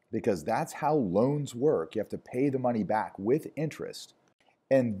interest because that's how loans work. You have to pay the money back with interest.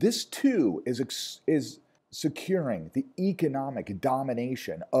 And this too is securing the economic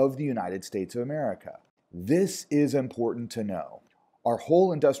domination of the United States of America. This is important to know. Our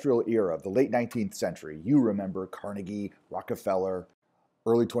whole industrial era of the late 19th century, you remember Carnegie, Rockefeller,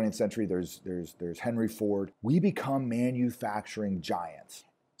 early 20th century, there's Henry Ford. We become manufacturing giants.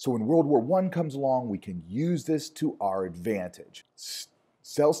 So when World War I comes along, we can use this to our advantage.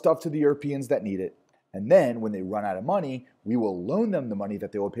 Sell stuff to the Europeans that need it. And then when they run out of money, we will loan them the money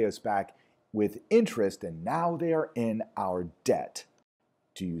that they will pay us back with interest. And now they are in our debt.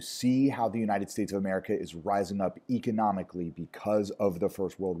 Do you see how the United States of America is rising up economically because of the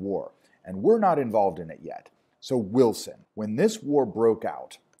First World War? And we're not involved in it yet. So Wilson, when this war broke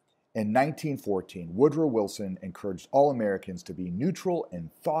out in 1914, Woodrow Wilson encouraged all Americans to be neutral in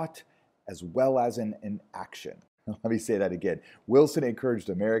thought as well as in action. Let me say that again. Wilson encouraged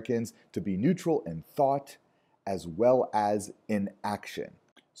Americans to be neutral in thought as well as in action.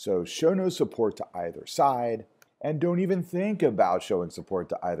 So show no support to either side, and don't even think about showing support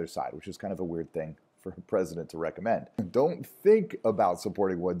to either side, which is kind of a weird thing for a president to recommend. Don't think about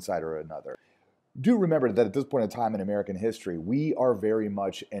supporting one side or another. Do remember that at this point in time in American history, we are very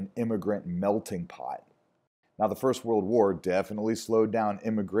much an immigrant melting pot. Now, the First World War definitely slowed down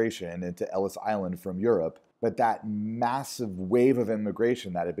immigration into Ellis Island from Europe, but that massive wave of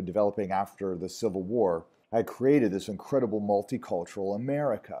immigration that had been developing after the Civil War had created this incredible multicultural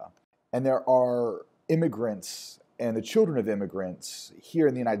America. And there are immigrants and the children of immigrants here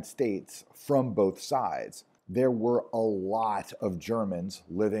in the United States from both sides. There were a lot of Germans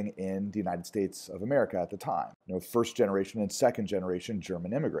living in the United States of America at the time. First generation and second generation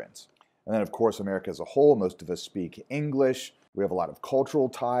German immigrants. And then, of course, America as a whole, most of us speak English. We have a lot of cultural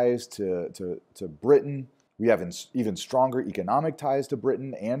ties to Britain. We have even stronger economic ties to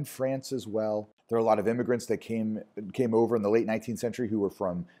Britain and France as well. There are a lot of immigrants that came over in the late 19th century who were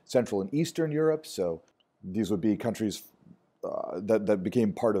from Central and Eastern Europe. So these would be countries that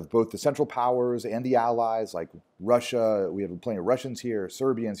became part of both the Central Powers and the Allies, like Russia. We have plenty of Russians here,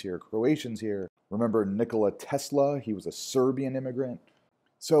 Serbians here, Croatians here. Remember Nikola Tesla? He was a Serbian immigrant.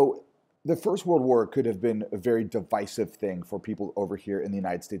 So the First World War could have been a very divisive thing for people over here in the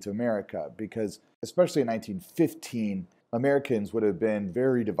United States of America because, especially in 1915, Americans would have been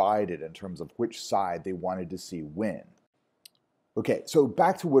very divided in terms of which side they wanted to see win. Okay, so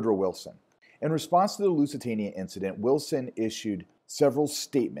back to Woodrow Wilson. In response to the Lusitania incident, Wilson issued several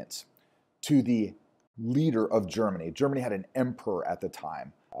statements to the leader of Germany. Germany had an emperor at the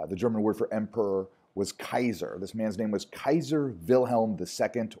time. The German word for emperor was Kaiser. This man's name was Kaiser Wilhelm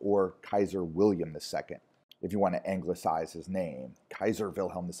II or Kaiser William II, if you want to anglicize his name, Kaiser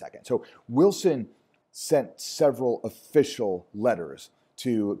Wilhelm II. So Wilson sent several official letters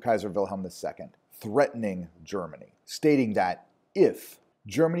to Kaiser Wilhelm II threatening Germany, stating that if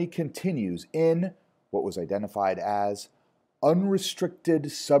Germany continues in what was identified as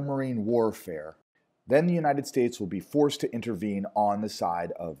unrestricted submarine warfare, then the United States will be forced to intervene on the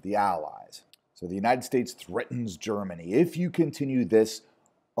side of the Allies. So the United States threatens Germany. If you continue this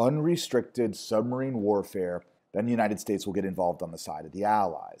unrestricted submarine warfare, then the United States will get involved on the side of the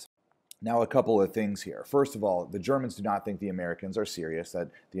Allies. Now, a couple of things here. First of all, the Germans do not think the Americans are serious, that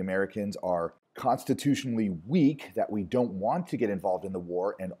the Americans are constitutionally weak, that we don't want to get involved in the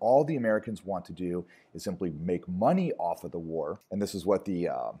war, and all the Americans want to do is simply make money off of the war. And this is what the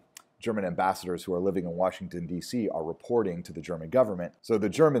German ambassadors who are living in Washington, D.C. are reporting to the German government. So the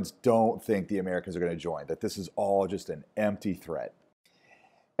Germans don't think the Americans are going to join, that this is all just an empty threat.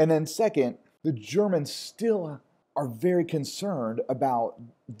 And then second, the Germans still are very concerned about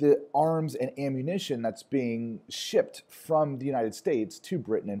the arms and ammunition that's being shipped from the United States to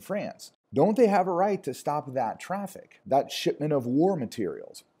Britain and France. Don't they have a right to stop that traffic, that shipment of war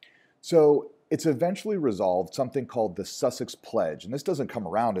materials? So it's eventually resolved, something called the Sussex Pledge, and this doesn't come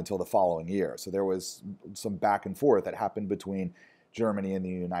around until the following year. So there was some back and forth that happened between Germany and the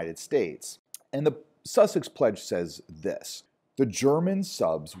United States. And the Sussex Pledge says this: the German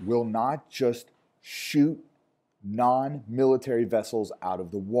subs will not just shoot non-military vessels out of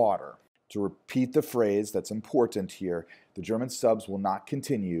the water. To repeat the phrase that's important here, the German subs will not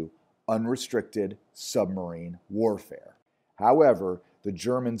continue unrestricted submarine warfare. However, the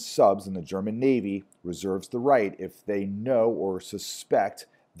German subs and the German Navy reserves the right, if they know or suspect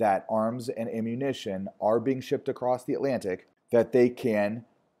that arms and ammunition are being shipped across the Atlantic, that they can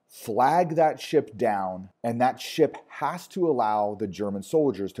flag that ship down, and that ship has to allow the German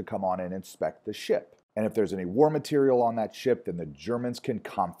soldiers to come on and inspect the ship. And if there's any war material on that ship, then the Germans can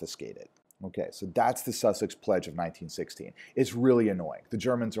confiscate it. Okay, so that's the Sussex Pledge of 1916. It's really annoying. The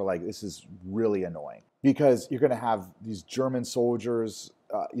Germans are like, this is really annoying, because you're going to have these German soldiers,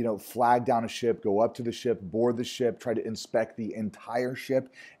 flag down a ship, go up to the ship, board the ship, try to inspect the entire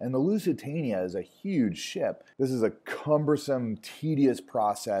ship. And the Lusitania is a huge ship. This is a cumbersome, tedious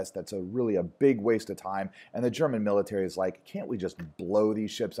process that's really a big waste of time. And the German military is like, can't we just blow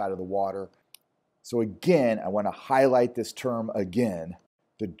these ships out of the water? So again, I want to highlight this term again.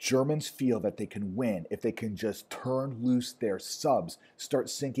 The Germans feel that they can win if they can just turn loose their subs, start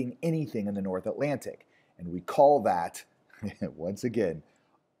sinking anything in the North Atlantic. And we call that, once again,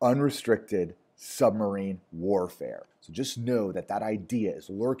 unrestricted submarine warfare. So just know that that idea is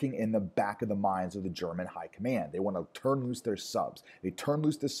lurking in the back of the minds of the German high command. They want to turn loose their subs. They turn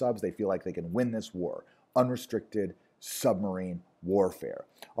loose the subs, they feel like they can win this war. Unrestricted submarine warfare.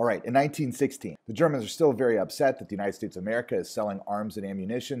 All right, in 1916, the Germans are still very upset that the United States of America is selling arms and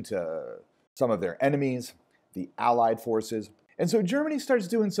ammunition to some of their enemies, the Allied forces. And so Germany starts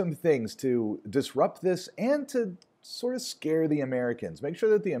doing some things to disrupt this and to sort of scare the Americans, make sure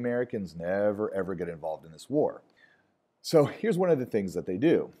that the Americans never ever get involved in this war. So here's one of the things that they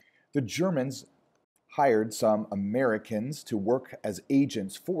do. The Germans hired some Americans to work as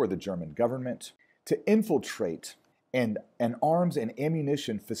agents for the German government to infiltrate an arms and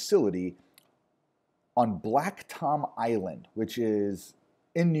ammunition facility on Black Tom Island, which is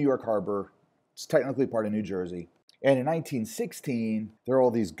in New York Harbor. It's technically part of New Jersey. And in 1916, there are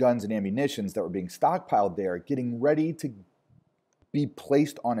all these guns and ammunitions that were being stockpiled there, getting ready to be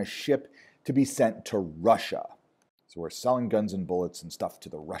placed on a ship to be sent to Russia. So we're selling guns and bullets and stuff to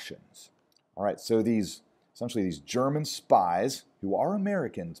the Russians. All right, so essentially these German spies, who are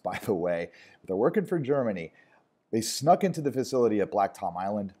Americans, by the way, but they're working for Germany, they snuck into the facility at Black Tom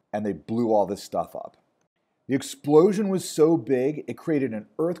Island and they blew all this stuff up. The explosion was so big, it created an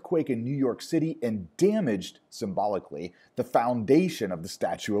earthquake in New York City and damaged, symbolically, the foundation of the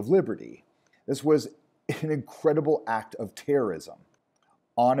Statue of Liberty. This was an incredible act of terrorism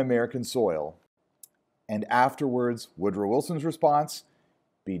on American soil. And afterwards, Woodrow Wilson's response: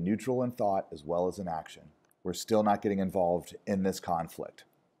 be neutral in thought as well as in action. We're still not getting involved in this conflict.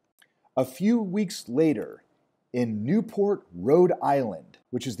 A few weeks later, in Newport, Rhode Island,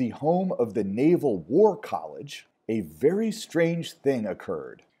 which is the home of the Naval War College, a very strange thing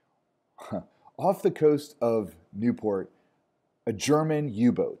occurred. Off the coast of Newport, a German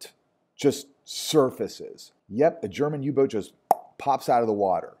U-boat just surfaces. Yep, a German U-boat just pops out of the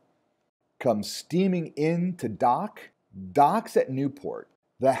water, comes steaming into docks at Newport.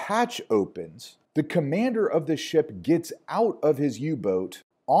 The hatch opens. The commander of the ship gets out of his U-boat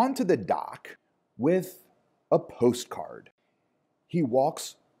onto the dock with a postcard. He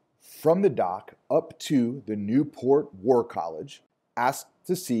walks from the dock up to the Newport War College, asks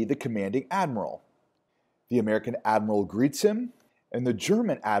to see the commanding admiral. The American admiral greets him, and the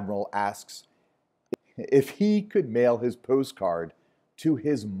German admiral asks if he could mail his postcard to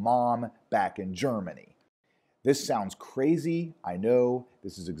his mom back in Germany. This sounds crazy, I know.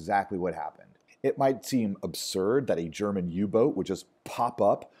 This is exactly what happened. It might seem absurd that a German U-boat would just pop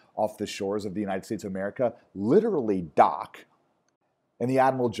up off the shores of the United States of America, literally dock, and the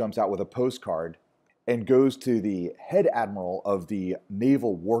admiral jumps out with a postcard and goes to the head admiral of the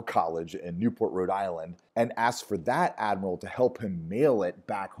Naval War College in Newport, Rhode Island, and asks for that admiral to help him mail it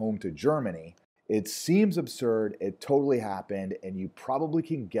back home to Germany. It seems absurd, it totally happened, and you probably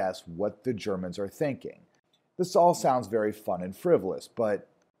can guess what the Germans are thinking. This all sounds very fun and frivolous, but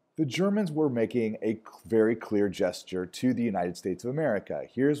the Germans were making a very clear gesture to the United States of America.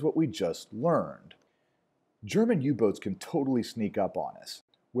 Here's what we just learned. German U-boats can totally sneak up on us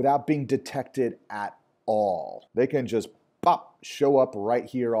without being detected at all. They can just show up right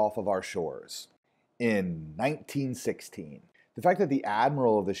here off of our shores. In 1916, the fact that the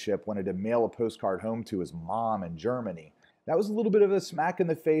admiral of the ship wanted to mail a postcard home to his mom in Germany, that was a little bit of a smack in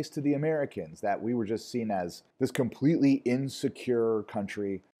the face to the Americans, that we were just seen as this completely insecure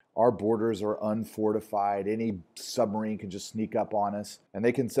country. Our borders are unfortified. Any submarine can just sneak up on us. And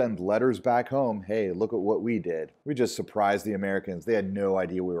they can send letters back home. Hey, look at what we did. We just surprised the Americans. They had no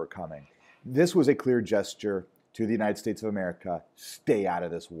idea we were coming. This was a clear gesture to the United States of America. Stay out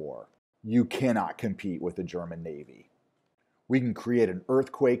of this war. You cannot compete with the German Navy. We can create an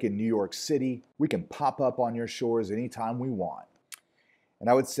earthquake in New York City. We can pop up on your shores anytime we want. And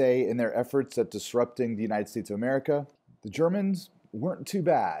I would say in their efforts at disrupting the United States of America, the Germans weren't too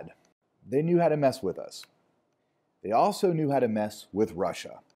bad. They knew how to mess with us. They also knew how to mess with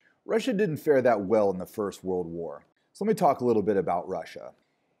Russia. Russia didn't fare that well in the First World War. So let me talk a little bit about Russia.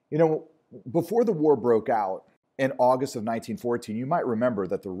 You know, before the war broke out in August of 1914, you might remember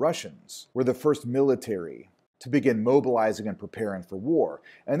that the Russians were the first military to begin mobilizing and preparing for war.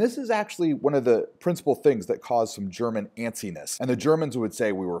 And this is actually one of the principal things that caused some German antsiness. And the Germans would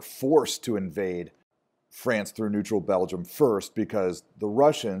say we were forced to invade France through neutral Belgium first because the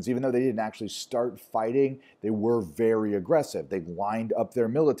Russians, even though they didn't actually start fighting, they were very aggressive. They lined up their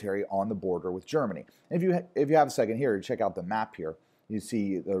military on the border with Germany. And if you have a second here, check out the map here. You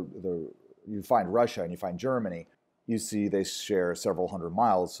see you find Russia and you find Germany. You see they share several hundred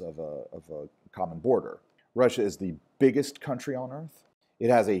miles of a common border. Russia is the biggest country on earth. It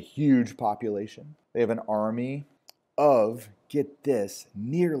has a huge population. They have an army of, get this,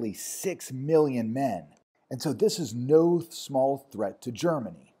 nearly 6 million men. And so this is no small threat to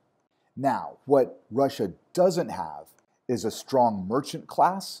Germany. Now, what Russia doesn't have is a strong merchant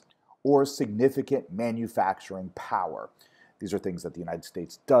class or significant manufacturing power. These are things that the United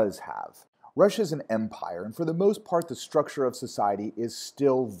States does have. Russia is an empire, and for the most part, the structure of society is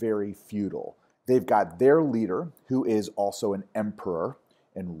still very feudal. They've got their leader, who is also an emperor.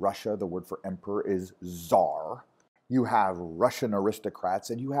 In Russia, the word for emperor is czar. You have Russian aristocrats,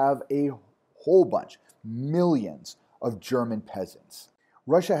 and you have a whole bunch, millions of German peasants.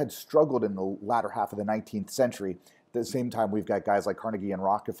 Russia had struggled in the latter half of the 19th century. At the same time, we've got guys like Carnegie and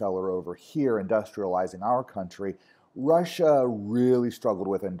Rockefeller over here industrializing our country. Russia really struggled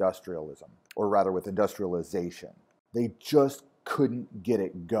with industrialism, or rather with industrialization. They just couldn't get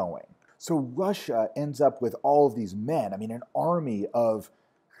it going. So Russia ends up with all of these men. I mean, an army of,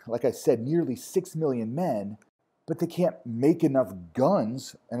 like I said, nearly 6 million men, but they can't make enough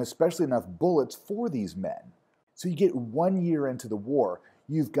guns and especially enough bullets for these men. So you get 1 year into the war,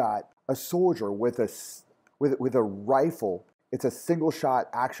 you've got a soldier with a rifle. It's a single-shot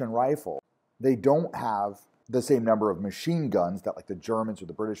action rifle. They don't have the same number of machine guns that like the Germans or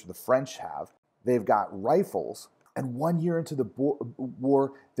the British or the French have. They've got rifles. And 1 year into the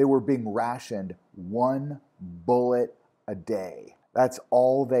war, they were being rationed 1 bullet a day. That's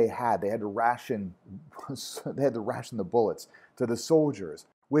all they had. They had to ration the bullets to the soldiers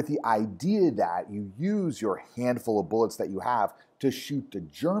with the idea that you use your handful of bullets that you have to shoot the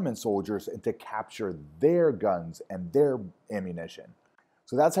German soldiers and to capture their guns and their ammunition.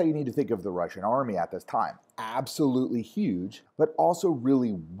 So that's how you need to think of the Russian army at this time. Absolutely huge, but also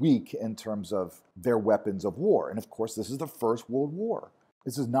really weak in terms of their weapons of war. And of course, this is the First World War.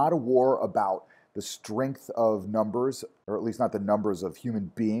 This is not a war about the strength of numbers, or at least not the numbers of human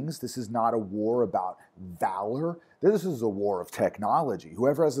beings. This is not a war about valor. This is a war of technology.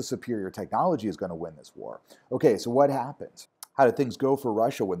 Whoever has the superior technology is going to win this war. Okay, so what happens? How did things go for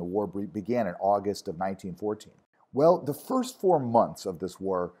Russia when the war began in August of 1914? Well, the first 4 months of this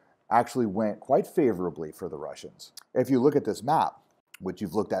war actually went quite favorably for the Russians. If you look at this map, which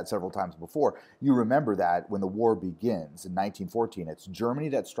you've looked at several times before, you remember that when the war begins in 1914, it's Germany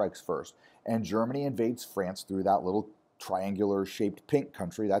that strikes first, and Germany invades France through that little triangular-shaped pink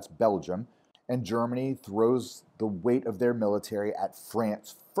country, that's Belgium, and Germany throws the weight of their military at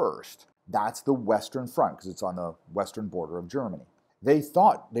France first. That's the Western Front, because it's on the western border of Germany. They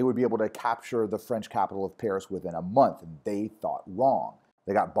thought they would be able to capture the French capital of Paris within a month, and they thought wrong.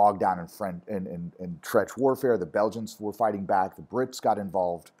 They got bogged down in trench warfare. The Belgians were fighting back. The Brits got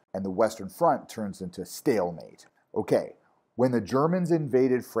involved, and the Western Front turns into stalemate. Okay, when the Germans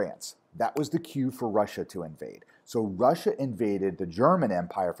invaded France, that was the cue for Russia to invade. So Russia invaded the German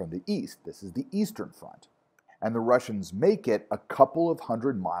Empire from the east. This is the Eastern Front. And the Russians make it a couple of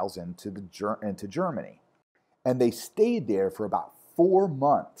hundred miles into Germany. And they stayed there for about 4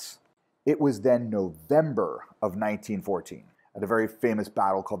 months. It was then November of 1914, at a very famous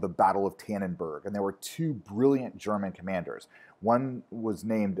battle called the Battle of Tannenberg. And there were two brilliant German commanders. One was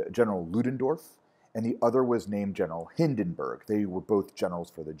named General Ludendorff, and the other was named General Hindenburg. They were both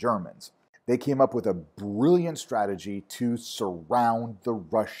generals for the Germans. They came up with a brilliant strategy to surround the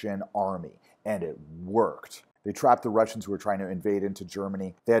Russian army, and it worked. They trapped the Russians who were trying to invade into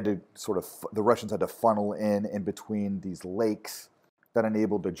Germany. They had to the Russians had to funnel in between these lakes that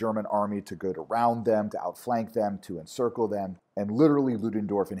enabled the German army to go around them, to outflank them, to encircle them. And literally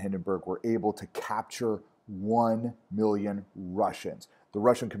Ludendorff and Hindenburg were able to capture 1 million Russians. The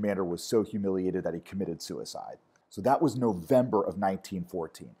Russian commander was so humiliated that he committed suicide. So that was November of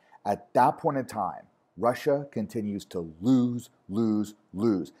 1914. At that point in time, Russia continues to lose,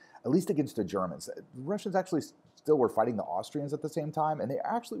 at least against the Germans. The Russians actually still were fighting the Austrians at the same time, and they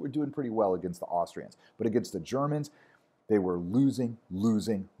actually were doing pretty well against the Austrians. But against the Germans, they were losing.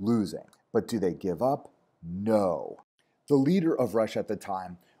 But do they give up? No. The leader of Russia at the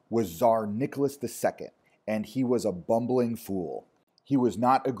time was Tsar Nicholas II, and he was a bumbling fool. He was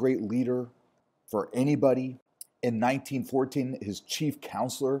not a great leader for anybody. In 1914, his chief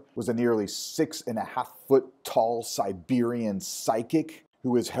counselor was a nearly 6.5-foot tall Siberian psychic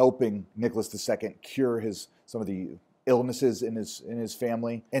who was helping Nicholas II cure some of the illnesses in his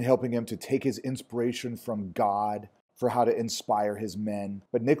family and helping him to take his inspiration from God for how to inspire his men.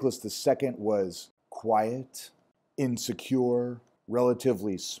 But Nicholas II was quiet, insecure,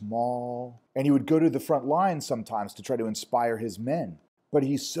 relatively small, and he would go to the front lines sometimes to try to inspire his men. But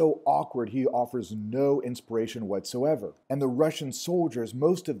he's so awkward, he offers no inspiration whatsoever. And the Russian soldiers,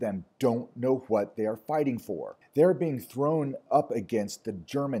 most of them, don't know what they are fighting for. They're being thrown up against the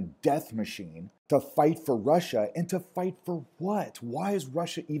German death machine to fight for Russia, and to fight for what? Why is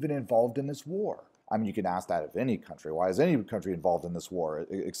Russia even involved in this war? I mean, you can ask that of any country. Why is any country involved in this war,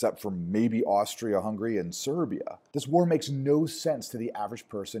 except for maybe Austria-Hungary and Serbia? This war makes no sense to the average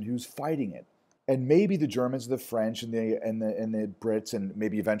person who's fighting it. And maybe the Germans, the French, and the Brits, and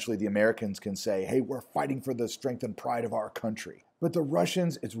maybe eventually the Americans can say, hey, we're fighting for the strength and pride of our country. But the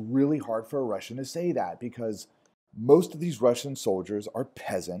Russians, it's really hard for a Russian to say that, because most of these Russian soldiers are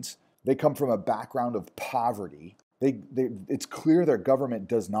peasants. They come from a background of poverty. It's clear their government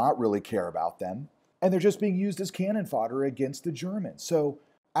does not really care about them. And they're just being used as cannon fodder against the Germans. So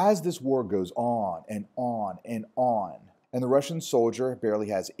as this war goes on and on and on, and the Russian soldier barely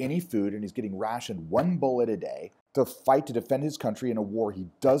has any food, and he's getting rationed 1 bullet a day to fight to defend his country in a war he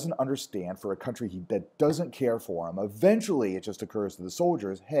doesn't understand, for a country that doesn't care for him. Eventually, it just occurs to the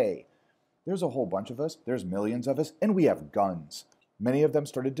soldiers, hey, there's a whole bunch of us, there's millions of us, and we have guns. Many of them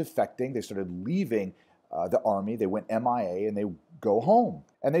started defecting, they started leaving the army, they went MIA, and they go home.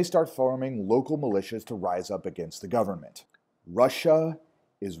 And they start forming local militias to rise up against the government. Russia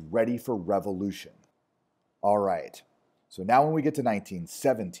is ready for revolution. All right. So now when we get to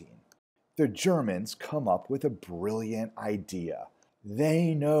 1917, the Germans come up with a brilliant idea.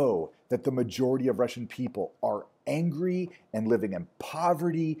 They know that the majority of Russian people are angry and living in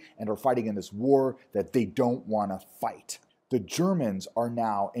poverty and are fighting in this war that they don't want to fight. The Germans are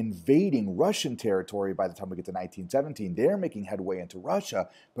now invading Russian territory by the time we get to 1917. They're making headway into Russia,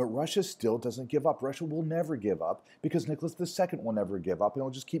 but Russia still doesn't give up. Russia will never give up because Nicholas II will never give up, and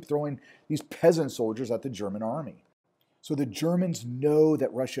he'll just keep throwing these peasant soldiers at the German army. So the Germans know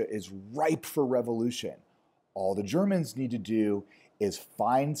that Russia is ripe for revolution. All the Germans need to do is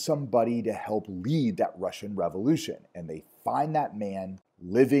find somebody to help lead that Russian revolution. And they find that man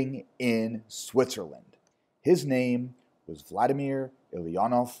living in Switzerland. His name was Vladimir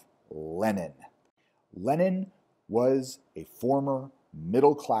Ilyinov Lenin. Lenin was a former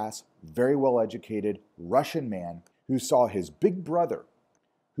middle-class, very well-educated Russian man who saw his big brother,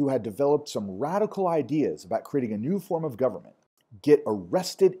 who had developed some radical ideas about creating a new form of government, get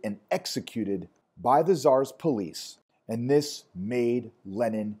arrested and executed by the Tsar's police. And this made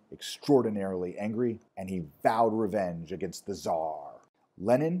Lenin extraordinarily angry, and he vowed revenge against the Tsar.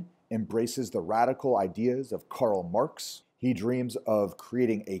 Lenin embraces the radical ideas of Karl Marx. He dreams of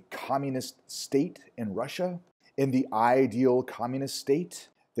creating a communist state in Russia. In the ideal communist state,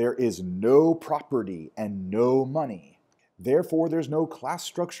 there is no property and no money. Therefore, there's no class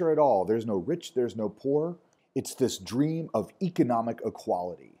structure at all. There's no rich, there's no poor. It's this dream of economic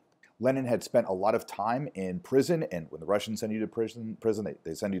equality. Lenin had spent a lot of time in prison, and when the Russians send you to prison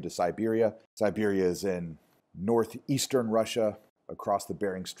they send you to Siberia. Siberia is in northeastern Russia, across the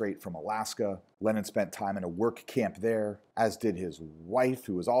Bering Strait from Alaska. Lenin spent time in a work camp there, as did his wife,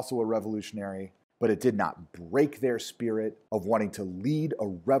 who was also a revolutionary. But it did not break their spirit of wanting to lead a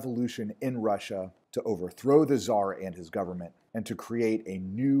revolution in Russia to overthrow the Tsar and his government and to create a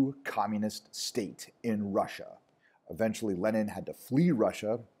new communist state in Russia. Eventually, Lenin had to flee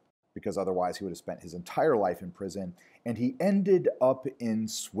Russia because otherwise he would have spent his entire life in prison, and he ended up in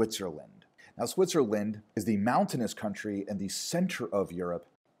Switzerland. Now, Switzerland is the mountainous country in the center of Europe.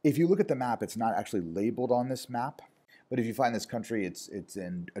 If you look at the map, it's not actually labeled on this map, but if you find this country, it's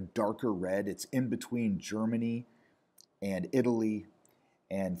in a darker red. It's in between Germany and Italy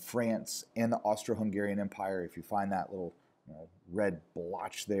and France and the Austro-Hungarian Empire. If you find that little red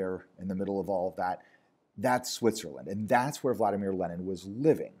blotch there in the middle of all of that, that's Switzerland. And that's where Vladimir Lenin was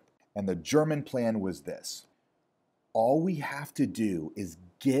living. And the German plan was this: all we have to do is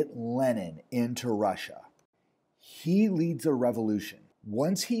get Lenin into Russia. He leads a revolution.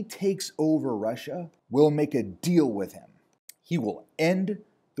 Once he takes over Russia, we'll make a deal with him. He will end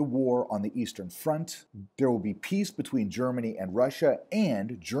the war on the Eastern Front. There will be peace between Germany and Russia,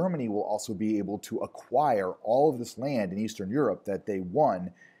 and Germany will also be able to acquire all of this land in Eastern Europe that they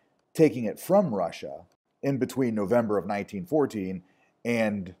won, taking it from Russia in between November of 1914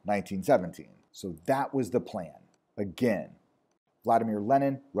 and 1917. So that was the plan. Again, Vladimir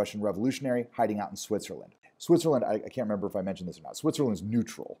Lenin, Russian revolutionary, hiding out in Switzerland. Switzerland, I can't remember if I mentioned this or not, Switzerland's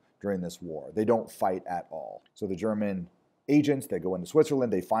neutral during this war. They don't fight at all. So the German agents, they go into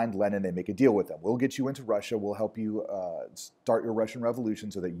Switzerland, they find Lenin, they make a deal with them. We'll get you into Russia, we'll help you start your Russian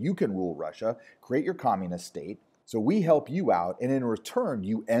revolution so that you can rule Russia, create your communist state. So we help you out, and in return,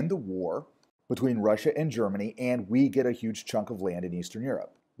 you end the war between Russia and Germany, and we get a huge chunk of land in Eastern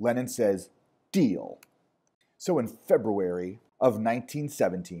Europe. Lenin says, deal. So in February of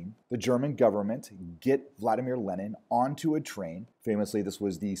 1917, the German government get Vladimir Lenin onto a train. Famously, this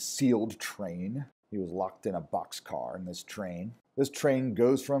was the sealed train. He was locked in a boxcar in this train. This train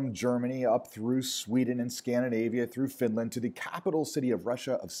goes from Germany up through Sweden and Scandinavia, through Finland, to the capital city of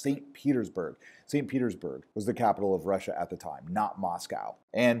Russia of St. Petersburg. St. Petersburg was the capital of Russia at the time, not Moscow.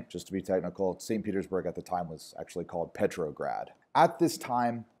 And just to be technical, St. Petersburg at the time was actually called Petrograd. At this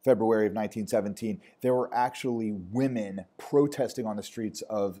time, February of 1917, there were actually women protesting on the streets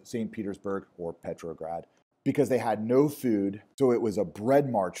of St. Petersburg, or Petrograd, because they had no food. So it was a bread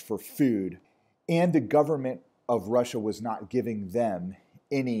march for food. And the government of Russia was not giving them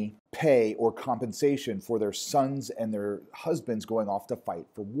any pay or compensation for their sons and their husbands going off to fight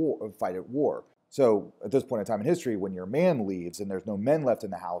at war. So at this point in time in history, when your man leaves and there's no men left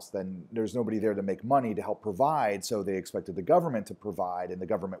in the house, then there's nobody there to make money to help provide. So they expected the government to provide, and the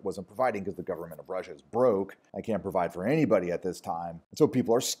government wasn't providing because the government of Russia is broke. I can't provide for anybody at this time. And so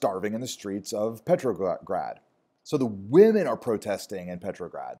people are starving in the streets of Petrograd. So the women are protesting in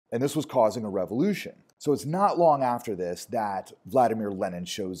Petrograd, and this was causing a revolution. So it's not long after this that Vladimir Lenin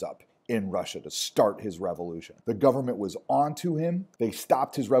shows up in Russia to start his revolution. The government was onto him. They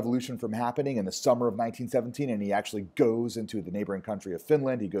stopped his revolution from happening in the summer of 1917, and he actually goes into the neighboring country of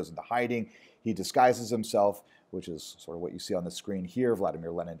Finland. He goes into hiding. He disguises himself, which is sort of what you see on the screen here,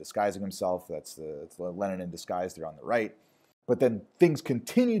 Vladimir Lenin disguising himself. That's Lenin in disguise there on the right. But then things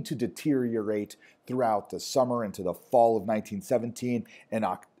continued to deteriorate throughout the summer into the fall of 1917, and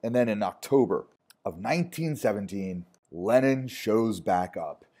then in October of 1917, Lenin shows back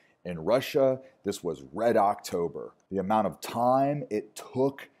up. In Russia, this was Red October. The amount of time it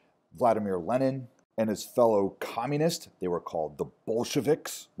took Vladimir Lenin and his fellow communists, they were called the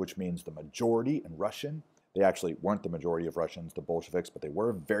Bolsheviks, which means the majority in Russian. They actually weren't the majority of Russians, the Bolsheviks, but they were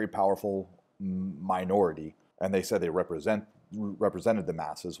a very powerful minority. And they said they represented the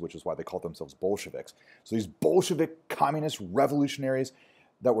masses, which is why they called themselves Bolsheviks. So these Bolshevik communist revolutionaries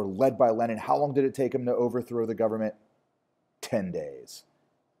that were led by Lenin, how long did it take him to overthrow the government? 10 days.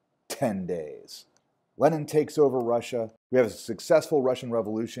 10 days. Lenin takes over Russia. We have a successful Russian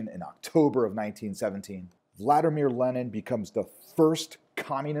Revolution in October of 1917. Vladimir Lenin becomes the first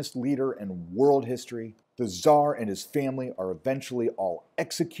communist leader in world history. The Tsar and his family are eventually all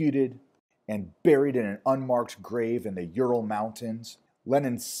executed and buried in an unmarked grave in the Ural Mountains.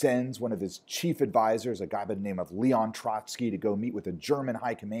 Lenin sends one of his chief advisors, a guy by the name of Leon Trotsky, to go meet with the German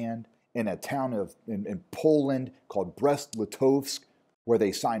high command. in a town in Poland called Brest-Litovsk, where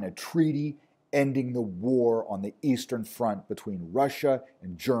they sign a treaty ending the war on the Eastern Front between Russia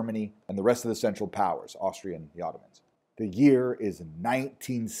and Germany and the rest of the Central Powers, Austria and the Ottomans. The year is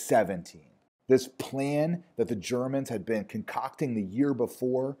 1917. This plan that the Germans had been concocting the year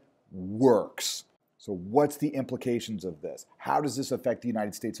before works. So what's the implications of this? How does this affect the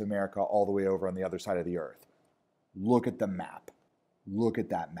United States of America all the way over on the other side of the earth? Look at the map. Look at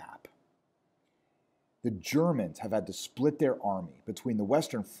that map. The Germans have had to split their army between the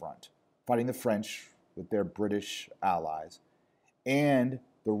Western Front, fighting the French with their British allies, and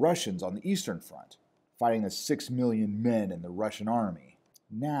the Russians on the Eastern Front, fighting the 6 million men in the Russian army.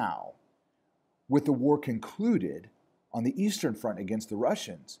 Now, with the war concluded on the Eastern Front against the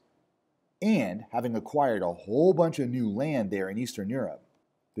Russians, and having acquired a whole bunch of new land there in Eastern Europe,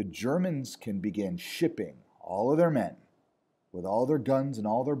 the Germans can begin shipping all of their men with all their guns and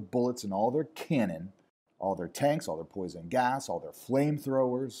all their bullets and all their cannon, all their tanks, all their poison gas, all their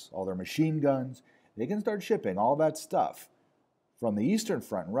flamethrowers, all their machine guns. They can start shipping all that stuff from the Eastern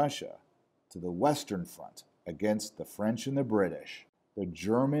Front in Russia to the Western Front against the French and the British. The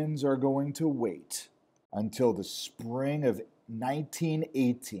Germans are going to wait until the spring of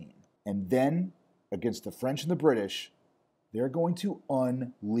 1918. And then, against the French and the British, they're going to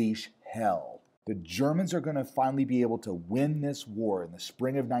unleash hell. The Germans are going to finally be able to win this war in the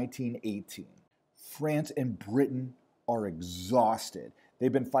spring of 1918. France and Britain are exhausted.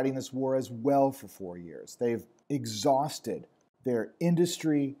 They've been fighting this war as well for 4 years. They've exhausted their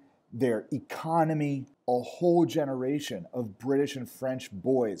industry, their economy. A whole generation of British and French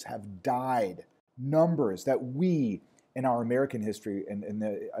boys have died. Numbers that we, in our American history and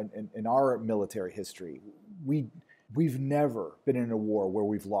in our military history, we've never been in a war where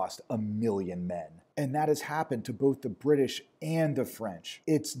we've lost 1 million men. And that has happened to both the British and the French.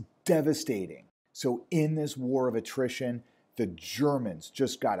 It's devastating. So in this war of attrition, the Germans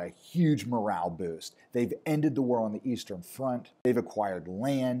just got a huge morale boost. They've ended the war on the Eastern Front. They've acquired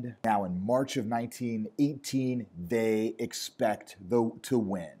land. Now in March of 1918, they expect to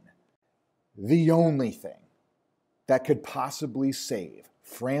win. The only thing that could possibly save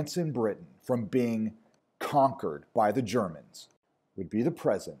France and Britain from being conquered by the Germans would be the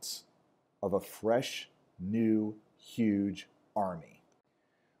presence of a fresh, new, huge army.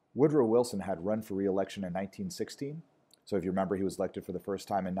 Woodrow Wilson had run for re-election in 1916. So if you remember, he was elected for the first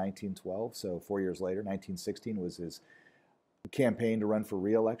time in 1912. So 4 years later, 1916 was his campaign to run for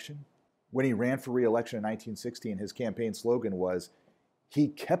re-election. When he ran for re-election in 1916, his campaign slogan was, "He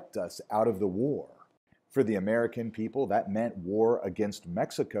kept us out of the war." For the American people, that meant war against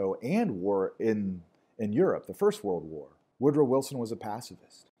Mexico and war in Europe, the First World War. Woodrow Wilson was a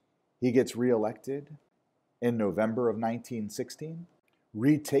pacifist. He gets re-elected in November of 1916,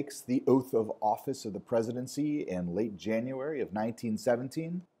 retakes the oath of office of the presidency in late January of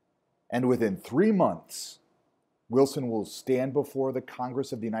 1917, and within 3 months, Wilson will stand before the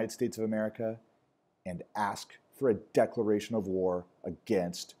Congress of the United States of America and ask for a declaration of war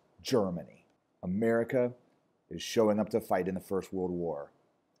against Germany. America is showing up to fight in the First World War.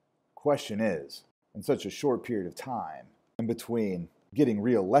 Question is, in such a short period of time, in between getting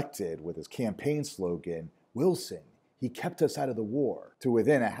reelected with his campaign slogan, Wilson, he kept us out of the war, to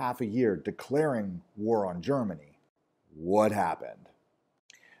within a half a year declaring war on Germany, what happened?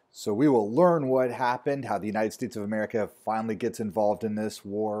 So we will learn what happened, how the United States of America finally gets involved in this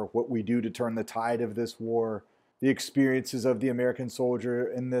war, what we do to turn the tide of this war, the experiences of the American soldier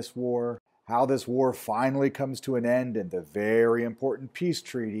in this war, how this war finally comes to an end, and the very important peace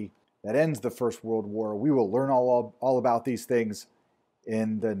treaty that ends the First World War. We will learn all about these things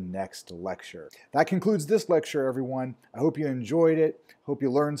in the next lecture. That concludes this lecture, everyone. I hope you enjoyed it. Hope you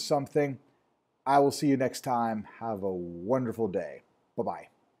learned something. I will see you next time. Have a wonderful day. Bye-bye.